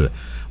rápida,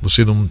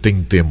 você não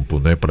tem tempo,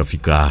 né, para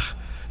ficar,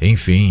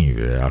 enfim,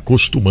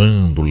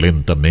 acostumando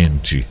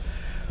lentamente.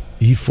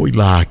 E foi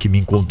lá que me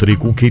encontrei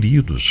com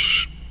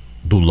queridos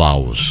do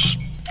Laos,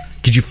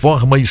 que de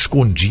forma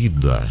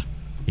escondida,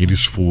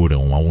 eles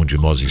foram aonde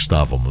nós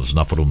estávamos,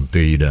 na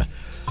fronteira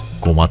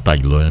com a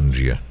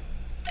Tailândia.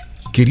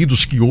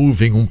 Queridos que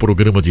ouvem um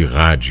programa de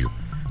rádio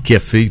que é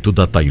feito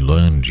da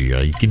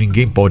Tailândia e que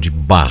ninguém pode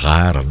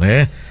barrar,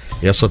 né?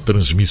 Essa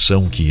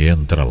transmissão que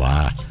entra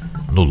lá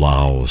no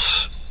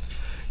Laos.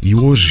 E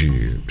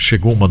hoje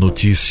chegou uma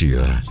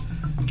notícia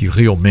que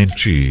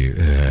realmente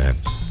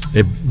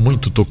é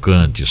muito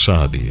tocante,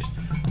 sabe?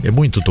 É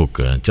muito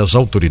tocante. As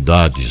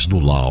autoridades do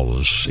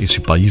Laos,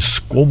 esse país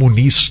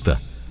comunista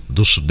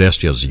do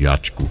Sudeste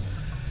Asiático,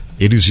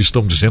 eles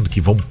estão dizendo que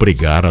vão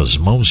pregar as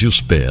mãos e os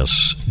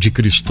pés de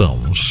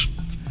cristãos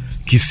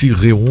que se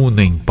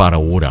reúnem para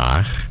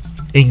orar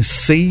em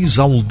 6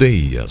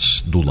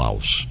 aldeias do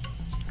Laos.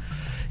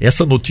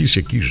 Essa notícia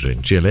aqui,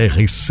 gente, ela é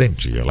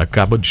recente, ela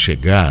acaba de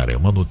chegar, é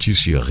uma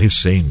notícia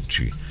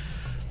recente,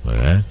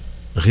 né?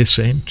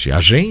 Recente.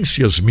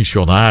 Agências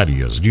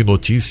missionárias de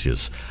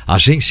notícias,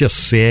 agências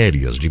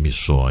sérias de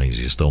missões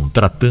estão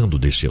tratando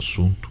desse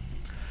assunto,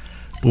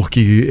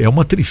 porque é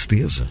uma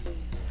tristeza.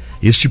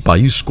 Este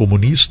país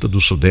comunista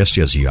do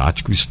Sudeste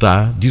Asiático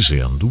está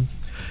dizendo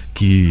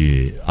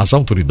que as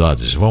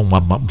autoridades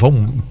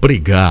vão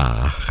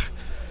pregar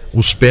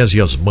os pés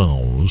e as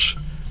mãos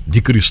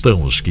de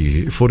cristãos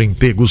que forem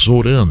pegos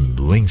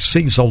orando em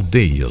 6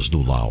 aldeias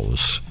do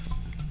Laos.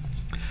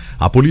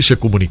 A polícia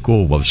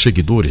comunicou aos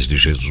seguidores de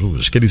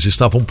Jesus que eles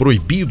estavam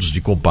proibidos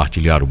de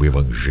compartilhar o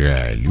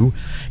evangelho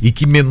e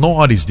que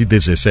menores de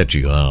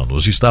 17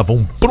 anos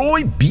estavam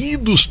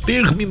proibidos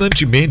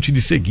terminantemente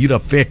de seguir a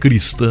fé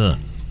cristã.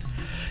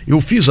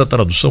 Eu fiz a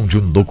tradução de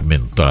um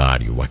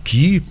documentário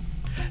aqui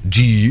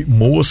de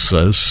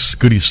moças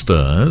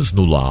cristãs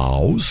no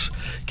Laos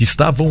que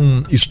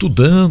estavam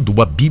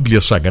estudando a Bíblia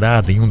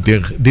Sagrada em um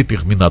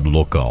determinado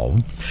local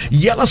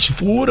e elas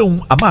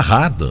foram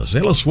amarradas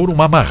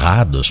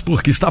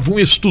porque estavam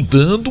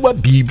estudando a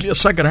Bíblia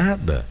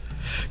Sagrada.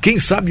 Quem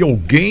sabe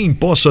alguém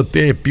possa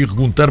até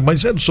perguntar,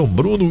 mas Edson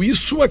Bruno,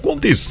 isso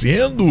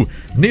acontecendo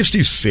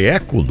neste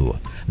século,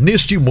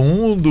 neste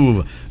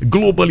mundo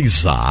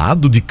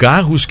globalizado de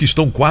carros que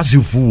estão quase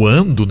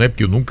voando, né?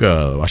 Porque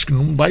acho que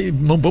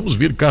não vamos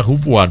ver carro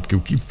voar, porque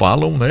o que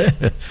falam, né,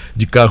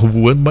 de carro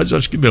voando, mas eu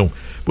acho que não.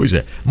 Pois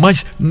é,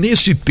 mas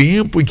nesse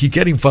tempo em que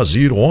querem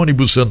fazer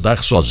ônibus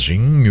andar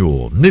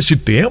sozinho, nesse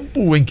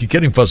tempo em que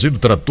querem fazer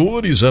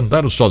tratores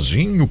andar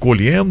sozinho,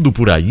 colhendo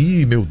por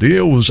aí, meu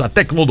Deus, a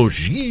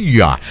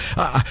tecnologia,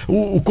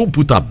 o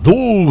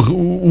computador,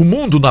 o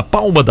mundo na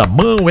palma da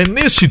mão, é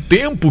nesse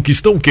tempo que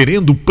estão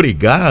querendo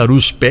pregar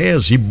os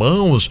pés e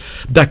mãos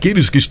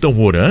daqueles que estão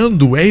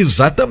orando, é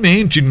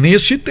exatamente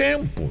nesse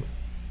tempo.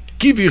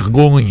 Que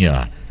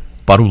vergonha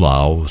para o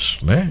Laos,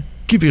 né?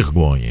 Que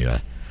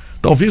vergonha.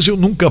 Talvez eu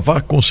nunca vá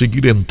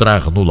conseguir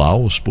entrar no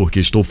Laos porque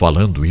estou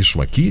falando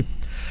isso aqui,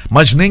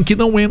 mas nem que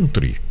não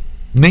entre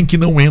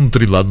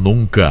lá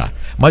nunca.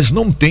 Mas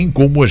não tem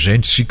como a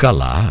gente se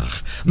calar,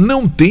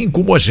 não tem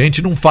como a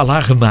gente não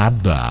falar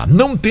nada,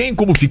 não tem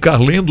como ficar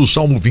lendo o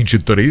Salmo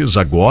 23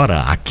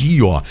 agora,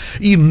 aqui, ó,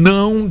 e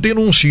não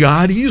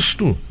denunciar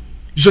isto.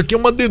 Isso aqui é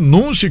uma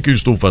denúncia que eu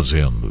estou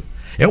fazendo,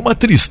 é uma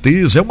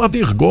tristeza, é uma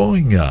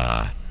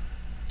vergonha.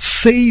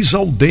 6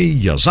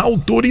 aldeias,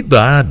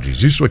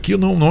 autoridades, isso aqui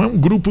não é um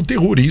grupo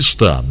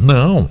terrorista,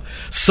 não,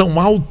 são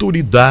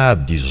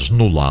autoridades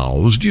no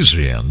Laos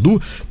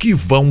dizendo que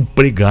vão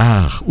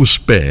pregar os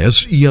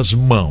pés e as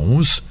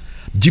mãos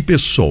de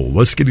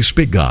pessoas que eles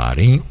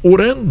pegarem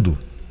orando,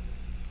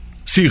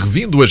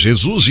 servindo a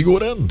Jesus e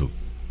orando.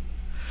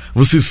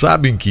 Vocês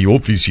sabem que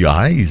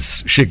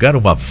oficiais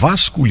chegaram a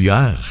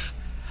vasculhar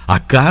a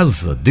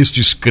casa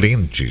destes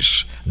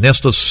crentes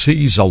nestas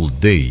 6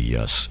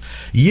 aldeias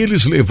e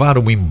eles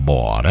levaram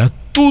embora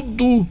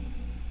tudo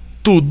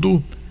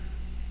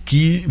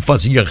que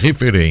fazia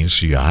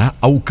referência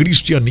ao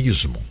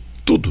cristianismo,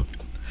 tudo.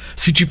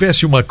 Se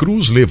tivesse uma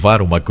cruz,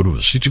 levaram uma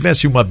cruz. Se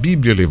tivesse uma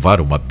Bíblia,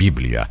 levaram uma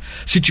Bíblia.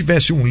 Se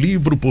tivesse um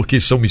livro, porque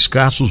são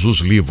escassos os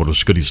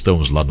livros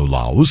cristãos lá no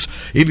Laos,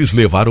 eles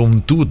levaram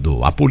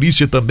tudo. A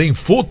polícia também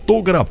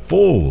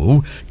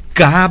fotografou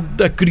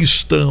cada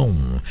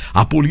cristão.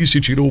 A polícia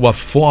tirou a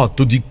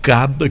foto de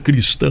cada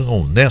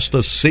cristão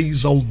nestas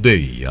 6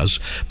 aldeias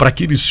para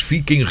que eles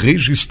fiquem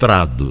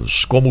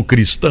registrados como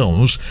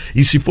cristãos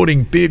e se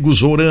forem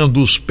pegos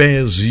orando, os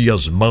pés e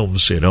as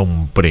mãos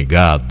serão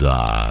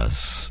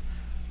pregadas.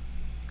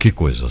 Que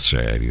coisa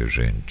séria,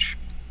 gente.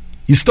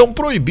 Estão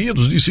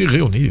proibidos de se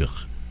reunir.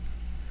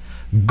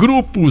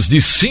 Grupos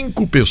de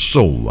 5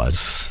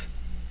 pessoas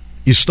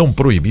estão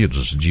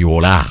proibidos de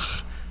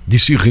orar, de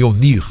se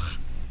reunir.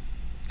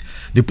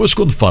 Depois,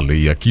 quando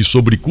falei aqui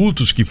sobre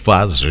cultos que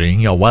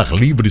fazem ao ar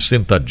livre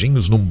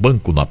sentadinhos num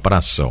banco na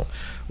praça,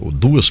 ou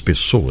 2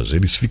 pessoas,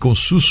 eles ficam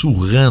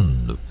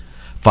sussurrando,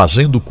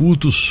 fazendo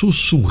culto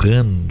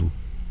sussurrando.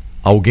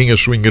 Alguém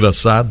achou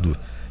engraçado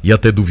e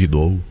até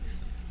duvidou.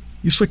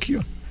 Isso aqui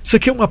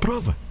é uma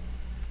prova.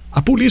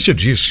 A polícia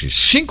disse: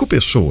 5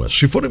 pessoas,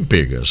 se forem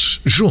pegas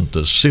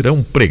juntas,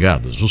 serão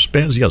pregadas os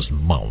pés e as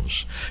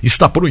mãos.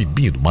 Está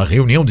proibido uma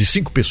reunião de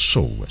 5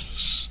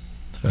 pessoas.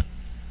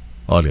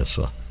 Olha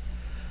só.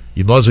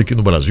 E nós aqui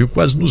no Brasil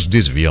quase nos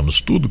desviamos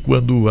tudo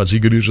quando as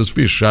igrejas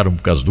fecharam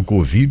por causa do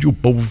Covid e o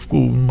povo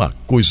ficou uma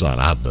coisa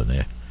arada,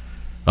 né?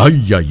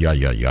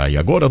 Ai,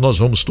 agora nós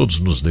vamos todos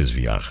nos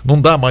desviar.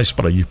 Não dá mais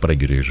para ir para a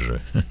igreja.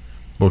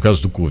 Por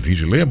causa do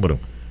Covid, lembram?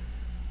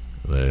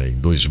 Em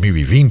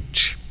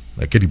 2020,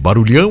 aquele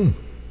barulhão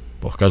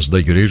por causa da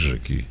igreja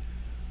que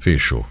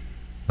fechou.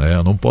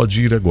 Não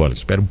pode ir agora,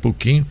 espera um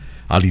pouquinho,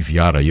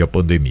 aliviar aí a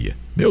pandemia.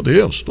 Meu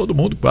Deus, todo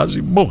mundo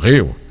quase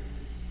morreu,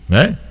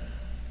 né?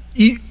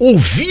 E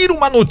ouvir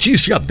uma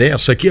notícia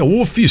dessa que é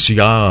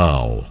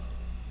oficial: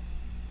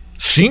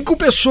 5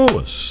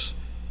 pessoas,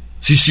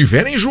 se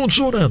estiverem juntos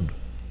orando,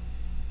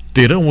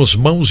 terão as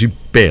mãos e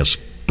pés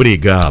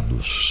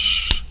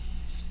pregados.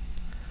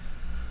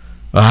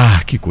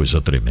 Que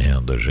coisa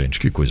tremenda, gente,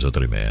 que coisa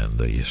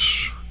tremenda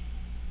isso.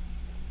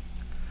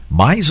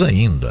 Mais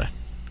ainda,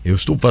 eu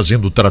estou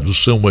fazendo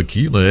tradução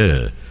aqui,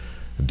 né,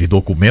 de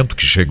documento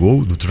que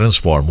chegou do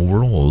Transform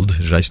World,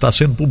 já está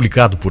sendo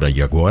publicado por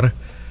aí agora.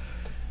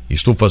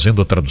 Estou fazendo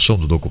a tradução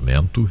do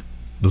documento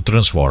do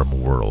Transform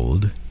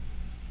World.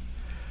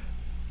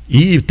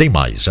 E tem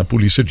mais, a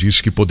polícia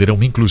diz que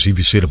poderão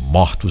inclusive ser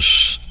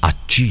mortos a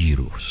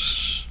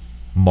tiros.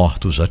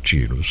 Mortos a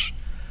tiros,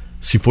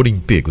 se forem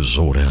pegos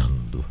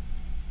orando.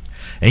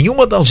 Em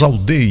uma das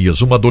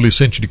aldeias, um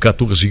adolescente de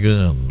 14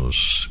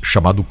 anos,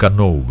 chamado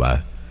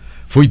Canoa,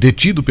 foi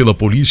detido pela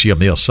polícia e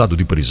ameaçado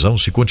de prisão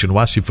se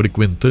continuasse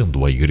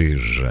frequentando a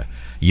igreja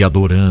e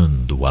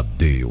adorando a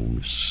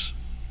Deus.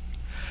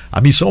 A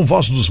missão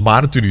Voz dos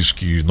Mártires,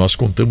 que nós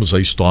contamos a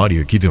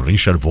história aqui de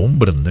Richard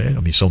Wurmbrand, né?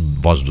 A missão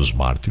Voz dos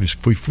Mártires,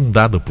 que foi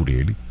fundada por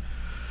ele,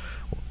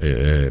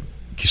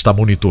 que está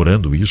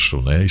monitorando isso,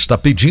 né? Está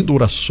pedindo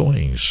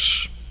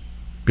orações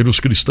pelos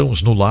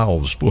cristãos no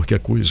Laos, porque a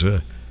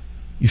coisa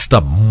está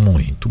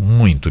muito,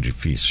 muito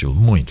difícil,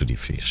 muito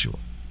difícil.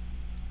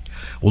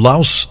 O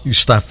Laos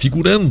está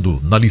figurando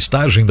na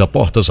listagem da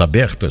Portas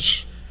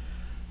Abertas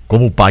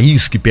como o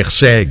país que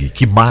persegue,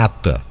 que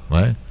mata,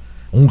 né?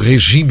 Um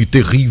regime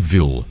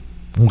terrível,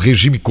 um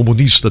regime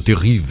comunista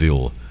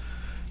terrível,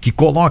 que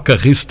coloca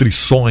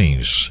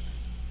restrições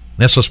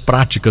nessas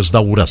práticas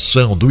da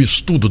oração, do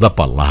estudo da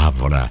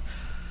palavra.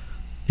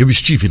 Eu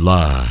estive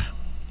lá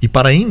e,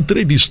 para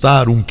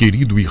entrevistar um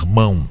querido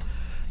irmão,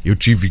 eu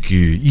tive que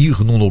ir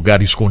num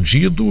lugar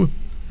escondido,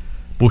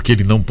 porque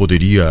ele não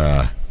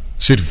poderia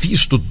ser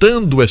visto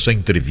dando essa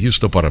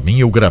entrevista para mim.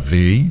 Eu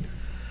gravei,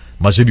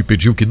 mas ele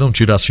pediu que não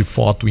tirasse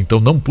foto, então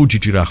não pude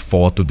tirar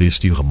foto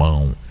deste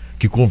irmão,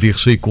 que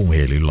conversei com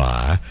ele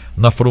lá,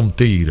 na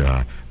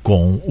fronteira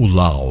com o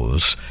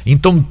Laos.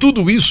 Então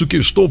tudo isso que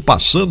estou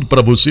passando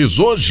para vocês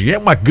hoje é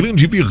uma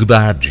grande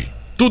verdade.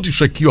 Tudo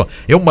isso aqui,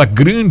 é uma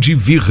grande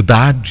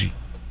verdade.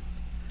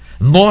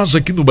 Nós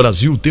aqui no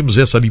Brasil temos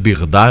essa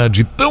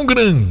liberdade tão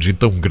grande,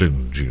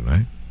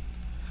 né?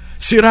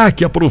 Será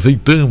que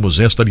aproveitamos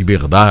esta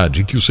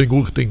liberdade que o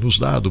Senhor tem nos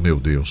dado, meu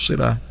Deus?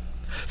 Será?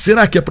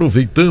 Será que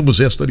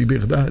aproveitamos esta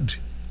liberdade?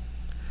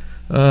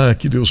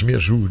 Que Deus me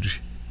ajude.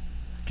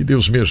 Que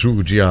Deus me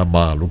ajude a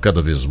amá-lo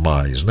cada vez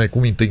mais, né?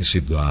 Com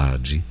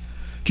intensidade.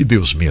 Que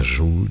Deus me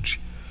ajude.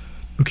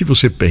 O que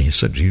você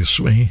pensa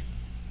disso, hein?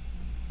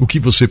 O que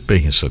você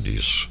pensa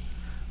disso?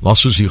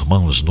 Nossos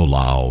irmãos no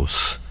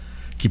Laos,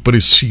 que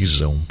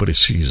precisam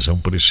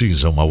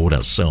a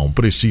oração,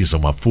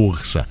 precisam a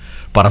força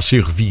para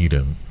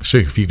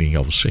servirem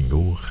ao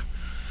Senhor.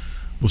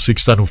 Você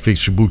que está no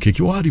Facebook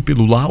aqui, ore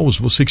pelo Laos.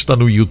 Você que está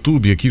no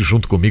YouTube aqui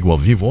junto comigo ao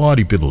vivo,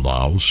 ore pelo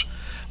Laos.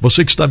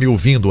 Você que está me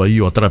ouvindo aí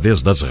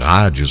através das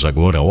rádios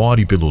agora,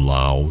 ore pelo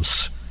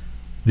Laos,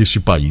 nesse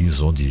país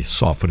onde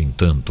sofrem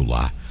tanto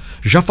lá.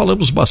 Já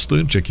falamos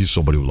bastante aqui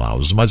sobre o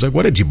Laos, mas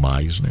agora é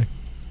demais, né?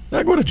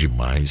 Agora é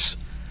demais.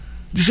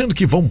 Dizendo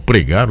que vão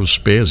pregar os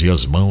pés e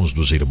as mãos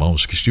dos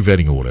irmãos que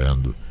estiverem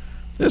orando.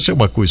 Essa é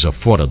uma coisa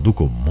fora do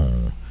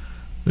comum.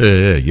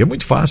 E é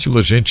muito fácil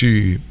a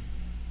gente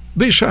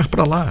deixar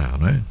para lá,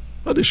 né?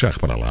 Vai deixar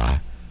para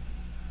lá.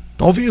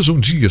 Talvez um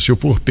dia, se eu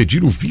for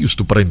pedir o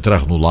visto para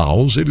entrar no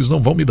Laos, eles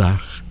não vão me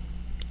dar.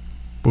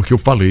 Porque eu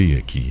falei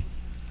aqui.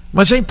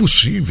 Mas é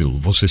impossível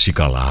você se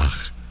calar.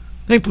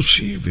 É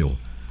impossível.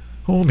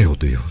 Oh, meu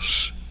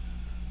Deus.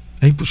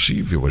 É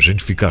impossível a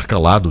gente ficar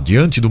calado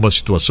diante de uma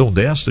situação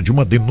dessa, de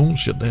uma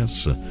denúncia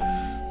dessa.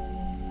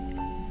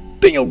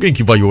 Tem alguém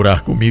que vai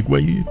orar comigo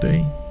aí?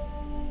 Tem.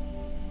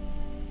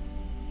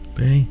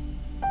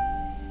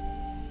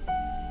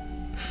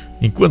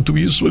 Enquanto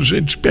isso, a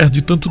gente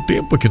perde tanto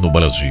tempo aqui no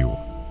Brasil.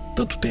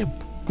 Tanto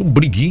tempo. Com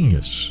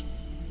briguinhas,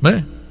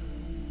 né?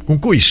 Com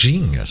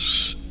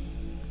coisinhas.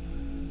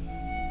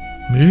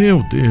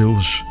 Meu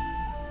Deus.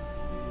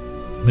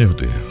 Meu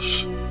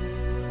Deus.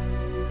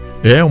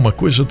 É uma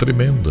coisa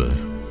tremenda,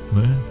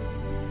 né?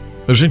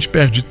 A gente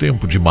perde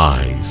tempo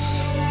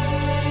demais.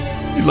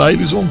 E lá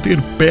eles vão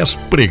ter pés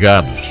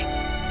pregados,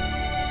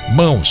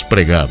 mãos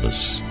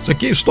pregadas. Isso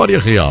aqui é história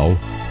real.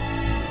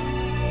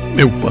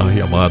 Meu Pai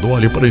amado,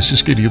 olha para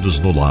esses queridos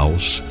no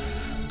Laos.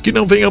 Que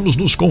não venhamos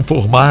nos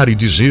conformar e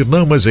dizer,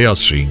 não, mas é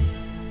assim.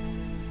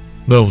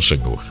 Não,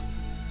 Senhor.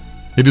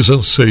 Eles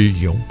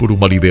anseiam por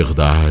uma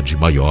liberdade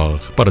maior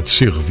para te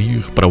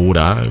servir, para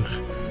orar,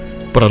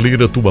 para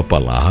ler a tua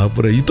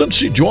palavra. E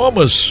tantos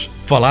idiomas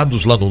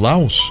falados lá no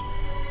Laos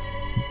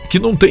que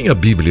não tem a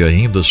Bíblia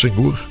ainda,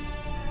 Senhor.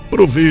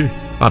 Provê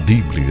a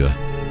Bíblia.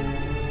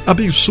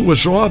 Abençoa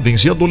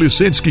jovens e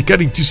adolescentes que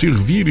querem te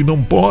servir e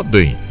não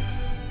podem.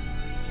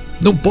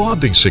 Não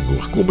podem,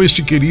 Senhor, como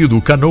este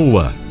querido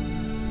Canoa,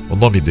 o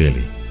nome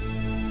dele,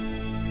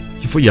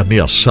 que foi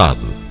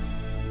ameaçado,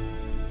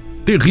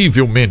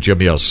 terrivelmente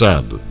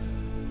ameaçado,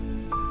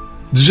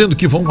 dizendo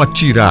que vão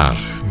atirar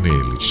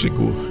nele,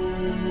 Senhor.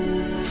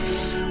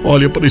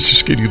 Olha para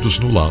esses queridos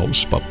no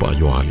Laos,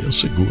 papai, olha,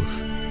 Senhor,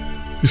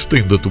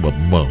 estenda a tua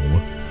mão,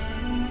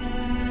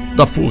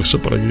 dá força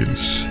para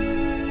eles,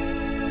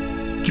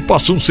 que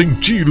possam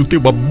sentir o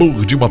teu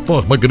amor de uma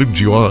forma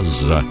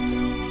grandiosa.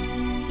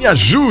 E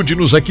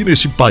ajude-nos aqui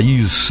nesse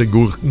país,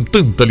 Senhor, com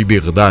tanta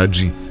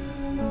liberdade.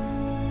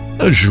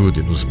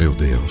 Ajude-nos, meu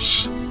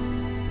Deus.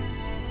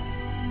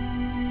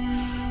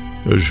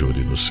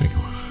 Ajude-nos,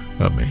 Senhor.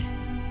 Amém.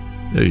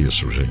 É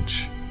isso,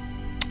 gente.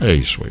 É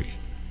isso aí.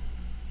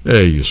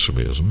 É isso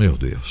mesmo, meu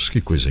Deus,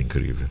 que coisa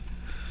incrível.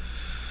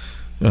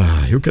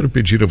 Eu quero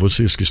pedir a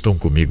vocês que estão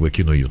comigo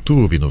aqui no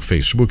YouTube, no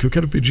Facebook, eu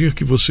quero pedir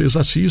que vocês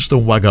assistam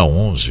o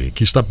H11,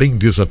 que está bem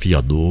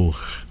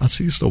desafiador.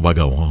 Assistam o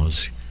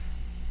H11.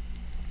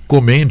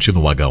 Comente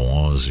no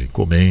H11,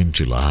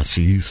 comente lá,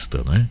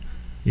 assista, né?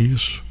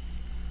 Isso.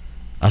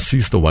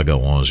 Assista o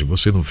H11,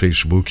 você no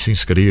Facebook, se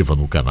inscreva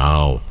no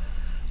canal,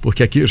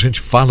 porque aqui a gente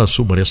fala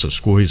sobre essas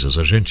coisas,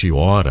 a gente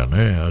ora,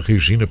 né? A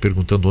Regina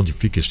perguntando onde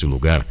fica este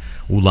lugar.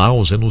 O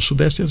Laos é no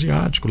Sudeste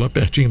Asiático, lá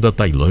pertinho da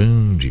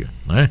Tailândia,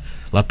 né?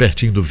 Lá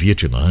pertinho do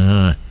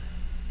Vietnã.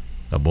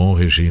 Tá bom,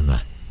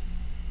 Regina?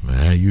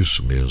 É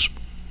isso mesmo.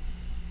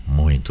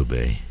 Muito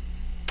bem.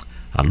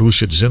 A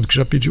Lúcia dizendo que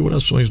já pediu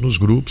orações nos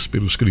grupos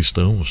pelos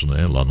cristãos,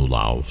 né, lá no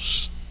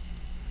Laos.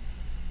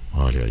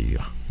 Olha aí,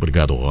 ó.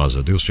 Obrigado,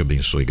 Rosa. Deus te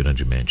abençoe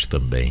grandemente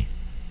também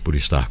por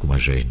estar com a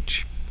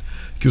gente.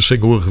 Que o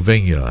Senhor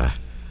venha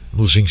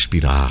nos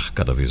inspirar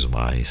cada vez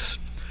mais.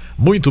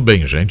 Muito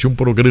bem, gente. Um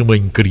programa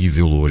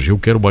incrível hoje. Eu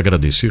quero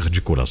agradecer de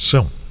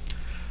coração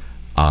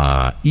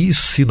a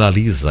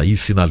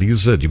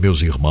Sinaliza de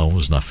meus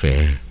irmãos na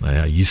fé,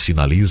 né? A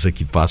Sinaliza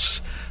que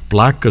faz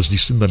placas de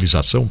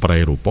sinalização para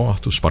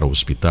aeroportos, para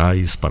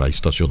hospitais, para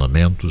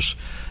estacionamentos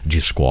de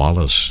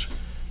escolas,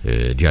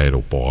 de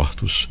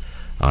aeroportos.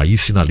 A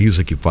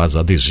Sinaliza que faz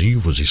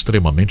adesivos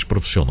extremamente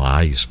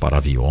profissionais para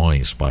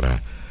aviões,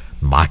 para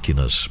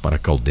máquinas, para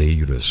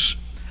caldeiras,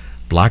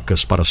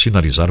 placas para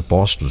sinalizar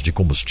postos de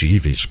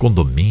combustíveis,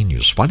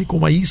 condomínios. Fale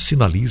com a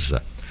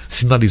Sinaliza.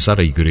 Sinalizar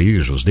a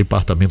igreja, os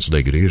departamentos da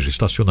igreja,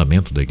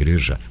 estacionamento da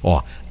igreja.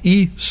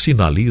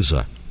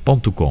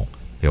 isinaliza.com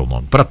é o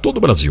nome. Para todo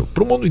o Brasil,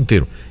 para o mundo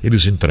inteiro,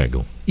 eles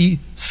entregam.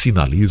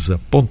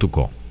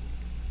 isinaliza.com.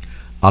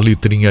 A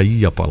letrinha I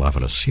e a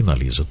palavra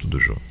sinaliza, tudo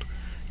junto.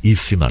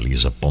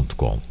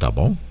 isinaliza.com, tá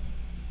bom?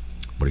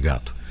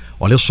 Obrigado.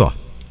 Olha só,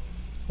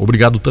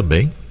 obrigado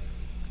também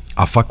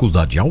à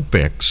Faculdade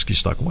Alpex que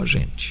está com a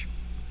gente.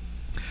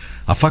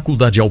 A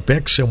Faculdade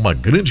Alpex é uma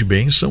grande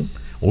bênção,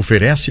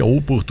 oferece a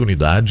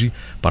oportunidade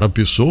para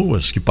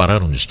pessoas que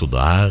pararam de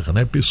estudar,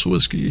 né?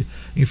 Pessoas que,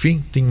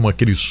 enfim, tinham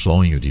aquele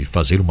sonho de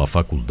fazer uma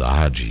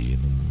faculdade e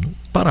não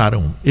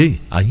pararam.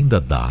 E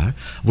ainda dá.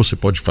 Você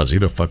pode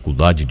fazer a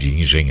faculdade de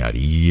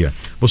engenharia,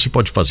 você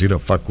pode fazer a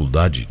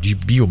faculdade de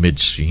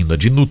biomedicina,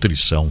 de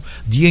nutrição,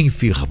 de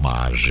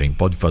enfermagem,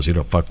 pode fazer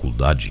a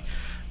faculdade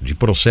de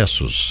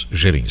processos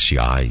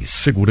gerenciais,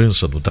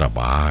 segurança do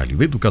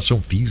trabalho, educação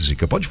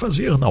física, pode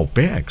fazer na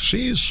Alpex,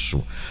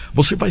 isso.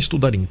 Você vai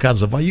estudar em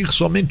casa, vai ir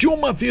somente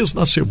uma vez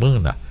na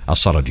semana à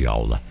sala de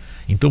aula.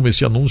 Então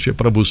esse anúncio é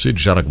para você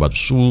de Jaraguá do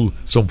Sul,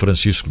 São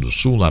Francisco do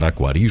Sul,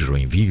 Araquari,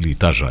 Joinville,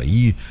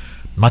 Itajaí.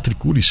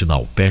 Matricule-se na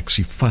Alpex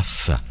e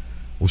faça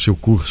o seu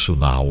curso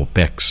na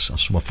Alpex, a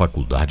sua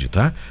faculdade,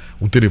 tá?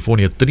 O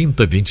telefone é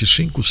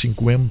 3025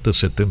 50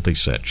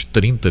 77,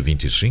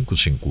 3025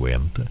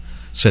 50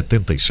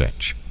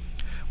 77.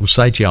 O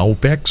site é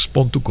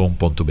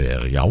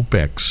alpex.com.br,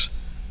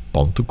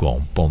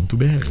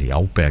 alpex.com.br,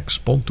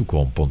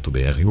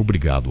 alpex.com.br.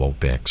 Obrigado,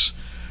 Alpex,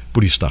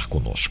 por estar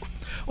conosco.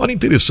 Olha,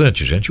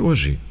 interessante, gente,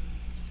 hoje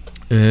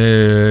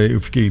eu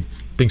fiquei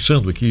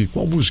pensando aqui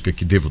qual música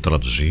que devo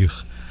traduzir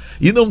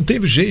e não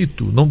teve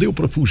jeito, não deu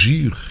para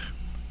fugir.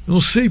 Não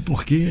sei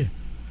por quê,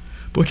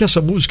 porque essa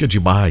música é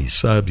demais,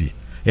 sabe?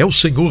 É o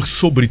Senhor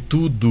sobre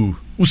tudo,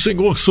 o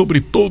Senhor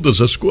sobre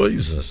todas as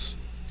coisas.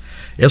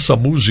 Essa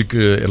música,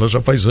 ela já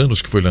faz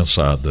anos que foi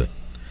lançada.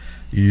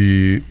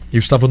 E eu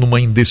estava numa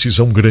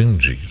indecisão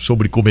grande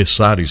sobre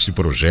começar esse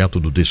projeto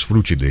do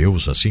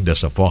DesfruteDeus, assim,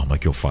 dessa forma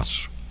que eu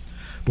faço.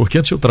 Porque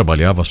antes eu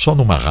trabalhava só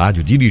numa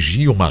rádio,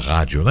 dirigia uma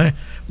rádio, né?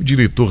 O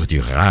diretor de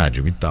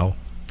rádio e tal.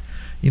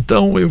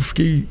 Então eu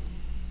fiquei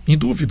em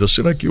dúvida,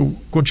 será que eu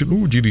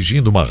continuo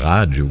dirigindo uma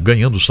rádio,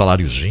 ganhando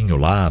saláriozinho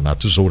lá na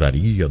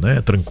tesouraria, né?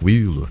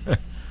 Tranquilo.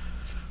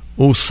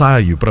 Ou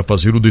saio para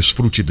fazer o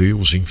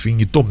DesfruteDeus, enfim,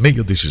 e tomei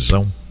a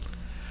decisão.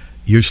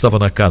 E eu estava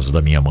na casa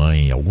da minha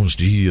mãe há alguns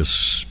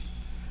dias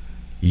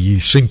e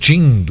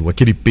sentindo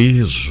aquele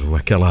peso,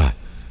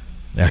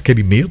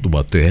 aquele medo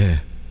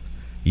até.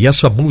 E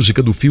essa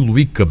música do Phil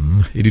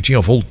Wickham, ele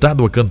tinha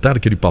voltado a cantar,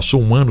 que ele passou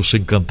um ano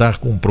sem cantar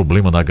com um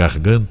problema na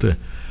garganta.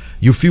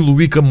 E o Phil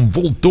Wickham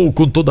voltou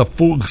com toda a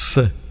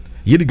força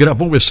e ele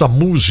gravou essa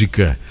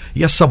música.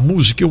 E essa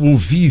música eu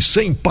ouvi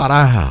sem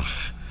parar,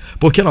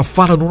 porque ela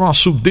fala no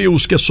nosso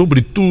Deus que é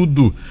sobre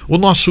tudo, o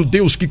nosso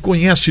Deus que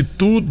conhece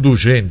tudo,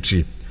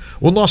 gente.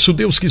 O nosso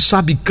Deus que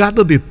sabe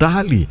cada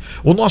detalhe,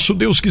 o nosso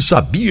Deus que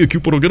sabia que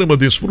o programa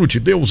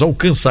DesfruteDeus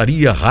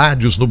alcançaria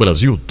rádios no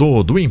Brasil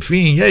todo,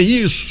 enfim, é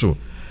isso,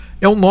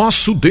 é o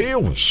nosso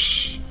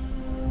Deus.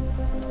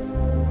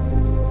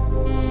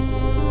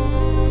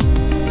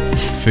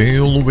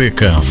 Phil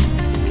Wickham,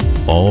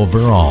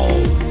 Overall,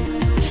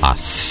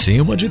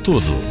 acima de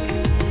tudo.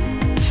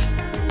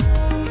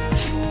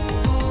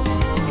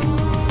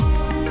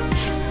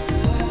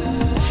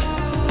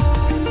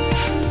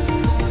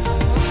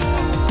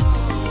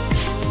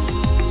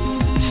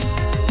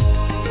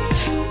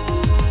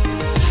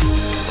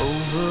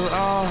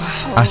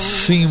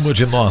 Acima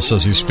de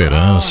nossas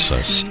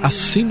esperanças,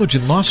 acima de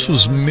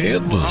nossos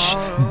medos,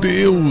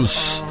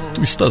 Deus,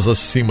 Tu estás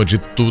acima de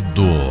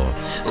tudo.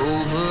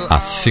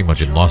 Acima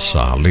de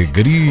nossa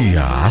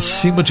alegria,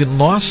 acima de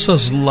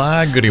nossas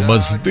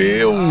lágrimas,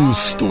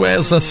 Deus, Tu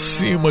és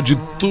acima de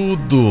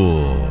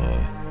tudo.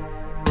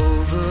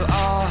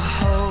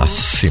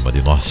 Acima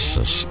de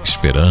nossas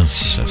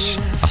esperanças,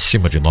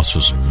 acima de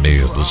nossos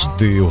medos,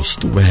 Deus,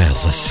 Tu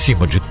és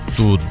acima de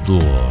tudo.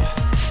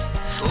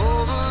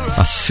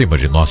 Acima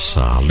de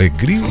nossa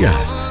alegria,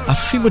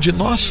 acima de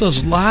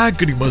nossas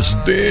lágrimas,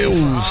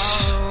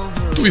 Deus,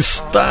 Tu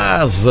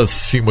estás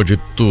acima de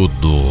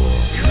tudo.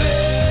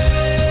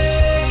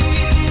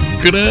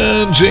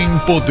 Grande em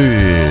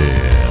poder,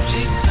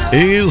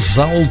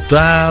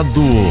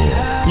 exaltado,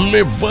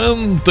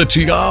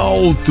 levanta-te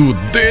alto,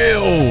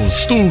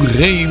 Deus, Tu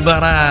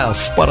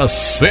reinarás para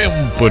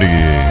sempre.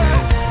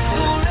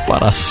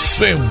 Para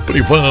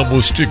sempre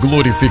vamos Te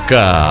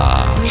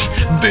glorificar.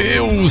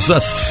 Deus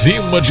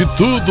acima de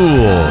tudo.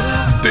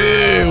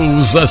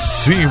 Deus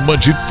acima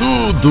de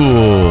tudo.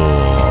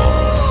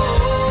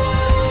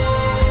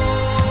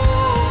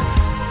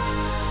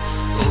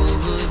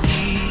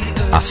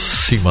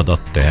 Acima da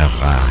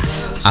terra,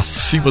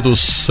 acima do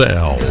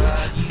céu,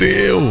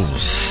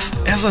 Deus,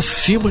 és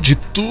acima de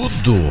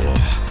tudo.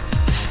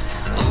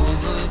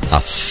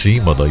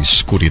 Acima da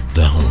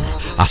escuridão,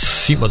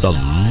 acima da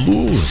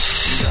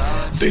luz,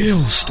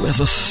 Deus, Tu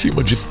és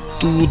acima de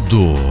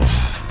tudo.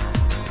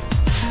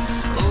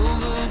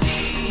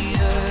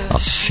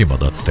 Acima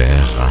da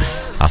terra,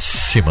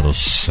 acima do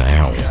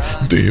céu,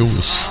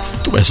 Deus,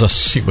 Tu és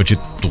acima de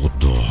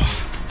tudo.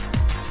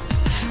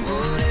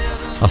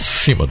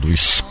 Acima do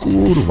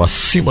escuro,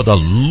 acima da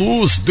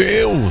luz,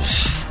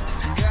 Deus,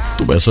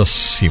 Tu és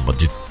acima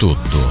de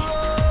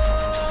tudo.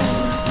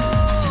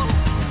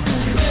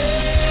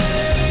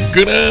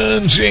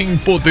 Grande em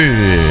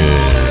poder,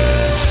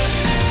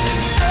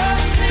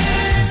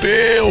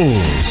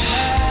 Deus,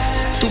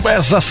 Tu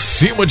és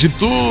acima de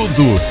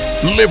tudo.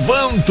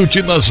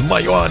 Levanto-te nas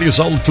maiores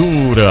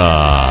alturas.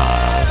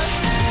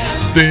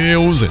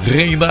 Deus,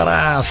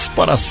 reinarás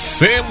para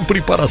sempre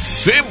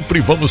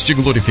vamos Te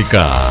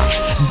glorificar.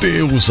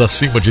 Deus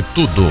acima de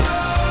tudo.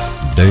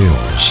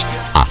 Deus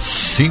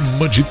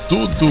acima de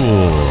tudo.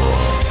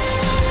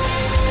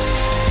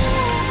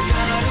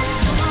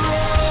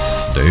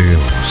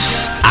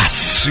 Deus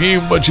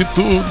acima de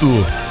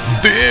tudo.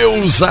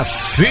 Deus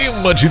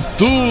acima de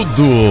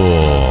tudo.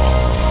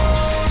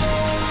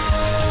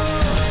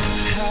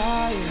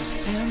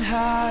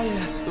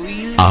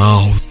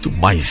 Alto,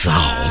 mais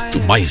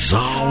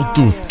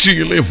alto, Te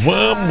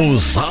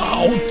elevamos,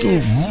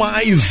 alto,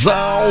 mais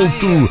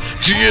alto,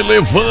 Te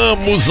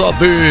elevamos, ó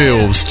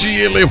Deus, Te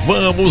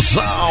elevamos,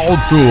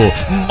 alto,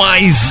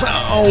 mais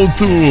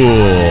alto.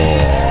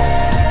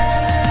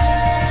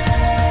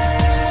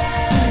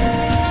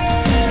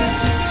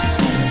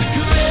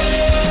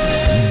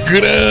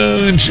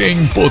 Grande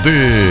em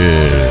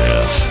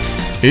poder,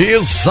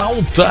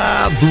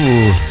 exaltado,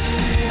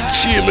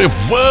 Te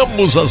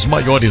elevamos às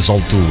maiores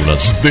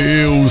alturas.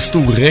 Deus,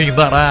 Tu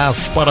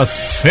reinarás para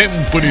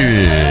sempre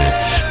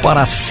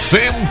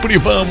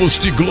vamos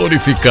Te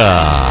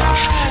glorificar.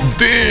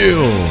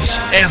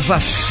 Deus, és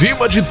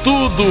acima de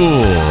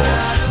tudo.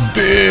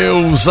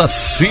 Deus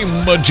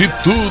acima de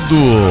tudo.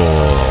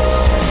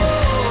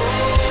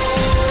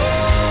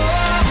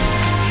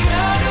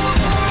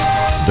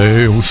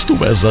 Deus,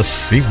 Tu és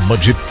acima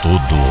de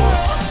tudo.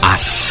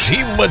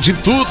 Acima de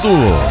tudo.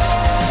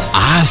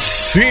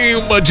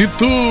 acima de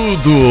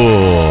tudo.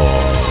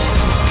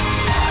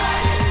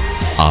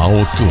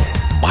 Alto,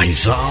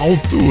 mais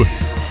alto.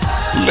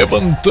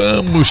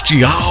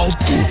 Levantamos-te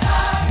alto,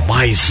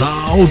 mais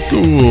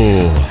alto.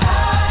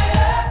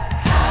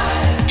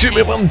 Te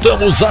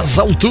levantamos às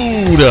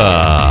alturas.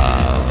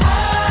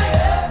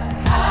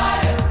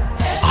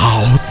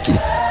 Alto,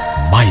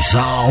 mais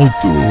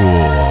alto.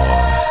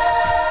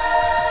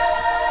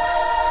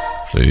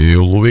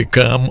 Till we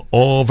come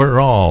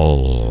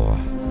overall.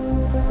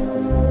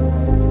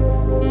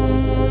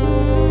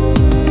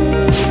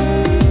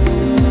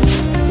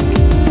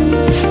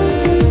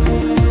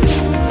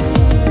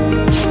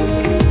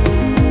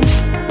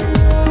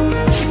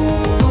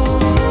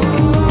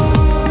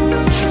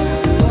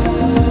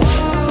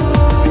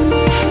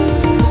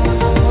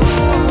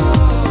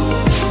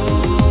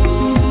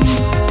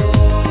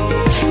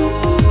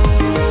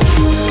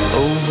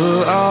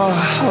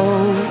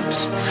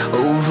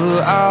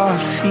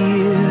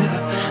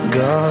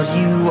 God,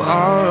 you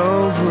are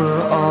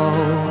over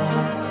all.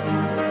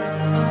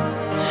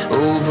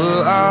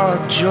 Over our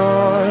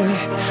joy,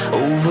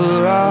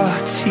 over our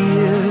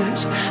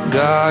tears,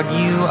 God,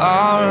 you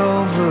are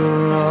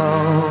over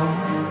all.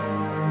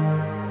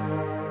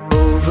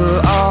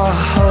 Over our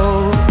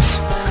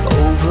hopes,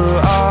 over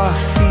our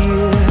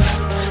fear,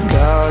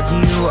 God,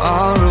 you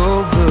are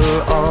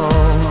over all.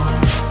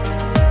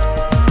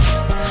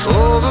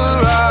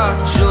 Over our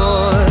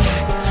joy,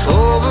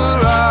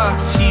 over our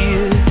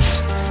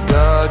tears,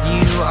 God,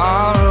 you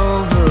are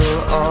over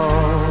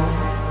all.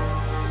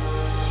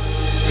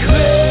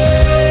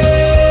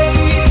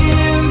 Great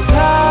in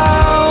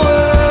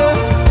power,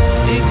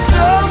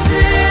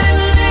 exalted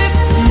and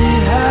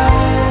lifted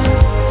high,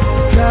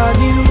 God,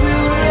 you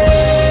will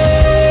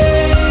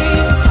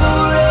reign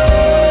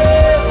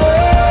forever.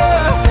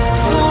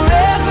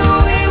 Forever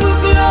we will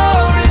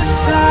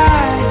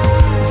glorify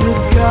the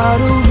God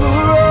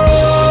over all,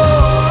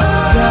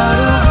 God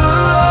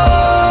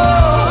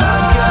over all,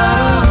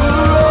 God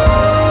over all.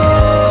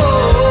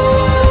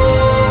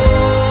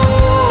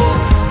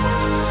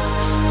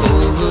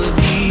 Over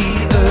the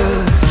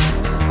earth,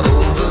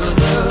 over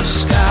the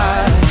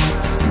sky,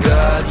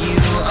 God,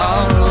 you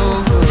are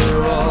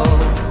over all.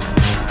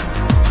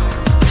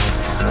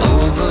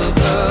 Over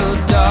the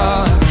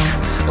dark,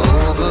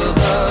 over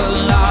the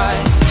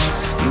light,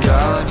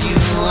 God, you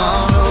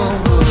are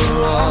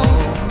over all.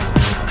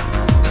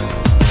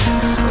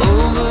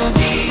 Over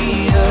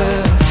the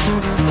earth,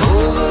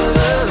 over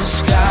the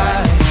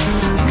sky,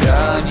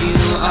 God, you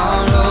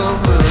are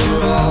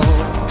over all.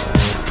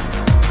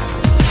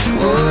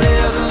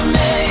 Whatever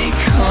may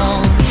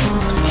come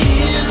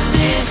in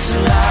this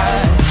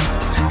life,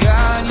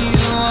 God, you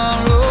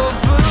are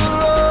over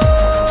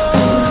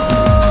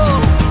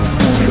all.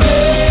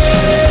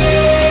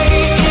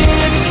 Great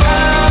in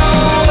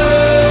power,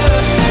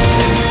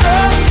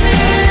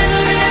 exalted and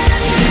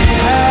lifted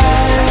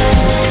high,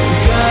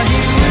 God,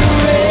 you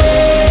will reign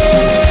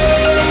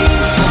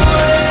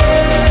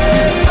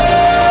forever.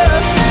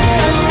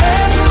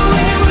 Forever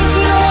we will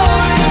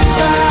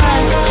glorify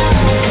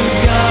the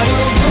God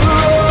over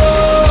all, God over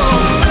all,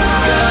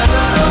 God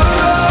over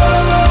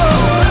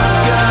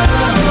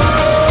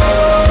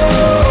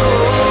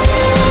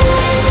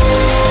all, God over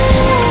all,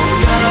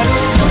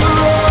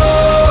 God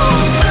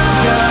over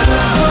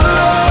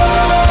all,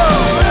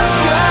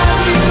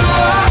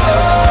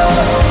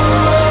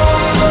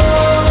 God,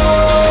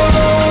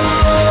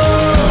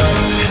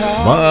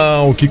 you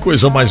Uau, que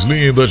coisa mais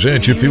linda,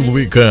 gente. Till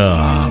we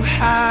come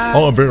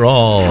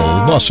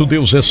overall. Nosso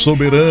Deus é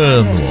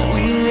soberano,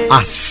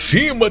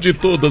 acima de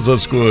todas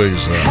as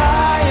coisas.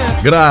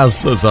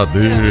 Graças a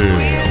Deus.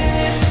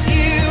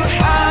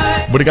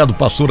 Obrigado,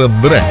 pastor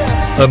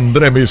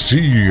André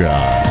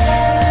Messias,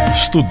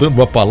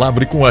 estudando a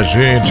palavra e com a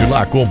gente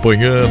lá,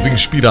 acompanhando,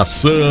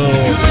 inspiração.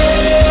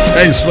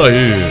 É isso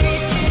aí.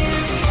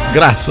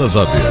 Graças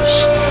a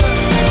Deus.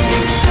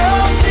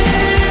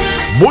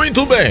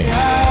 Muito bem.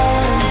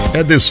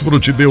 É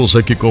DesfruteDeus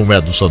aqui com o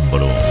Edson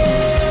Bruno.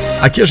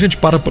 Aqui a gente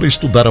para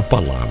estudar a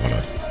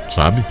palavra,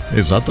 sabe?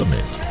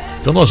 Exatamente.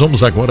 Então nós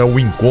vamos agora ao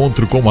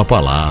encontro com a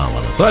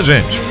palavra, tá,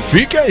 gente?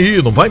 Fique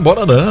aí, não vai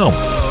embora não.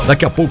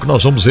 Daqui a pouco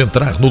nós vamos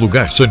entrar no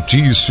lugar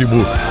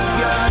santíssimo.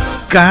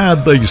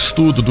 Cada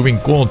estudo do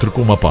encontro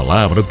com uma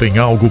palavra tem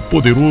algo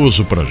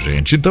poderoso pra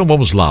gente. Então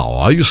vamos lá,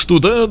 ó,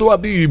 estudando a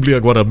Bíblia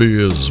agora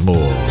mesmo.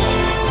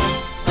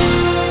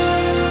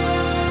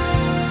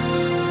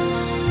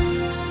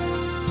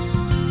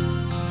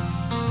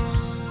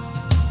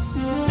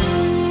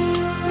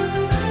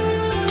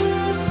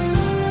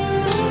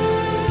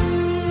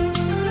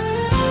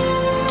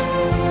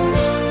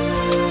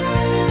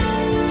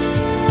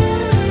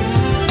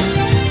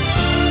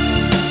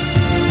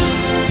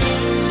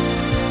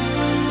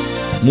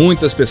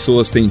 Muitas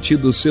pessoas têm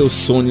tido seus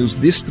sonhos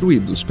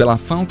destruídos pela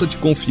falta de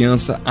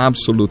confiança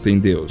absoluta em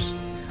Deus.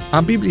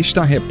 A Bíblia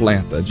está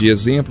repleta de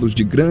exemplos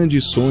de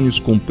grandes sonhos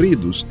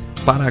cumpridos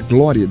para a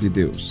glória de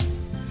Deus.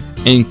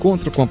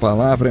 Encontro com a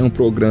Palavra é um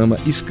programa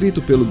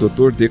escrito pelo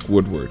Dr. Dick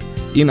Woodward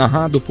e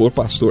narrado por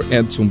pastor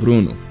Edson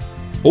Bruno.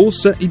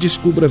 Ouça e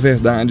descubra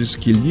verdades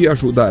que lhe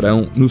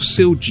ajudarão no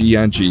seu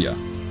dia a dia.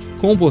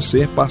 Com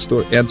você,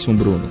 Pastor Edson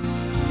Bruno.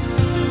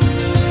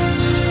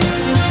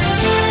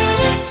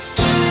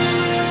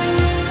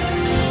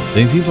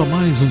 Bem-vindo a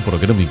mais um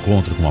programa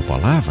Encontro com a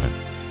Palavra.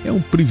 É um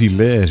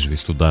privilégio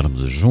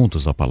estudarmos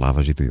juntos a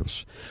Palavra de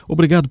Deus.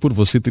 Obrigado por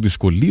você ter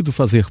escolhido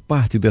fazer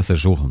parte dessa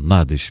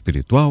jornada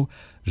espiritual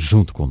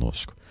junto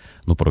conosco.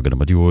 No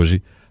programa de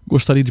hoje,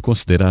 gostaria de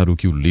considerar o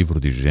que o livro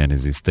de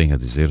Gênesis tem a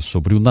dizer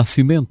sobre o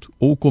nascimento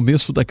ou o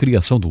começo da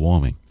criação do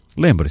homem.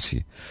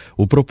 Lembre-se,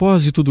 o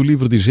propósito do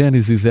livro de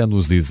Gênesis é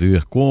nos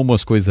dizer como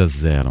as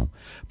coisas eram,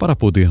 para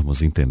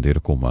podermos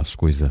entender como as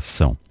coisas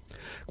são.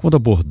 Quando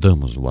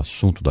abordamos o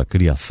assunto da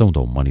criação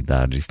da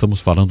humanidade, estamos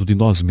falando de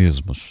nós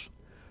mesmos.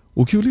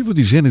 O que o livro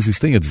de Gênesis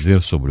tem a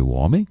dizer sobre o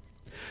homem?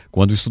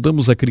 Quando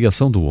estudamos a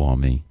criação do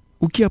homem,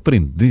 o que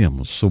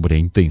aprendemos sobre a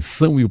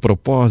intenção e o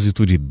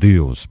propósito de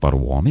Deus para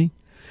o homem?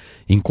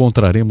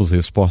 Encontraremos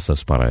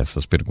respostas para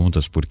essas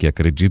perguntas porque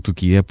acredito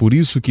que é por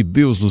isso que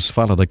Deus nos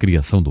fala da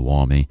criação do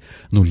homem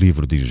no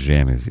livro de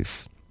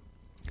Gênesis.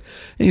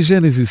 Em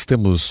Gênesis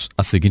temos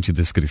a seguinte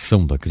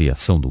descrição da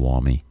criação do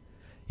homem.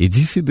 E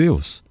disse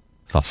Deus: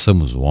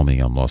 façamos o homem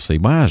à nossa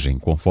imagem,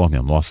 conforme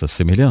a nossa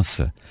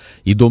semelhança,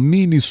 e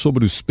domine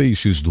sobre os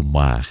peixes do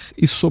mar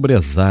e sobre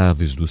as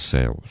aves dos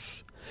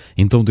céus.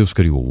 Então Deus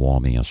criou o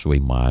homem à sua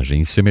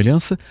imagem e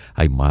semelhança,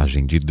 a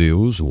imagem de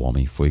Deus o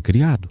homem foi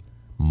criado.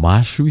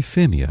 Macho e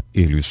fêmea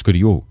ele os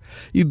criou,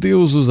 e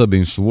Deus os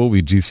abençoou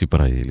e disse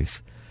para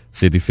eles: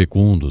 sede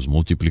fecundos,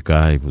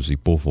 multiplicai-vos e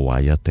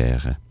povoai a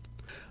terra.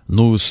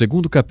 No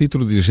segundo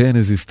capítulo de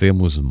Gênesis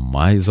temos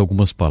mais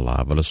algumas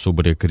palavras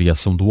sobre a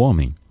criação do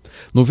homem.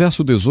 No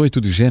verso 18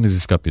 de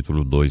Gênesis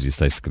capítulo 2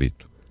 está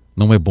escrito: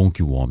 não é bom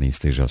que o homem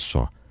esteja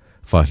só.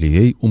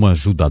 Far-lhe-ei uma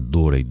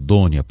ajudadora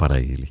idônea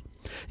para ele.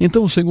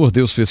 Então o Senhor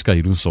Deus fez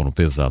cair um sono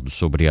pesado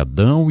sobre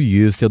Adão e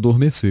este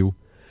adormeceu.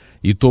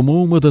 E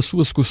tomou uma das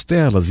suas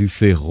costelas e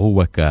cerrou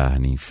a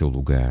carne em seu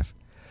lugar.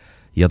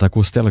 E a da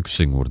costela que o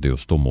Senhor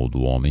Deus tomou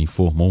do homem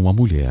formou uma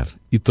mulher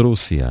e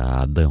trouxe-a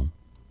a Adão.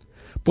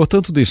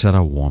 Portanto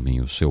deixará o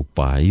homem o seu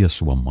pai e a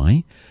sua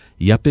mãe,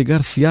 e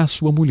apegar-se-á à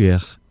sua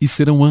mulher, e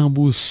serão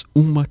ambos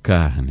uma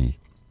carne.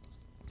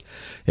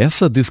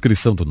 Essa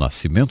descrição do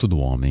nascimento do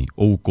homem,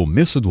 ou o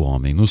começo do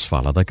homem, nos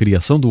fala da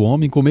criação do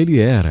homem como ele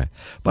era,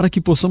 para que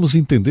possamos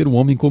entender o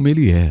homem como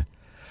ele é.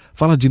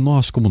 Fala de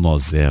nós como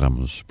nós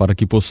éramos, para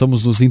que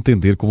possamos nos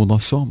entender como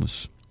nós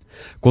somos.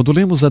 Quando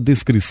lemos a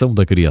descrição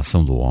da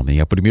criação do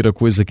homem, a primeira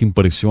coisa que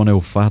impressiona é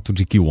o fato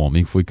de que o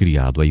homem foi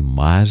criado à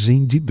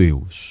imagem de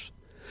Deus.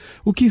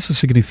 O que isso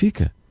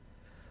significa?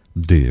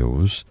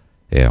 Deus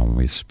é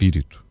um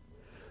espírito.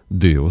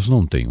 Deus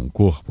não tem um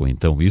corpo,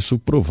 então isso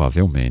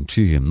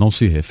provavelmente não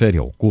se refere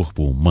ao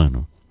corpo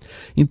humano.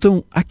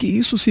 Então, a que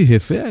isso se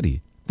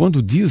refere?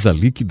 Quando diz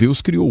ali que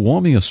Deus criou o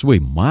homem à sua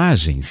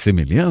imagem e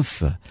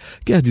semelhança,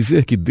 quer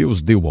dizer que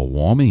Deus deu ao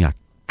homem a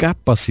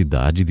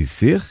capacidade de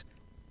ser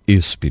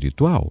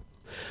espiritual.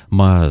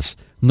 Mas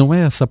não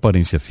é essa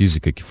aparência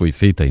física que foi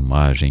feita à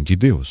imagem de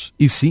Deus,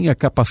 e sim a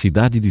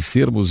capacidade de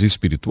sermos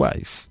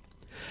espirituais.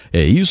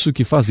 É isso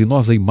que faz de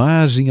nós a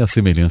imagem e a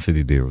semelhança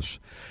de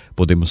Deus.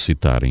 Podemos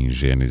citar em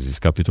Gênesis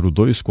capítulo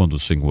 2, quando o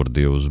Senhor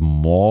Deus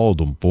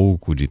molda um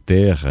pouco de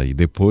terra e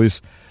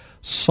depois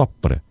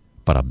sopra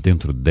para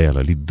dentro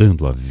dela, lhe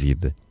dando a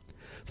vida.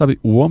 Sabe,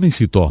 o homem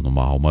se torna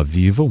uma alma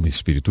viva, um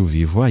espírito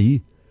vivo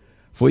aí.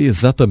 Foi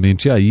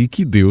exatamente aí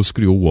que Deus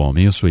criou o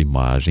homem à sua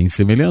imagem e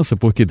semelhança,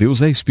 porque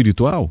Deus é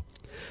espiritual.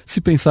 Se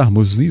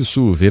pensarmos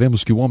nisso,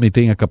 veremos que o homem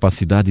tem a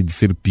capacidade de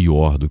ser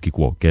pior do que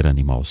qualquer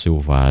animal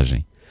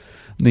selvagem.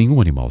 Nenhum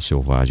animal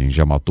selvagem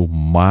já matou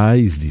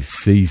mais de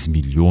 6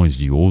 milhões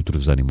de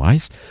outros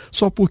animais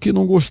só porque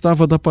não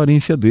gostava da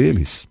aparência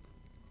deles.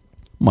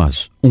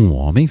 Mas um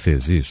homem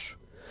fez isso.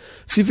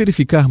 Se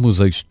verificarmos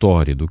a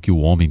história do que o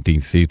homem tem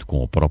feito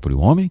com o próprio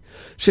homem,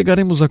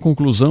 chegaremos à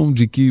conclusão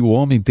de que o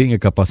homem tem a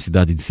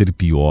capacidade de ser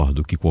pior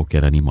do que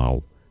qualquer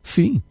animal.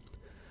 Sim,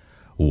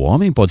 o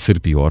homem pode ser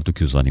pior do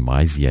que os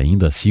animais e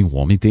ainda assim o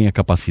homem tem a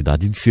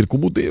capacidade de ser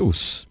como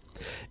Deus.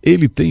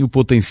 Ele tem o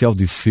potencial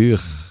de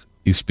ser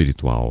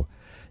espiritual.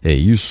 É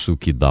isso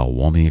que dá ao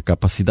homem a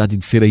capacidade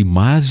de ser a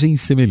imagem e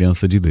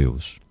semelhança de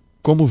Deus.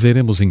 Como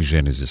veremos em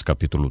Gênesis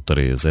capítulo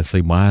 3, essa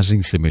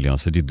imagem e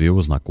semelhança de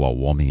Deus na qual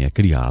o homem é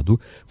criado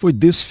foi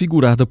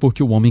desfigurada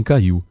porque o homem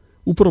caiu.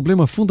 O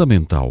problema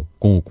fundamental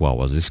com o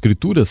qual as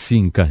Escrituras se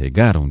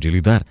encarregaram de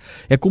lidar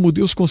é como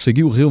Deus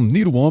conseguiu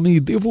reunir o homem e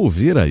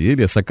devolver a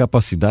ele essa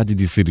capacidade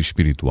de ser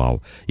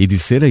espiritual e de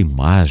ser a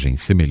imagem e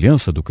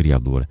semelhança do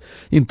Criador.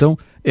 Então,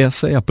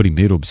 essa é a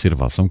primeira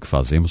observação que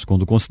fazemos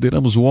quando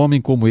consideramos o homem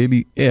como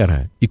ele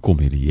era e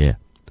como ele é.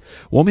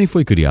 O homem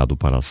foi criado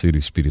para ser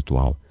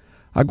espiritual.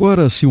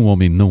 Agora, se um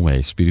homem não é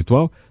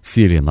espiritual,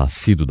 se ele é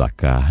nascido da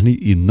carne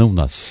e não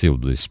nasceu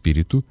do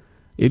espírito,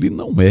 ele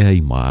não é a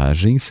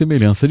imagem e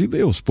semelhança de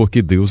Deus,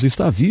 porque Deus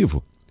está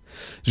vivo.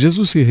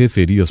 Jesus se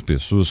referia às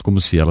pessoas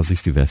como se elas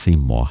estivessem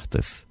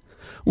mortas.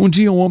 Um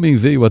dia um homem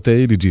veio até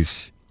ele e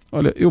disse: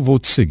 "Olha, eu vou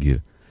te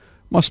seguir,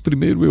 mas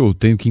primeiro eu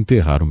tenho que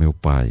enterrar o meu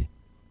pai."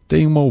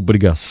 Tenho uma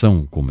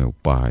obrigação com meu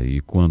pai, e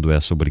quando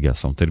essa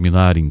obrigação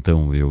terminar,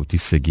 então eu te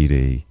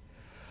seguirei.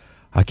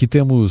 Aqui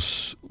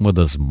temos uma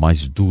das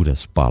mais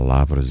duras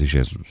palavras de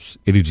Jesus.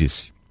 Ele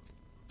disse: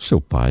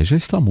 seu pai já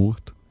está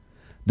morto.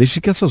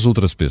 Deixe que essas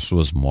outras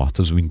pessoas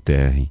mortas o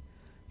enterrem,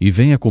 e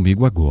venha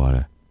comigo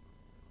agora.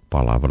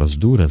 Palavras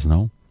duras,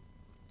 não?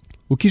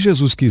 O que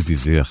Jesus quis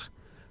dizer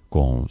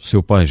com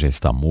seu pai já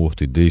está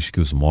morto e deixe que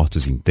os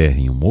mortos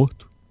enterrem o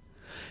morto?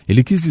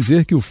 Ele quis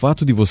dizer que o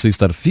fato de você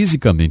estar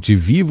fisicamente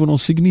vivo não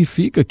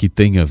significa que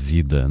tenha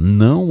vida,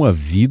 não a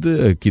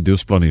vida que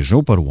Deus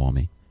planejou para o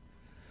homem.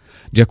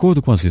 De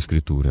acordo com as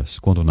Escrituras,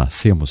 quando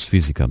nascemos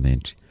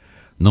fisicamente,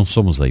 não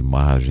somos a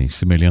imagem e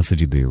semelhança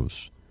de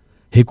Deus.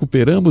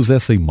 Recuperamos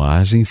essa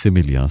imagem e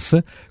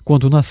semelhança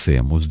quando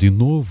nascemos de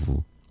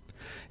novo.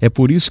 É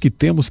por isso que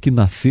temos que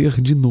nascer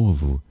de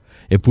novo.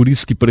 É por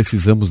isso que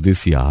precisamos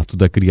desse ato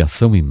da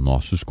criação em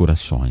nossos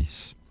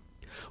corações.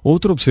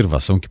 Outra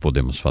observação que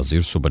podemos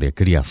fazer sobre a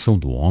criação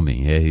do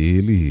homem é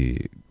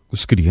ele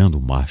os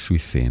criando macho e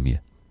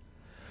fêmea.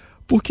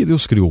 Por que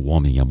Deus criou o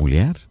homem e a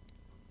mulher?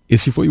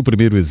 Esse foi o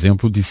primeiro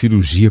exemplo de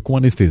cirurgia com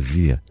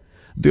anestesia.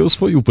 Deus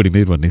foi o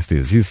primeiro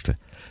anestesista.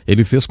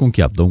 Ele fez com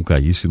que Adão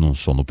caísse num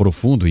sono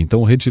profundo,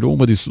 então retirou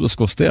uma de suas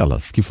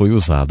costelas, que foi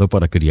usada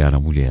para criar a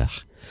mulher.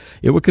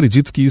 Eu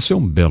acredito que isso é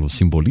um belo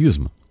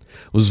simbolismo.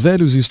 Os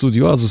velhos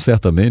estudiosos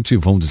certamente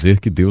vão dizer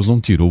que Deus não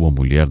tirou a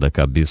mulher da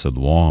cabeça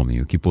do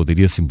homem, o que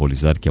poderia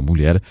simbolizar que a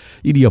mulher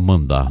iria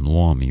mandar no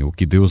homem, ou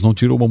que Deus não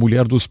tirou a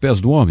mulher dos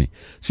pés do homem,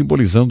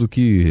 simbolizando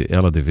que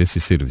ela devesse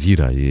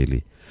servir a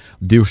ele.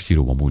 Deus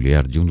tirou a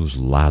mulher de um dos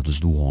lados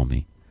do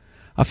homem.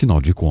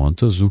 Afinal de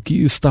contas, o que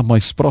está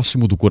mais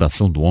próximo do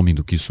coração do homem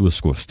do que suas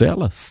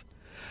costelas?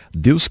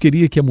 Deus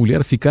queria que a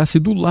mulher ficasse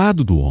do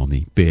lado do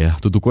homem,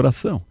 perto do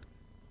coração.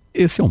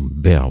 Esse é um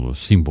belo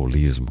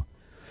simbolismo.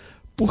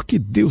 Por que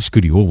Deus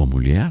criou a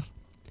mulher?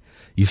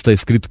 Está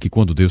escrito que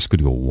quando Deus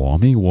criou o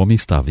homem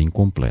estava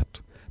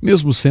incompleto.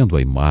 Mesmo sendo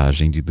a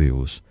imagem de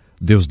Deus,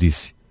 Deus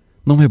disse: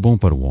 não é bom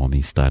para o homem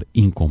estar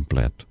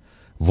incompleto.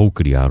 Vou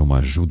criar uma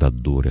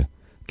ajudadora,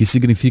 que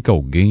significa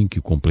alguém que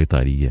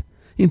completaria.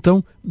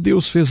 Então,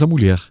 Deus fez a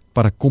mulher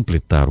para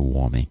completar o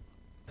homem.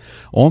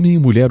 Homem e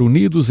mulher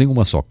unidos em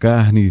uma só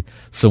carne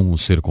são um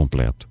ser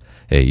completo.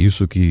 É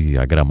isso que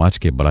a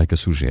gramática hebraica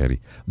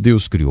sugere.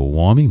 Deus criou o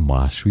homem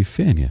macho e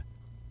fêmea.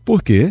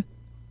 Por quê?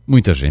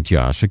 Muita gente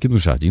acha que no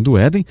Jardim do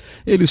Éden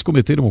eles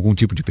cometeram algum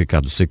tipo de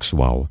pecado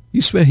sexual.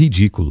 Isso é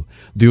ridículo.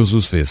 Deus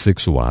os fez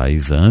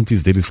sexuais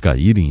antes deles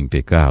caírem em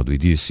pecado e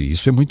disse: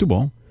 isso é muito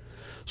bom.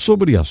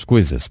 Sobre as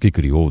coisas que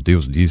criou,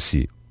 Deus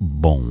disse: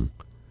 bom.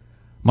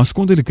 Mas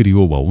quando ele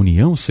criou a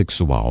união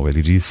sexual,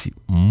 ele disse: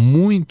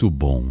 muito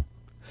bom.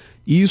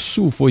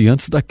 Isso foi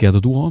antes da queda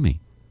do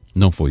homem.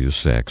 Não foi o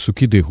sexo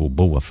que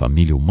derrubou a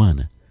família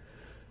humana.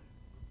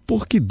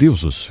 Por que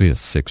Deus os fez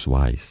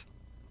sexuais?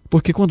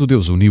 Porque quando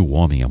Deus uniu o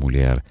homem à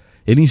mulher,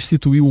 ele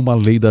instituiu uma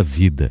lei da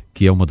vida,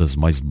 que é uma das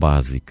mais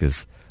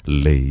básicas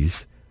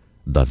leis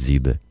da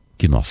vida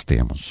que nós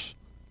temos.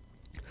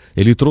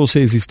 Ele trouxe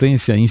à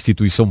existência a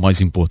instituição mais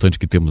importante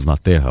que temos na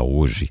Terra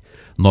hoje.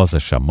 Nós a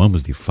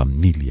chamamos de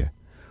família,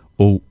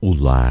 ou o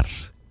lar.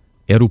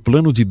 Era o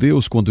plano de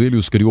Deus quando ele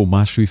os criou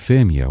macho e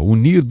fêmea,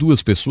 unir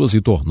duas pessoas e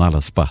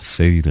torná-las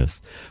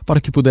parceiras, para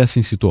que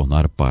pudessem se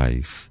tornar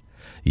pais.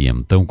 E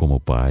então, como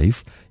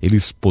pais,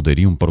 eles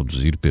poderiam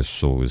produzir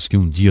pessoas que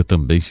um dia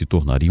também se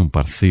tornariam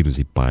parceiros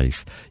e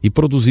pais, e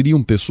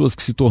produziriam pessoas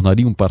que se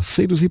tornariam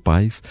parceiros e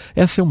pais.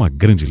 Essa é uma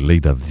grande lei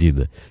da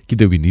vida, que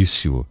deu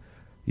início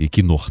e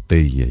que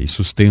norteia e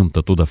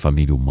sustenta toda a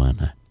família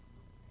humana.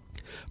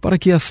 Para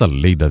que essa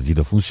lei da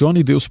vida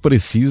funcione, Deus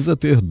precisa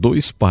ter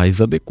dois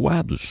pais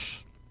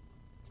adequados.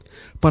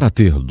 Para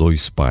ter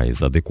dois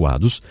pais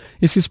adequados,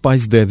 esses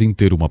pais devem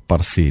ter uma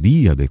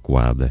parceria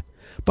adequada.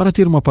 Para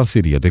ter uma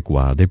parceria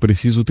adequada, é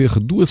preciso ter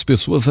duas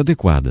pessoas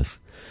adequadas.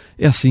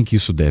 É assim que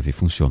isso deve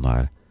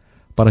funcionar.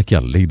 Para que a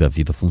lei da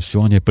vida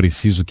funcione, é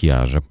preciso que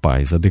haja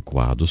pais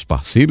adequados,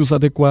 parceiros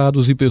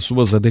adequados e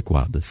pessoas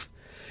adequadas.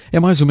 É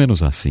mais ou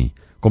menos assim,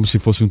 como se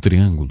fosse um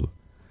triângulo.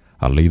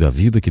 A lei da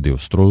vida que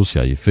Deus trouxe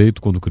a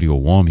efeito quando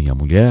criou o homem e a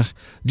mulher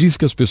diz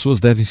que as pessoas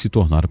devem se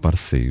tornar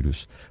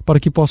parceiros, para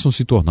que possam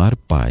se tornar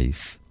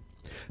pais.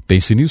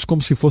 Pense nisso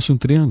como se fosse um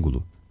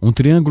triângulo. Um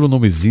triângulo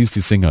não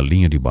existe sem a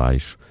linha de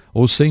baixo,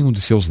 ou sem um de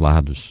seus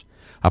lados.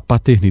 A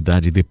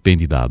paternidade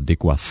depende da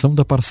adequação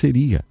da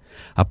parceria.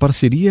 A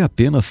parceria é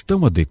apenas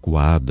tão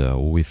adequada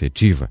ou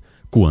efetiva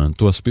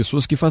quanto as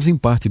pessoas que fazem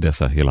parte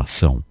dessa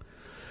relação.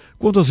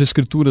 Quando as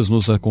Escrituras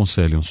nos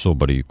aconselham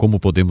sobre como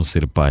podemos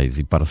ser pais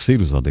e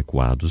parceiros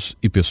adequados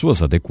e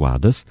pessoas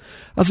adequadas,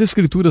 as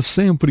Escrituras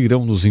sempre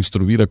irão nos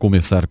instruir a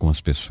começar com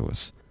as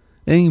pessoas.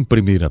 Em 1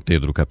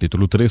 Pedro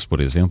capítulo 3, por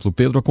exemplo,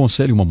 Pedro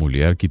aconselha uma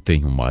mulher que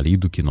tem um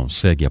marido que não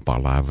segue a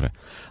palavra.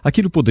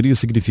 Aquilo poderia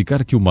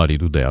significar que o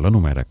marido dela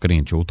não era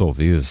crente, ou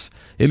talvez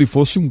ele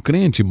fosse um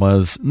crente,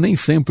 mas nem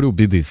sempre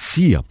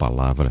obedecia a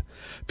palavra.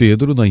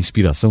 Pedro, na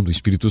inspiração do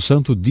Espírito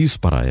Santo, diz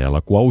para ela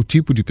qual o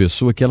tipo de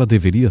pessoa que ela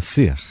deveria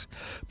ser.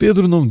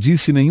 Pedro não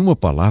disse nenhuma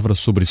palavra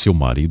sobre seu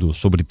marido ou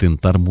sobre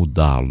tentar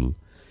mudá-lo.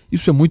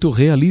 Isso é muito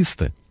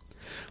realista.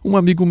 Um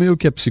amigo meu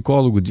que é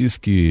psicólogo diz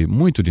que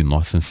muito de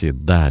nossa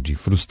ansiedade e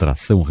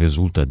frustração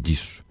resulta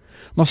disso.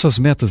 Nossas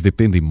metas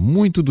dependem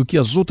muito do que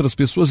as outras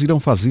pessoas irão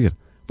fazer.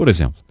 Por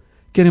exemplo,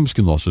 queremos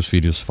que nossos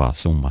filhos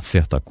façam uma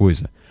certa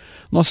coisa.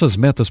 Nossas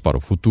metas para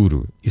o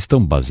futuro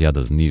estão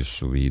baseadas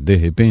nisso e, de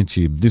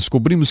repente,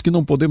 descobrimos que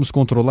não podemos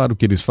controlar o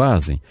que eles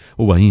fazem.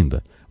 Ou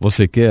ainda,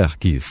 você quer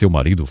que seu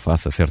marido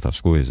faça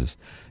certas coisas.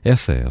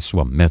 Essa é a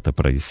sua meta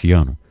para esse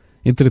ano.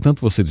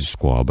 Entretanto, você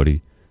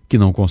descobre que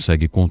não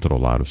consegue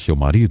controlar o seu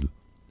marido.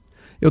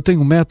 Eu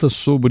tenho metas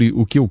sobre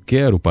o que eu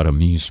quero para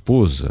minha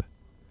esposa,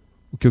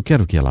 o que eu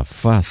quero que ela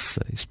faça,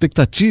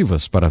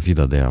 expectativas para a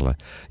vida dela,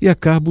 e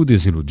acabo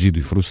desiludido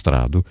e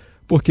frustrado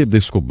porque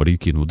descobri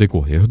que no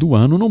decorrer do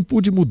ano não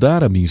pude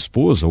mudar a minha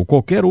esposa ou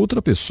qualquer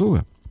outra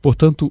pessoa.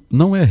 Portanto,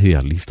 não é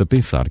realista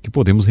pensar que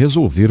podemos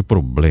resolver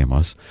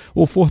problemas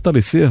ou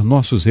fortalecer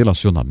nossos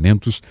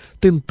relacionamentos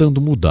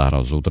tentando mudar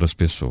as outras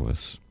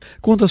pessoas.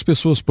 Quando as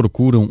pessoas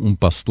procuram um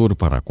pastor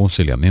para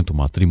aconselhamento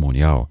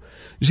matrimonial,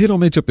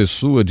 geralmente a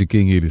pessoa de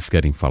quem eles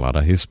querem falar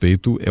a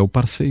respeito é o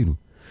parceiro.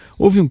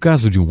 Houve um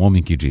caso de um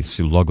homem que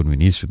disse, logo no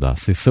início da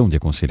sessão de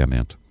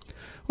aconselhamento: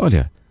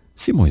 "Olha,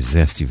 se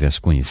Moisés tivesse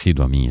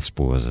conhecido a minha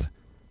esposa,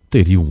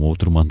 teria um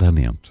outro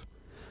mandamento."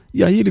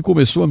 E aí ele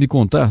começou a me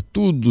contar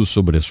tudo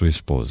sobre a sua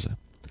esposa.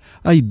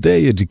 A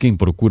ideia de quem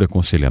procura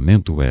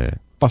aconselhamento é: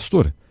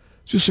 "Pastor,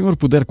 se o senhor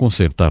puder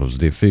consertar os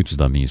defeitos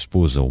da minha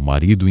esposa ou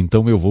marido,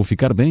 então eu vou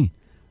ficar bem.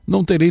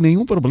 Não terei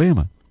nenhum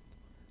problema."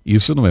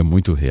 Isso não é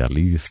muito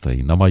realista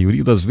e, na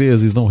maioria das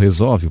vezes, não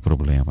resolve o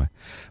problema.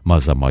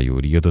 Mas a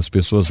maioria das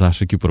pessoas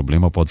acha que o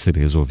problema pode ser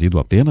resolvido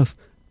apenas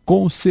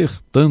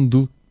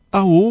consertando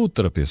a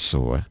outra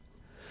pessoa.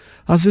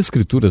 As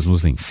Escrituras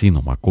nos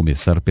ensinam a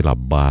começar pela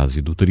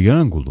base do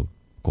triângulo,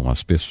 com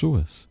as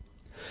pessoas.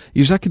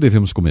 E já que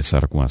devemos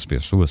começar com as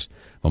pessoas,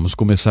 vamos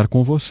começar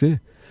com você.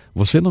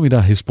 Você não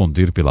irá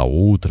responder pela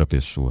outra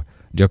pessoa.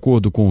 De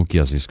acordo com o que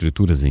as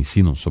Escrituras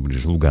ensinam sobre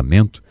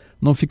julgamento,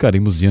 não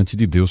ficaremos diante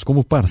de Deus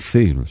como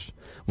parceiros.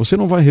 Você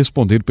não vai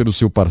responder pelo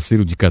seu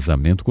parceiro de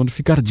casamento quando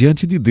ficar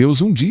diante de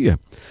Deus um dia.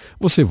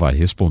 Você vai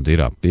responder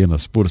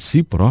apenas por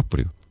si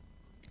próprio.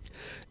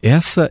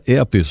 Essa é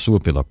a pessoa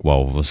pela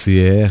qual você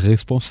é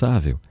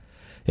responsável.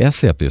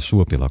 Essa é a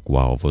pessoa pela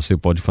qual você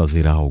pode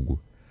fazer algo.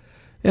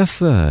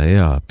 Essa é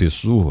a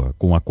pessoa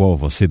com a qual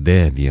você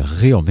deve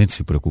realmente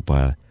se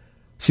preocupar,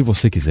 se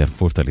você quiser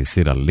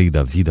fortalecer a lei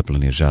da vida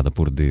planejada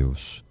por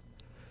Deus.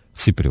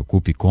 Se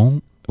preocupe com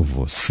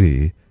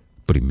você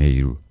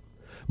primeiro.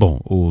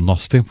 Bom, o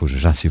nosso tempo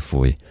já se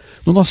foi.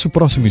 No nosso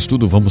próximo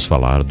estudo vamos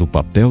falar do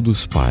papel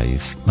dos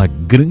pais na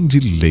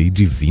grande lei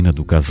divina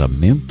do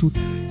casamento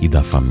e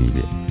da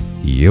família.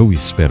 E eu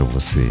espero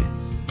você.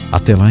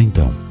 Até lá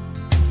então.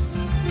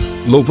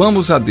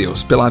 Louvamos a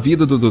Deus pela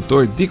vida do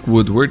Dr. Dick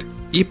Woodward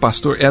e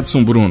Pastor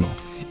Edson Bruno.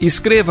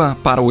 Escreva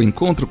para o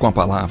Encontro com a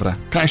Palavra,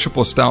 Caixa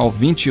Postal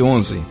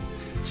 2011,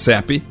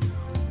 CEP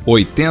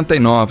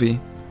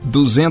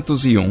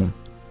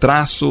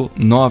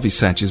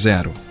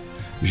 89-201-970,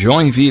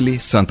 Joinville,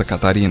 Santa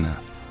Catarina.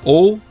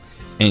 Ou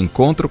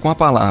Encontro com a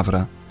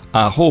Palavra,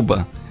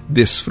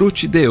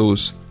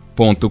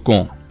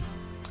 @DesfruteDeus.com.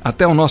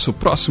 Até o nosso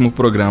próximo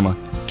programa.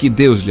 Que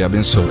Deus lhe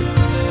abençoe.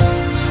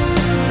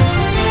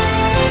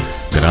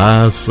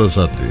 Graças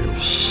a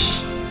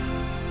Deus.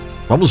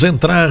 Vamos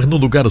entrar no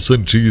lugar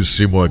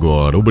santíssimo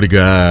agora.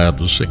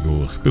 Obrigado,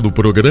 Senhor, pelo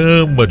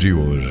programa de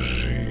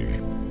hoje.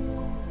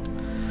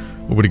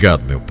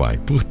 Obrigado, meu Pai,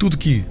 por tudo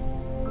que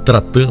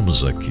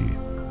tratamos aqui,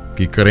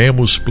 que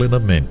cremos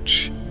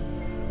plenamente.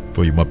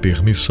 Foi uma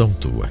permissão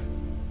Tua.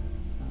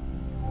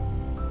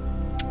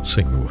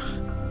 Senhor,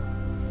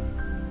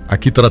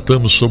 aqui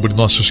tratamos sobre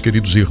nossos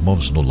queridos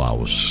irmãos no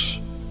Laos.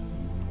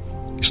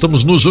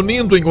 Estamos nos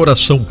unindo em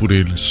oração por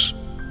eles,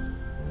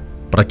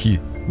 para que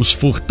os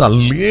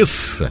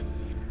fortaleça,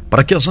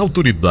 para que as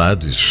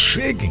autoridades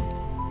cheguem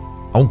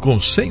a um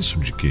consenso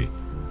de que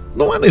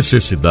não há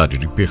necessidade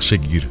de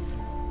perseguir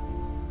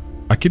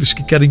aqueles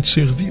que querem te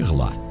servir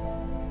lá.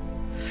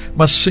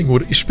 Mas,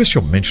 Senhor,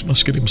 especialmente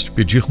nós queremos te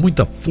pedir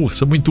muita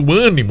força, muito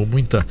ânimo,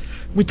 muita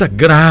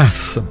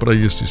graça para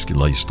esses que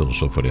lá estão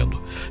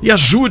sofrendo. E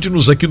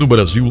ajude-nos aqui no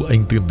Brasil a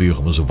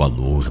entendermos o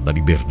valor da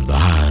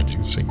liberdade,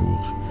 Senhor.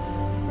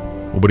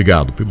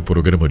 Obrigado pelo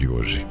programa de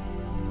hoje.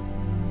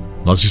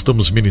 Nós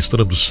estamos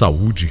ministrando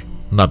saúde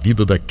na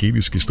vida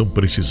daqueles que estão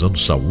precisando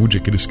saúde,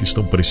 aqueles que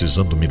estão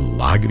precisando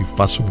milagre.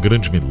 Faça um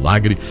grande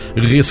milagre,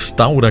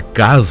 restaura a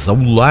casa,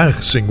 o lar,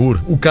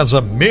 Senhor, o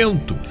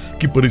casamento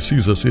que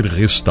precisa ser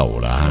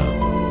restaurado.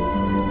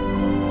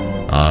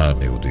 Ah,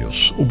 meu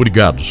Deus,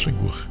 obrigado,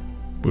 Senhor,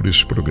 por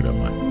esse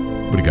programa.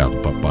 Obrigado,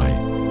 Papai.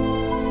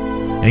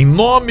 Em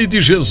nome de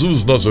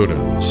Jesus nós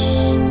oramos.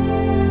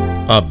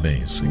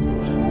 Amém,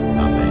 Senhor.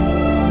 Amém.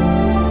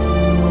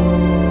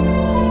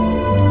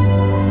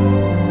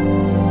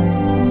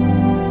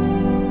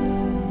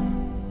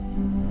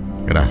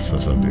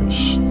 Graças a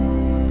Deus.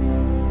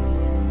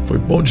 Foi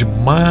bom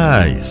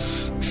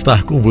demais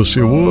estar com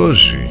você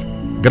hoje.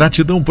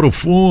 Gratidão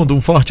profunda,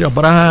 um forte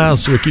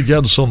abraço aqui de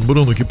Edson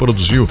Bruno, que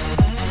produziu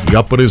e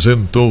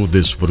apresentou o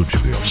Desfrute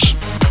Deus.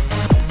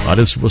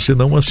 Olha, se você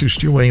não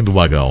assistiu ainda o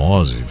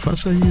H11,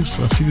 faça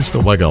isso, assista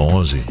o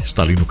H11,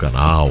 está ali no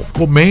canal,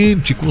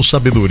 comente com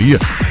sabedoria,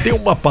 dê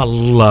uma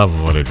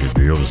palavra de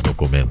Deus no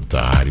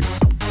comentário.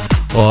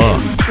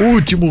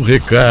 Último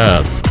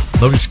recado,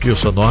 não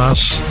esqueça,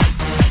 nós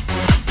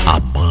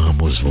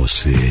amamos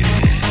você.